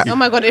Oh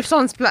my god! If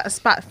someone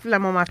spat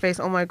phlegm on my face,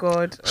 oh my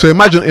god. So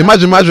imagine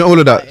all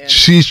of that.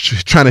 She's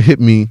trying to hit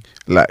me,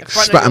 like front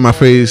of spat in your my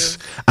face,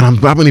 and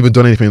I haven't even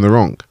done anything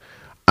wrong.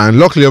 And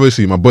luckily,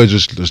 obviously, my boy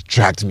just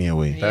dragged me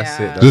away. That's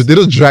Yeah. it. They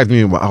just dragged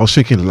me, but I was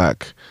thinking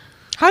like,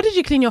 How did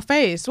you clean your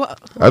face? What?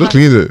 I just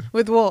cleaned it.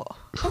 With what?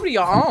 Probably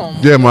your arm.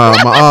 Yeah, my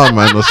arm,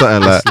 man, or something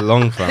like. That's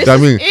long, fam. Do you know what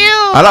I mean?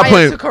 Ew. At that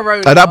Prior to point,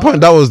 Corona. at that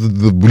point, that was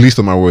the least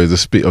of my worries. The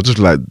spit. I was just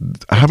like,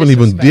 I haven't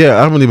even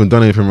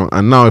done anything wrong.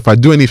 And now, if I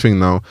do anything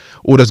now,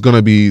 all that's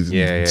gonna be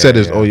Yeah, said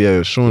is, yeah. oh yeah,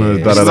 Shauna,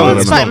 Yeah. da da da Someone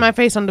da. spat da. in my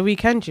face on the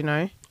weekend, you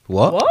know.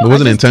 What? What? It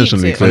wasn't I just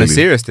intentionally, keeped it. On a clearly.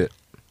 serious tip.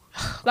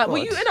 Like, were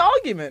you in an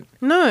argument?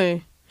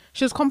 No.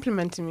 She was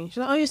complimenting me. She's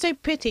like, "Oh, you're so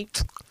pretty."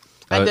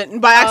 Oh. And then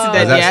by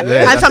accident, that's- yeah. yeah,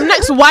 And that's- some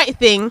next white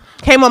thing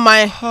came on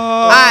my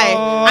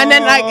eye, and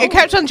then like it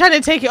kept on trying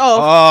to take it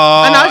off,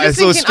 Oh, and I was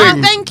just it's so thinking, "Oh,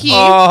 strange. thank you."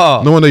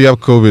 Oh. No wonder you have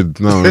COVID.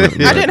 No, I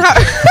didn't have.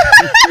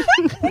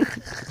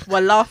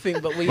 We're laughing,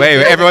 but we.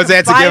 Wait, everyone's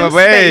there to give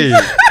away.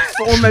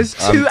 For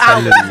almost I'm 2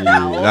 hours telling you.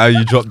 now. Now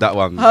you dropped that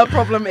one. Her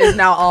problem is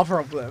now our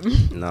problem.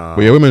 No.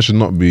 But yeah, women should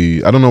not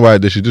be. I don't know why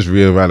they should just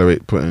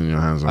reevaluate putting your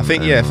hands on. I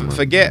think anyone, man.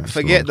 forget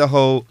It's the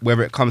whole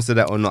whether it comes to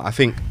that or not. I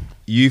think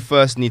you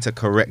first need to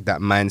correct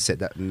that mindset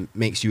that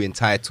makes you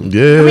entitled.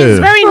 Yeah. I mean, it's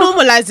very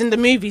normalized in the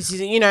movies.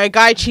 You know, a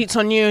guy cheats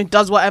on you,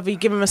 does whatever, you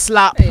give him a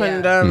slap, Yeah.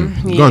 and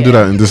You can't do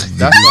that in this.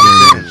 That's what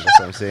I'm saying. That's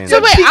what I'm saying.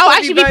 So wait, cheeks I'll will be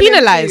actually be burning too.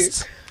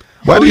 penalized.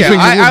 Why do you think it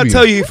would I'll be?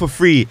 tell you for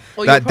free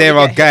Or that you'll there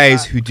probably are get hit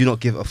guys back. who do not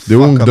give a fuck They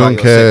won't- about don't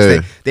your care.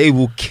 sex. They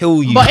will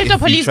kill you. But if the you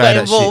police try got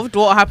that shit. involved,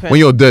 what happened? When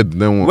you're dead,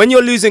 then what? When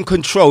you're losing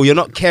control, you're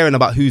not caring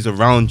about who's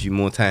around you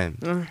more time.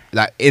 Mm.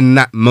 Like in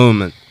that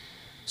moment.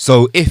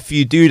 So if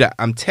you do that,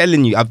 I'm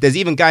telling you, there's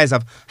even guys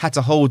I've had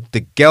to hold the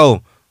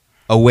girl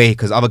away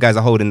because other guys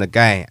are holding the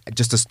guy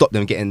just to stop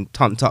them getting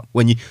tumped up.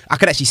 I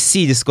could actually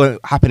see this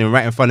happening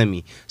right in front of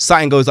me.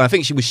 Something goes on. I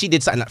think she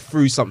did something like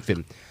threw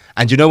something.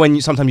 And you know when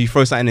sometimes you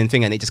throw something in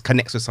thing and it just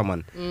connects with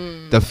someone.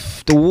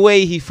 The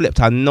way he flipped,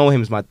 I know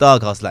him as my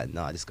dog. I was like,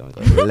 nah, this gonna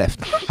go to the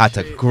left. I had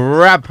to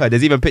grab her.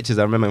 There's even pictures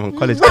I remember from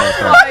college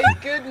My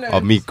goodness.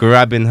 of me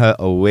grabbing her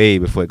away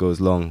before it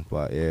goes long.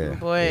 But yeah,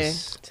 Boy.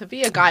 To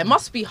be a guy, it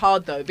must be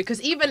hard though, because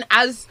even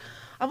as,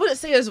 I wouldn't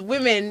say as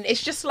women,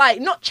 it's just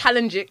like not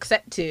challenge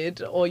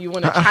accepted, or you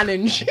want to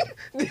challenge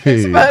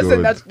this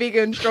person that's big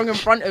and strong in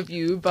front of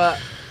you, but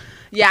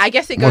yeah, I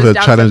guess it goes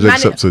down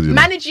to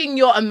managing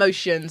your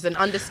emotions and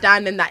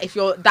understanding that if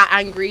you're that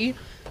angry,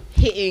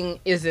 hitting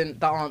isn't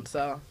the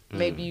answer.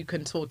 Maybe you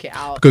can talk it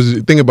out. Because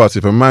think about it,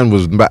 if a man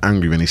was that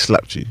angry when he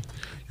slapped you,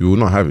 you will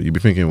not have it. You'll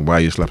be thinking, why are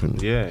you slapping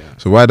me? Yeah.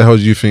 So why the hell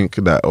do you think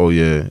that? Oh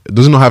yeah,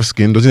 does he not have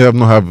skin? Does he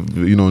not have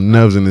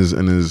nerves in his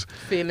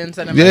feelings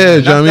and emotions? Yeah, do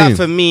you know what I mean? That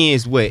for me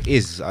is where it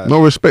is.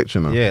 No respect,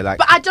 you know. Yeah, like.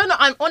 But I don't know.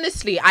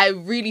 I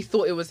really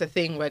thought it was a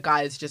thing where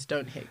guys just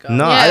don't hit girls.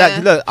 No, Yeah.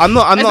 look, I'm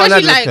not an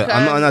Especially advocate.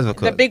 I'm not an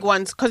advocate. The big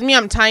ones, because me,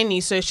 I'm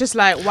tiny, so it's just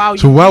like, wow.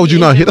 So why would you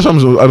not hit? That's what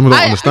I don't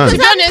understand.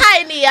 Because I'm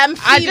tiny, I'm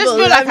feeble. I just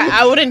feel like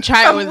I wouldn't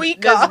try I'm it with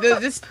weaker.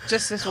 there's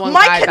this one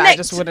guy that I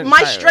just wouldn't my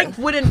try it strength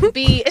with. wouldn't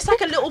be. It's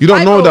like a little. You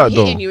don't know that,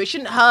 hitting though. you. It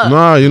shouldn't hurt.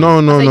 Nah,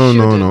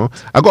 no.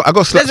 I got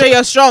That's slapped. where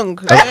you're strong.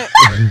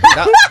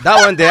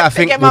 that one there, I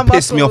think, Get my will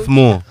piss me off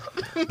muscles.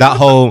 more. That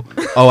whole,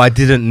 I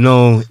didn't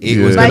know it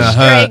was Yeah. gonna My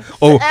hurt, strength.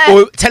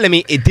 or telling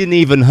me it didn't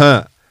even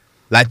hurt.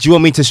 Like, do you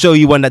want me to show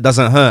you one that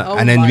doesn't hurt, Oh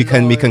and then my we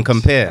can Lord.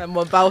 compare? And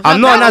we're both-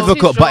 I'm not an That was too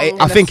advocate, but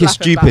strong I in a think it's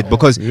slapping stupid battle.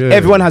 because Yeah.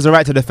 everyone has a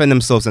right to defend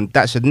themselves, and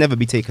that should never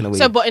be taken away.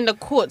 So, but in the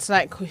courts,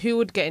 like, who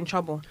would get in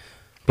trouble?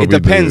 It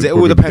depends. It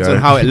all depends on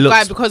how it Guy,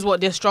 looks. because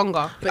what, they're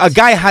stronger. A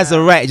guy has a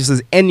right, just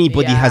as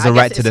anybody Yeah, has I a guess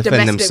right to it's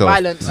defend domestic themselves.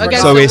 violence.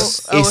 Against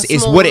So a-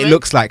 it's small what it woman.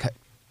 looks like.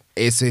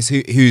 It's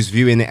who's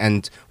viewing it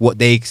and what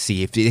they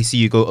see. If they see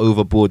you go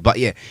overboard, but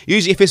yeah,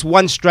 usually if it's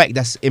one strike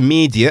that's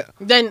immediate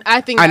Then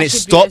I think and that it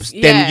should be stops,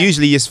 yeah. then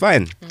usually it's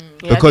fine.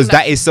 Yeah, I Because think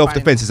that should is be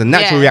self-defense. fine. It's a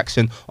natural Yeah.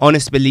 reaction,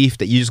 honest belief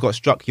that you just got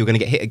struck, you're gonna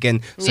get hit again.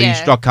 So you Yeah.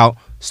 struck out,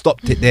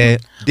 stopped it there.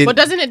 But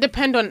doesn't it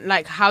depend on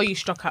like how you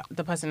struck out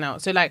the person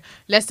out? So like,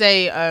 let's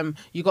say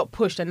you got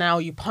pushed and now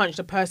you punched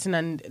the person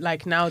and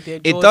like now they're.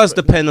 It does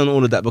depend on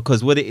all of that,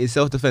 because what it is,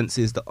 self-defense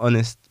is the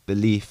honest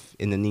belief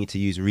in the need to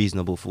use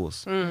reasonable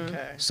force. Okay.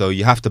 So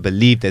you have to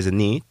believe there's a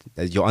need,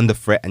 that you're under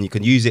threat, and you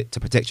can use it to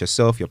protect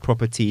yourself, your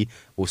property,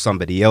 or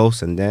somebody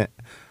else, and that.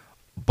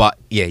 But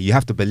yeah, you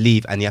have to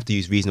believe, and you have to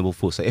use reasonable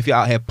force. So if you're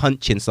out here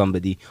punching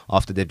somebody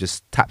after they've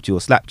just tapped you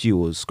or slapped you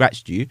or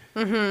scratched you,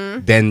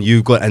 then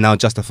you've got to now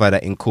justify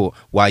that in court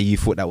why you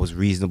thought that was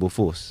reasonable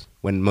force,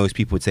 when most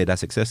people would say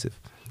that's excessive.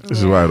 This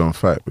is why I don't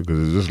fight, because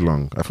it's just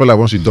long. I feel like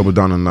once you double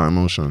down on that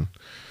emotion,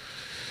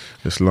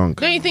 it's long.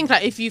 Don't you think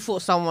like if you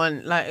fought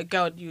someone like a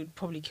girl, you'd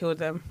probably kill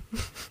them?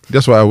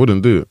 That's why I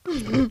wouldn't do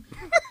it.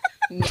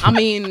 I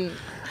mean,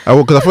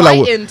 Because I feel like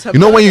Fighting to you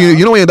know when murder.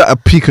 you're at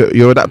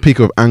that peak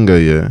of anger,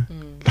 yeah.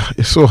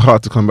 It's so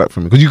hard to come back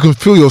from it because you can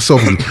feel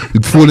yourself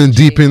falling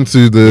deep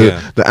into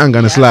the anger,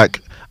 and it's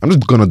like, I'm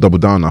just gonna double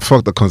down now.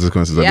 Fuck the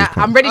consequences at this yeah,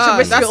 point. I'm ready to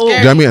risk that's it all. Do you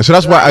know what I mean? So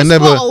that's why I It's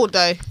never. not old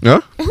though. Yeah.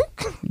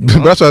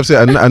 But that's why I've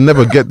said I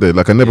never get there.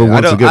 Like I never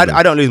want to get there.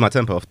 I don't lose my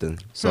temper often.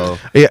 So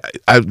Yeah,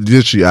 I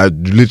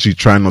literally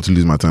try not to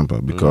lose my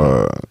temper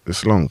because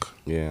it's long.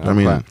 yeah,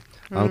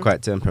 I'm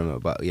quite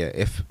temperamental. But yeah,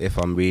 if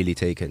I'm really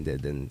taken there,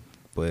 then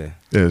boy.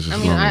 Yeah, it's just I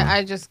mean,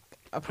 long.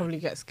 I probably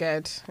get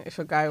scared if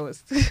a guy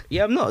was.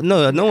 Yeah, no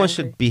one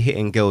should be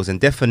hitting girls, and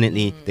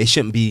definitely they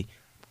shouldn't be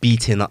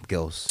beating up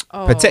girls.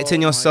 Oh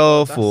Protecting my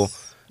yourself God, or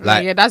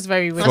like yeah, that's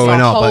very weird. throwing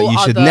a out, but whole you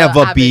should other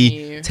never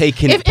be avenue.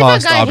 taking If it a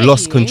past. guy I've hit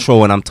lost you-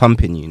 control and I'm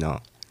thumping you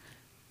now.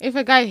 If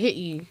a guy hit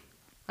you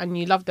and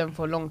you love them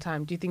for a long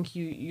time, do you think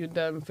you'd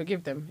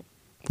forgive them?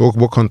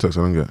 What context?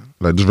 I don't get.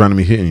 Like just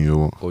randomly hitting you or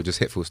what? Or just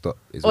hit full stop.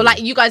 Or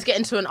like you guys get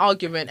into an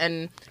argument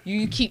and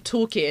you keep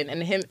talking,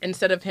 and him,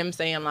 instead of him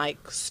saying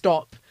like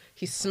stop,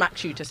 he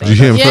smacks you to say Did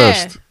you hit him Yeah.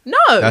 first? no.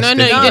 That's No, different.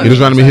 you He didn't.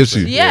 just randomly hits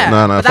you. Yeah,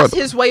 Nah, but fuck. that's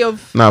his way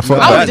of. Nah, fuck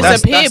I would that.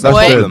 disappear, that's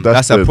boy. problem.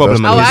 That's a dead.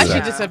 problem. I would with actually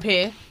that.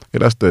 disappear. Yeah,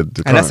 that's the And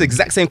that's the time.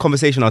 exact same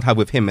conversation I'd have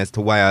with him as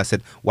to why I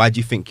said, why do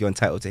you think you're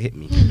entitled to hit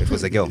me if it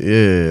was a girl?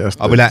 Yeah, that's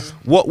I'll be dead.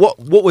 like,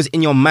 what was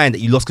in your mind that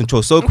you lost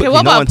control so quickly? Okay,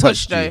 what no about one a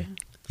push touched though? you.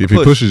 If he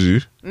push. pushes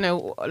you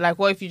No, like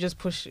what if you just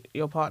push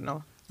your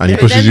partner? and he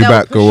But pushes then you they'll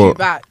back push or you what?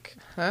 back.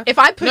 Huh? If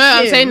I push No,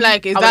 I'm him, saying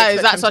like, is I would that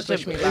expect him such to a?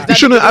 push me is back. that You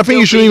shouldn't. a I big think you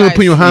deal shouldn't for even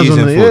put your hands on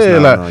Using it. force, Yeah, no,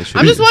 like no, it I'm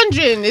shouldn't just be.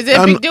 wondering, is it a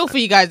Um, big deal for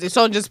you guys if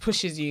someone just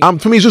pushes you?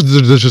 for me, it's just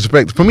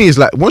disrespect. For me, it's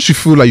like once you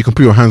feel like you can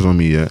put your hands on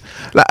me, yeah.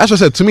 Like as I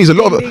said, to me, it's a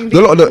lot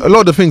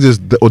of the things is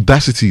the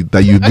audacity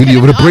that you Okay, really,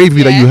 let me the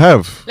bravery ask, that yeah. you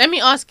have. Let me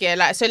ask you,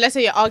 like, so let's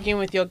say you're arguing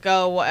with your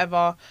girl, or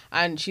whatever,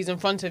 and she's in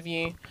front of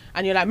you,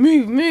 and you're like,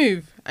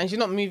 move, and she's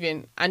not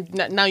moving, and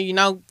now you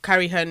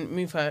carry her and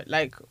move her.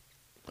 Like,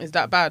 is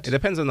that bad? It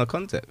depends on the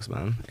context,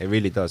 man. It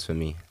really does for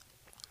me.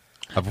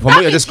 From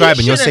what you're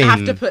describing, you're saying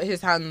have to put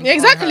his hands. Yeah,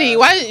 exactly. on her.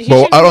 Why?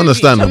 Well, I don't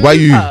understand why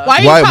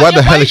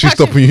the hell is she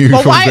stopping you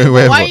from going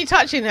wherever? Why are you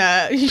touching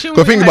her?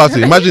 But think about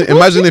it.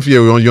 Imagine if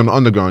you're on the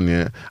underground,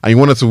 yeah, and you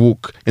wanted to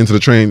walk into the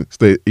train.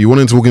 You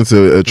wanted to walk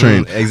into a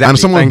train, exactly. and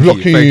someone's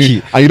blocking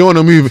you, and you don't want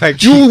to move.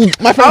 Thank You,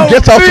 my friend,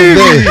 get out of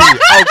there.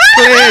 I'll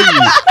clear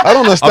you. I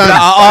don't understand.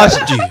 I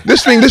asked you.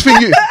 This thing,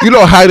 you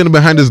lot hiding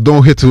behind this.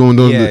 Don't hit him.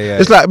 Don't. Yeah.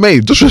 It's like,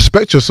 mate, just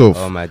respect yourself.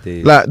 Oh my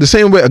days. Like the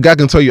same way a guy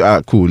can tell you,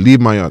 cool, leave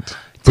my yard,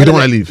 but you don't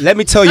want to leave. Let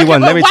me tell you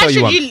one. Let me tell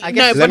you one.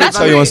 Let me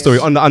tell you one story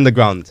on the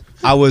underground.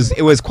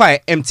 It was quite an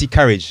empty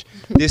carriage.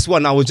 This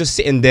one, I was just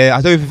sitting there.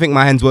 I don't even think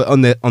my hands were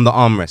on the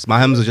armrest. My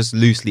hands were just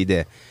loosely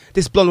there.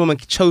 This blonde woman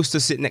chose to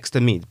sit next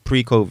to me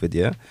pre-COVID.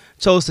 Yeah,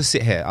 chose to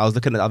sit here. I was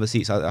looking at the other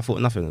seats. I thought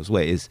nothing was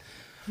where it is.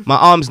 My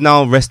arms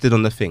now rested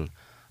on the thing.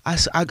 I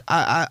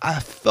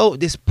felt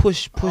this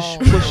push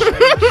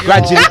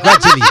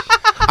gradually.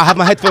 I have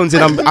my headphones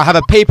in. I have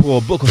a paper or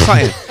a book or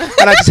something,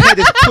 and I just hear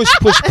this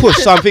push.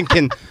 So I'm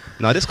thinking,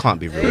 no, this can't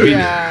be real.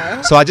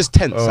 Yeah. So I just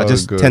tense. Oh, I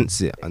just God.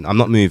 tense it, and I'm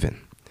not moving.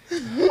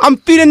 I'm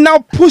feeling now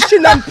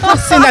pushing and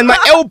pressing, and my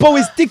elbow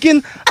is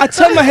digging. I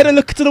turn my head and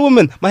look to the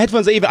woman. My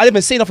headphones are even. I didn't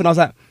even say nothing. I was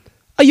like,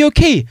 "Are you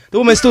okay?" The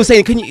woman's still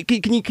saying, "Can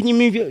you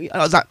move your?" I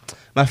was like,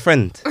 "My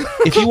friend,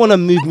 if you want to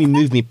move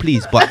me,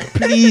 please. But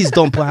please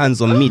don't put hands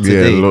on me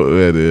today."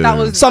 That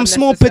was Some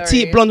small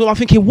petite blonde woman. I'm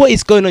thinking, what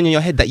is going on in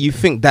your head that you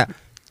think that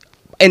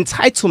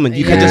entitlement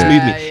you can just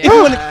move me?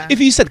 If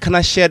you said, "Can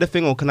I share the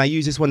thing or can I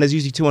use this one?" There's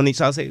usually two on each.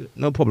 I'll say,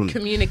 "No problem."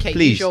 Communicate.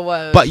 Please. Use your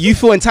words. But you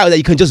feel entitled that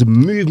you can just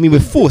move me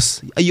with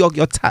force. You're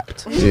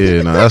tapped.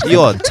 Yeah, no, that's.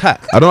 You're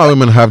tapped. I don't know how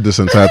women have this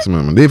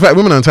entitlement, man. In fact,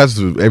 women are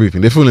entitled to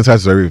everything. They feel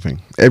entitled to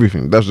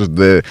everything. That's just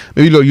their.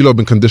 Maybe you lot have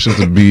been conditioned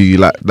to be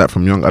like that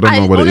from young. I don't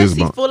know what it is,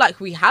 but I honestly but feel like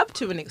we have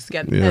to an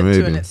extent. Yeah,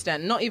 To an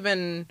extent, not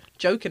even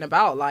joking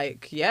about.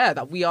 Like, yeah,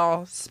 that we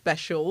are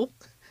special.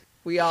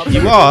 We are.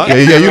 You are.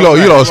 yeah, you lot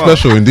are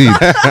special indeed.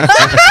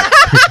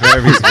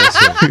 Very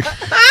special.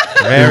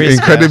 Very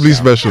incredibly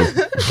special.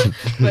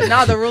 But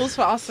now the rules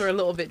for us are a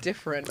little bit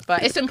different.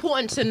 But it's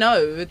important to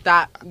know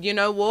that, you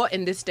know what,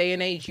 in this day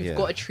and age, you've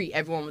got to treat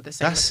everyone with the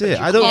same. That's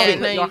respect. it. I don't can't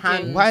think put your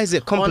hand why is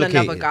it complicated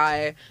on another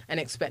guy and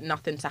expect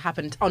nothing to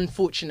happen,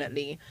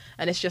 unfortunately.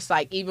 And it's just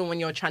like, even when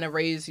you're trying to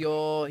raise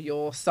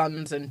your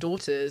sons and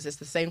daughters, it's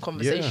the same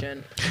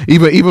conversation.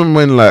 Even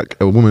when like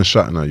a woman's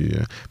shouting at you,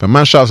 yeah, if a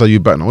man shouts at you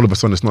back, and all of a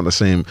sudden it's not the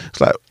same. It's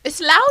like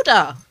it's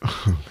louder.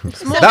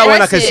 It's more that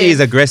one I can aggressive. see is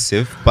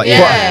aggressive, but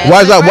Yeah.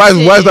 why is that?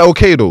 Why is that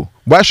okay though?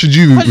 Why should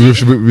you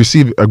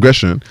receive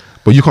aggression,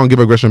 but you can't give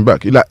aggression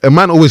back? Like a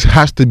man always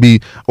has to be.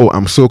 Oh,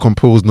 I'm so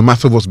composed, no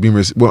matter what's being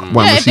what I'm If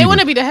they receiving. want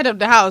to be the head of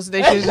the house,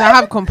 they should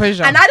have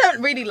composure. And I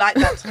don't really like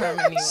that term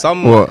anyway.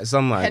 Some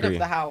I Head agree. of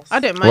the house. I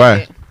don't mind Why?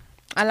 it.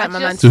 I like my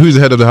man. So who's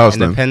the head of the house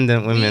then?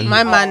 Independent women.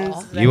 My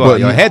man's. You are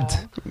your head.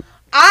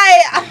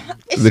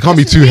 There can't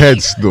be two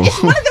heads though.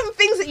 It's one of them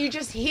things that you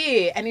just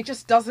hear and it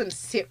just doesn't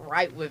sit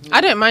right with me.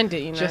 I don't mind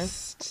it, you know.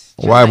 Just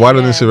Why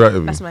doesn't it sit right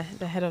with you? That's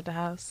the head of the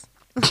house.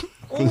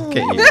 Look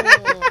at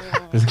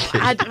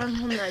you. I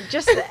don't know.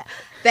 Just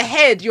the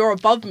head. You're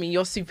above me.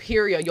 You're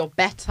superior. You're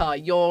better.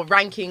 Your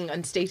ranking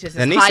and status is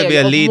There needs higher. to be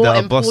a You're leader, more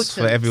a boss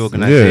for important. every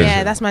organization.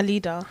 Yeah, that's my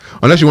leader.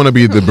 Unless you want to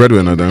be the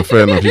breadwinner, then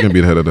fair enough. You can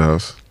be the head of the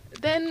house,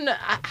 Then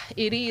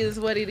it is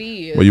what it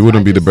is. but you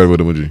wouldn't I be the just-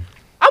 breadwinner, would you?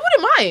 I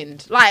wouldn't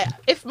mind. Like,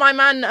 if my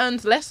man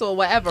earns less or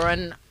whatever,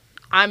 and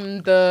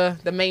I'm the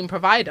main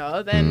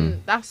provider,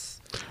 then that's.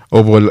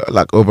 Over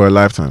a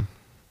lifetime.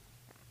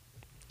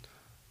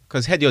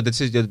 Because head, you're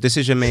the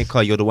decision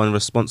maker. You're the one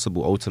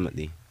responsible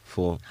ultimately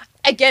for.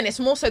 Again, it's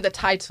more so the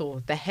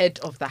title, the head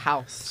of the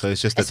house. So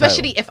it's just the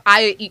especially title. if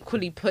I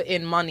equally put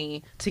in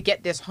money to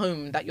get this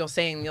home that you're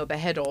saying you're the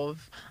head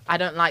of. I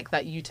don't like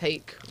that you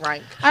take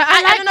rank.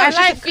 I don't know. It's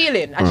just a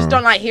feeling. I just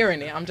don't like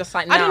hearing it. I'm just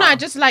like, nah. I don't know.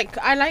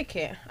 I like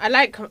it. I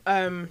like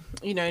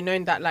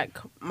knowing that like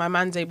my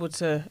man's able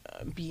to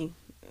be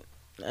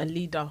a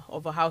leader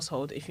of a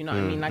household. If you know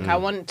what I mean. Like I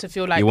want to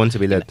feel like You want to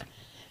be led.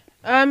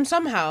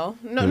 Somehow,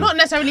 not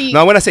necessarily.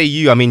 No, when I say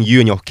you, I mean you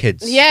and your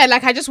kids. Yeah,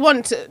 like I just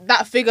want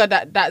that figure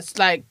that's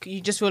like you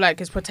just feel like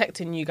is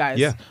protecting you guys.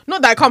 Yeah.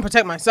 Not that I can't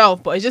protect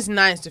myself, but it's just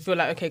nice to feel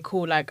like, okay,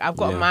 cool. Like I've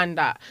got a Yeah. man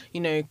that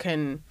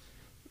can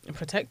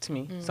protect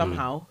me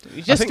somehow. It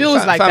I just think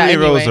feels like that family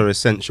roles anyway. are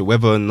essential.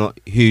 Whether or not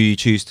who you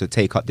choose to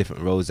take up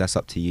different roles, that's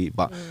up to you.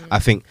 But I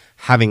think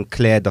having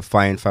clear,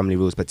 defined family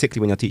rules,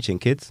 particularly when you're teaching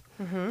kids,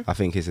 I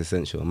think is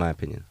essential in my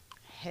opinion.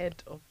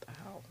 Head of the house.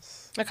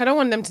 Like I don't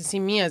want them to see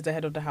me as the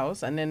head of the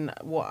house, and then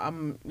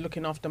I'm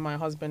looking after my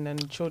husband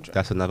and children.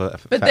 That's another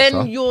But factor.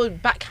 then you're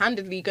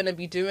backhandedly going to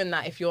be doing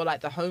that if you're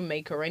like the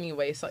homemaker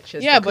anyway, such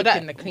as the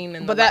cooking, the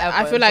cleaning, but the that- whatever.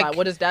 I feel It's like-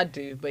 what does dad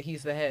do? But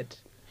he's the head.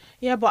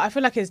 Yeah, but I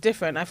feel like it's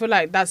different. I feel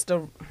like that's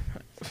the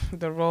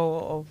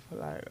role of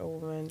like a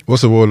woman.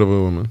 What's the role of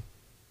a woman?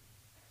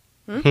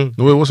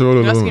 What's the role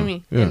of You're a asking woman?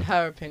 me? Yeah, In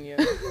her opinion.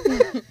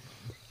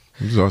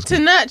 I'm just asking.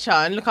 To nurture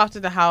and look after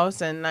the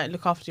house and like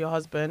look after your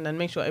husband and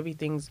make sure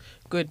everything's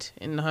good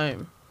in the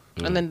home.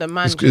 and then the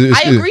man.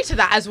 I agree to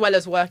that as well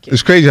as working.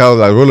 It's crazy how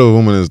like role of a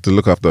woman is to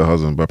look after her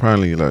husband, but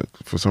apparently like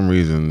for some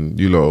reason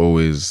you lot are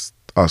always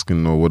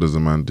asking, no, what does the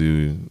man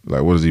do?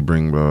 Like, what does he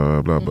bring?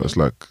 Blah blah blah. But it's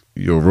like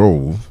your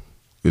role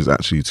is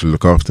actually to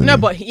look after him. No,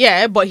 but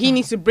he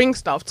needs to bring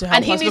stuff to help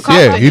And he us needs look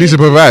to- after he needs to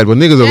provide. But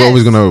niggas are Yes.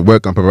 always gonna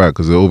work and provide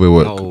because they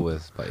overwork. Not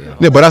always, but yeah.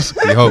 Yeah, but that's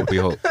We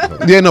hope.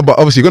 yeah, no, but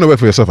obviously you're gonna work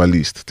for yourself at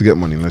least to get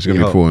money unless you're We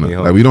gonna be hope, poor. we innit?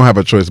 hope. Like we don't have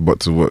a choice but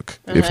to work.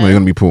 If not, you're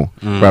gonna be poor.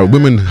 Right?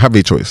 Women have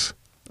a choice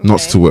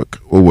not Okay. to work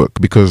or work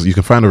because you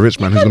can find a rich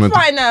man You who's can gonna.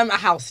 find a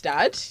house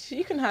dad.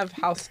 You can have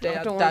house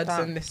don't want dads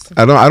that. in this.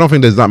 I don't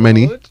think there's that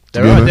many. To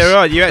There be are. honest. There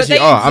are. You actually they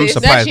are. I'm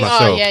exist. They surprised actually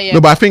myself. yeah.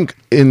 No, but I think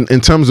in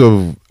terms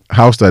of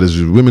house dads,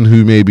 women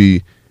who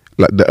maybe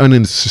like they're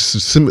earning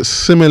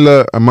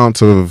similar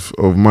amounts of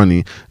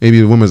money. Maybe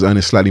the woman's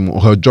earning slightly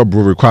more. Her job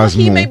role requires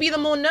He more. may be the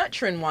more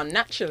nurturing one,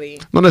 naturally.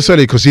 Not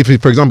necessarily, because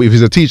for example, if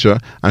he's a teacher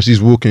and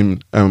she's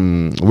working, I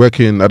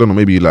don't know,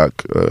 maybe like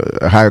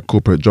a higher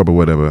corporate job or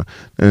whatever,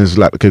 and it's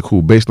like, okay,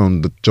 cool. Based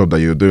on the job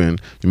that you're doing,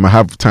 you might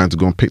have time to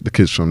go and pick the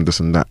kids from this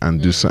and that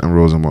and do certain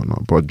roles and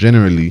whatnot. But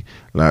generally,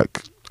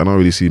 like, I don't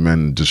really see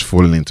men just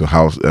falling into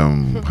house,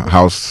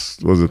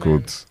 what's it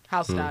called?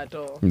 House dad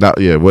or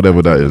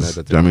Whatever that is.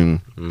 Another Do you know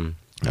what I mean?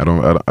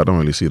 I don't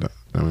really see that.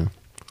 I mean,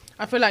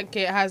 I feel like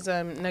it has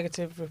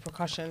negative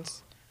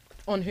repercussions.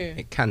 on who?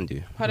 It can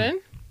do. Pardon?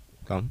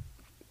 Come.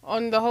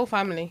 On the whole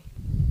family.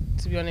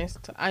 To be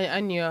honest, I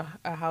knew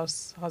a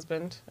house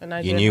husband, a You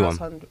Nigerian knew house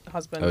one?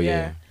 husband. Oh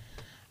yeah.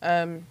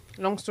 yeah.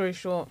 Long story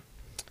short,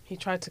 he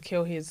tried to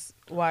kill his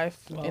wife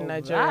in That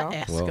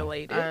Nigeria,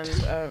 escalated.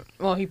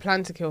 and he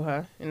planned to kill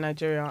her in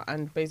Nigeria,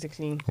 and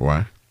basically,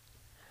 why?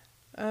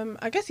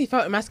 I guess he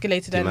felt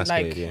emasculated, and like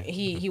Demasculated, yeah.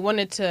 he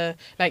wanted to,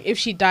 like, if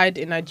she died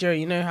in Nigeria,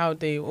 you know how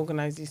they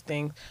organize these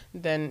things,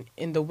 then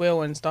in the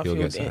will and stuff, He'll he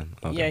get would, something.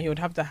 Okay. yeah, he would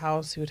have the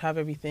house, he would have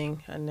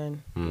everything, and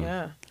then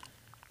yeah.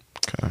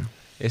 Okay.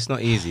 It's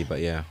not easy, but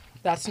yeah.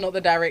 That's not the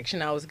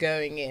direction I was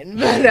going in,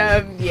 but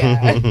yeah.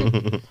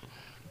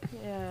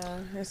 Yeah,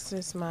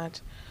 it's mad.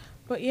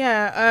 But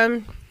yeah,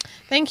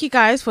 thank you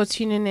guys for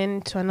tuning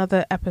in to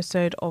another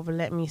episode of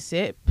Let Me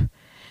Sip.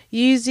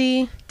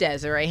 Yuzi.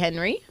 Desiree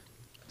Henry.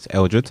 It's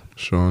Eldred.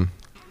 Sean.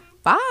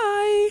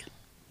 Bye.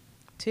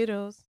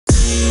 Toodles.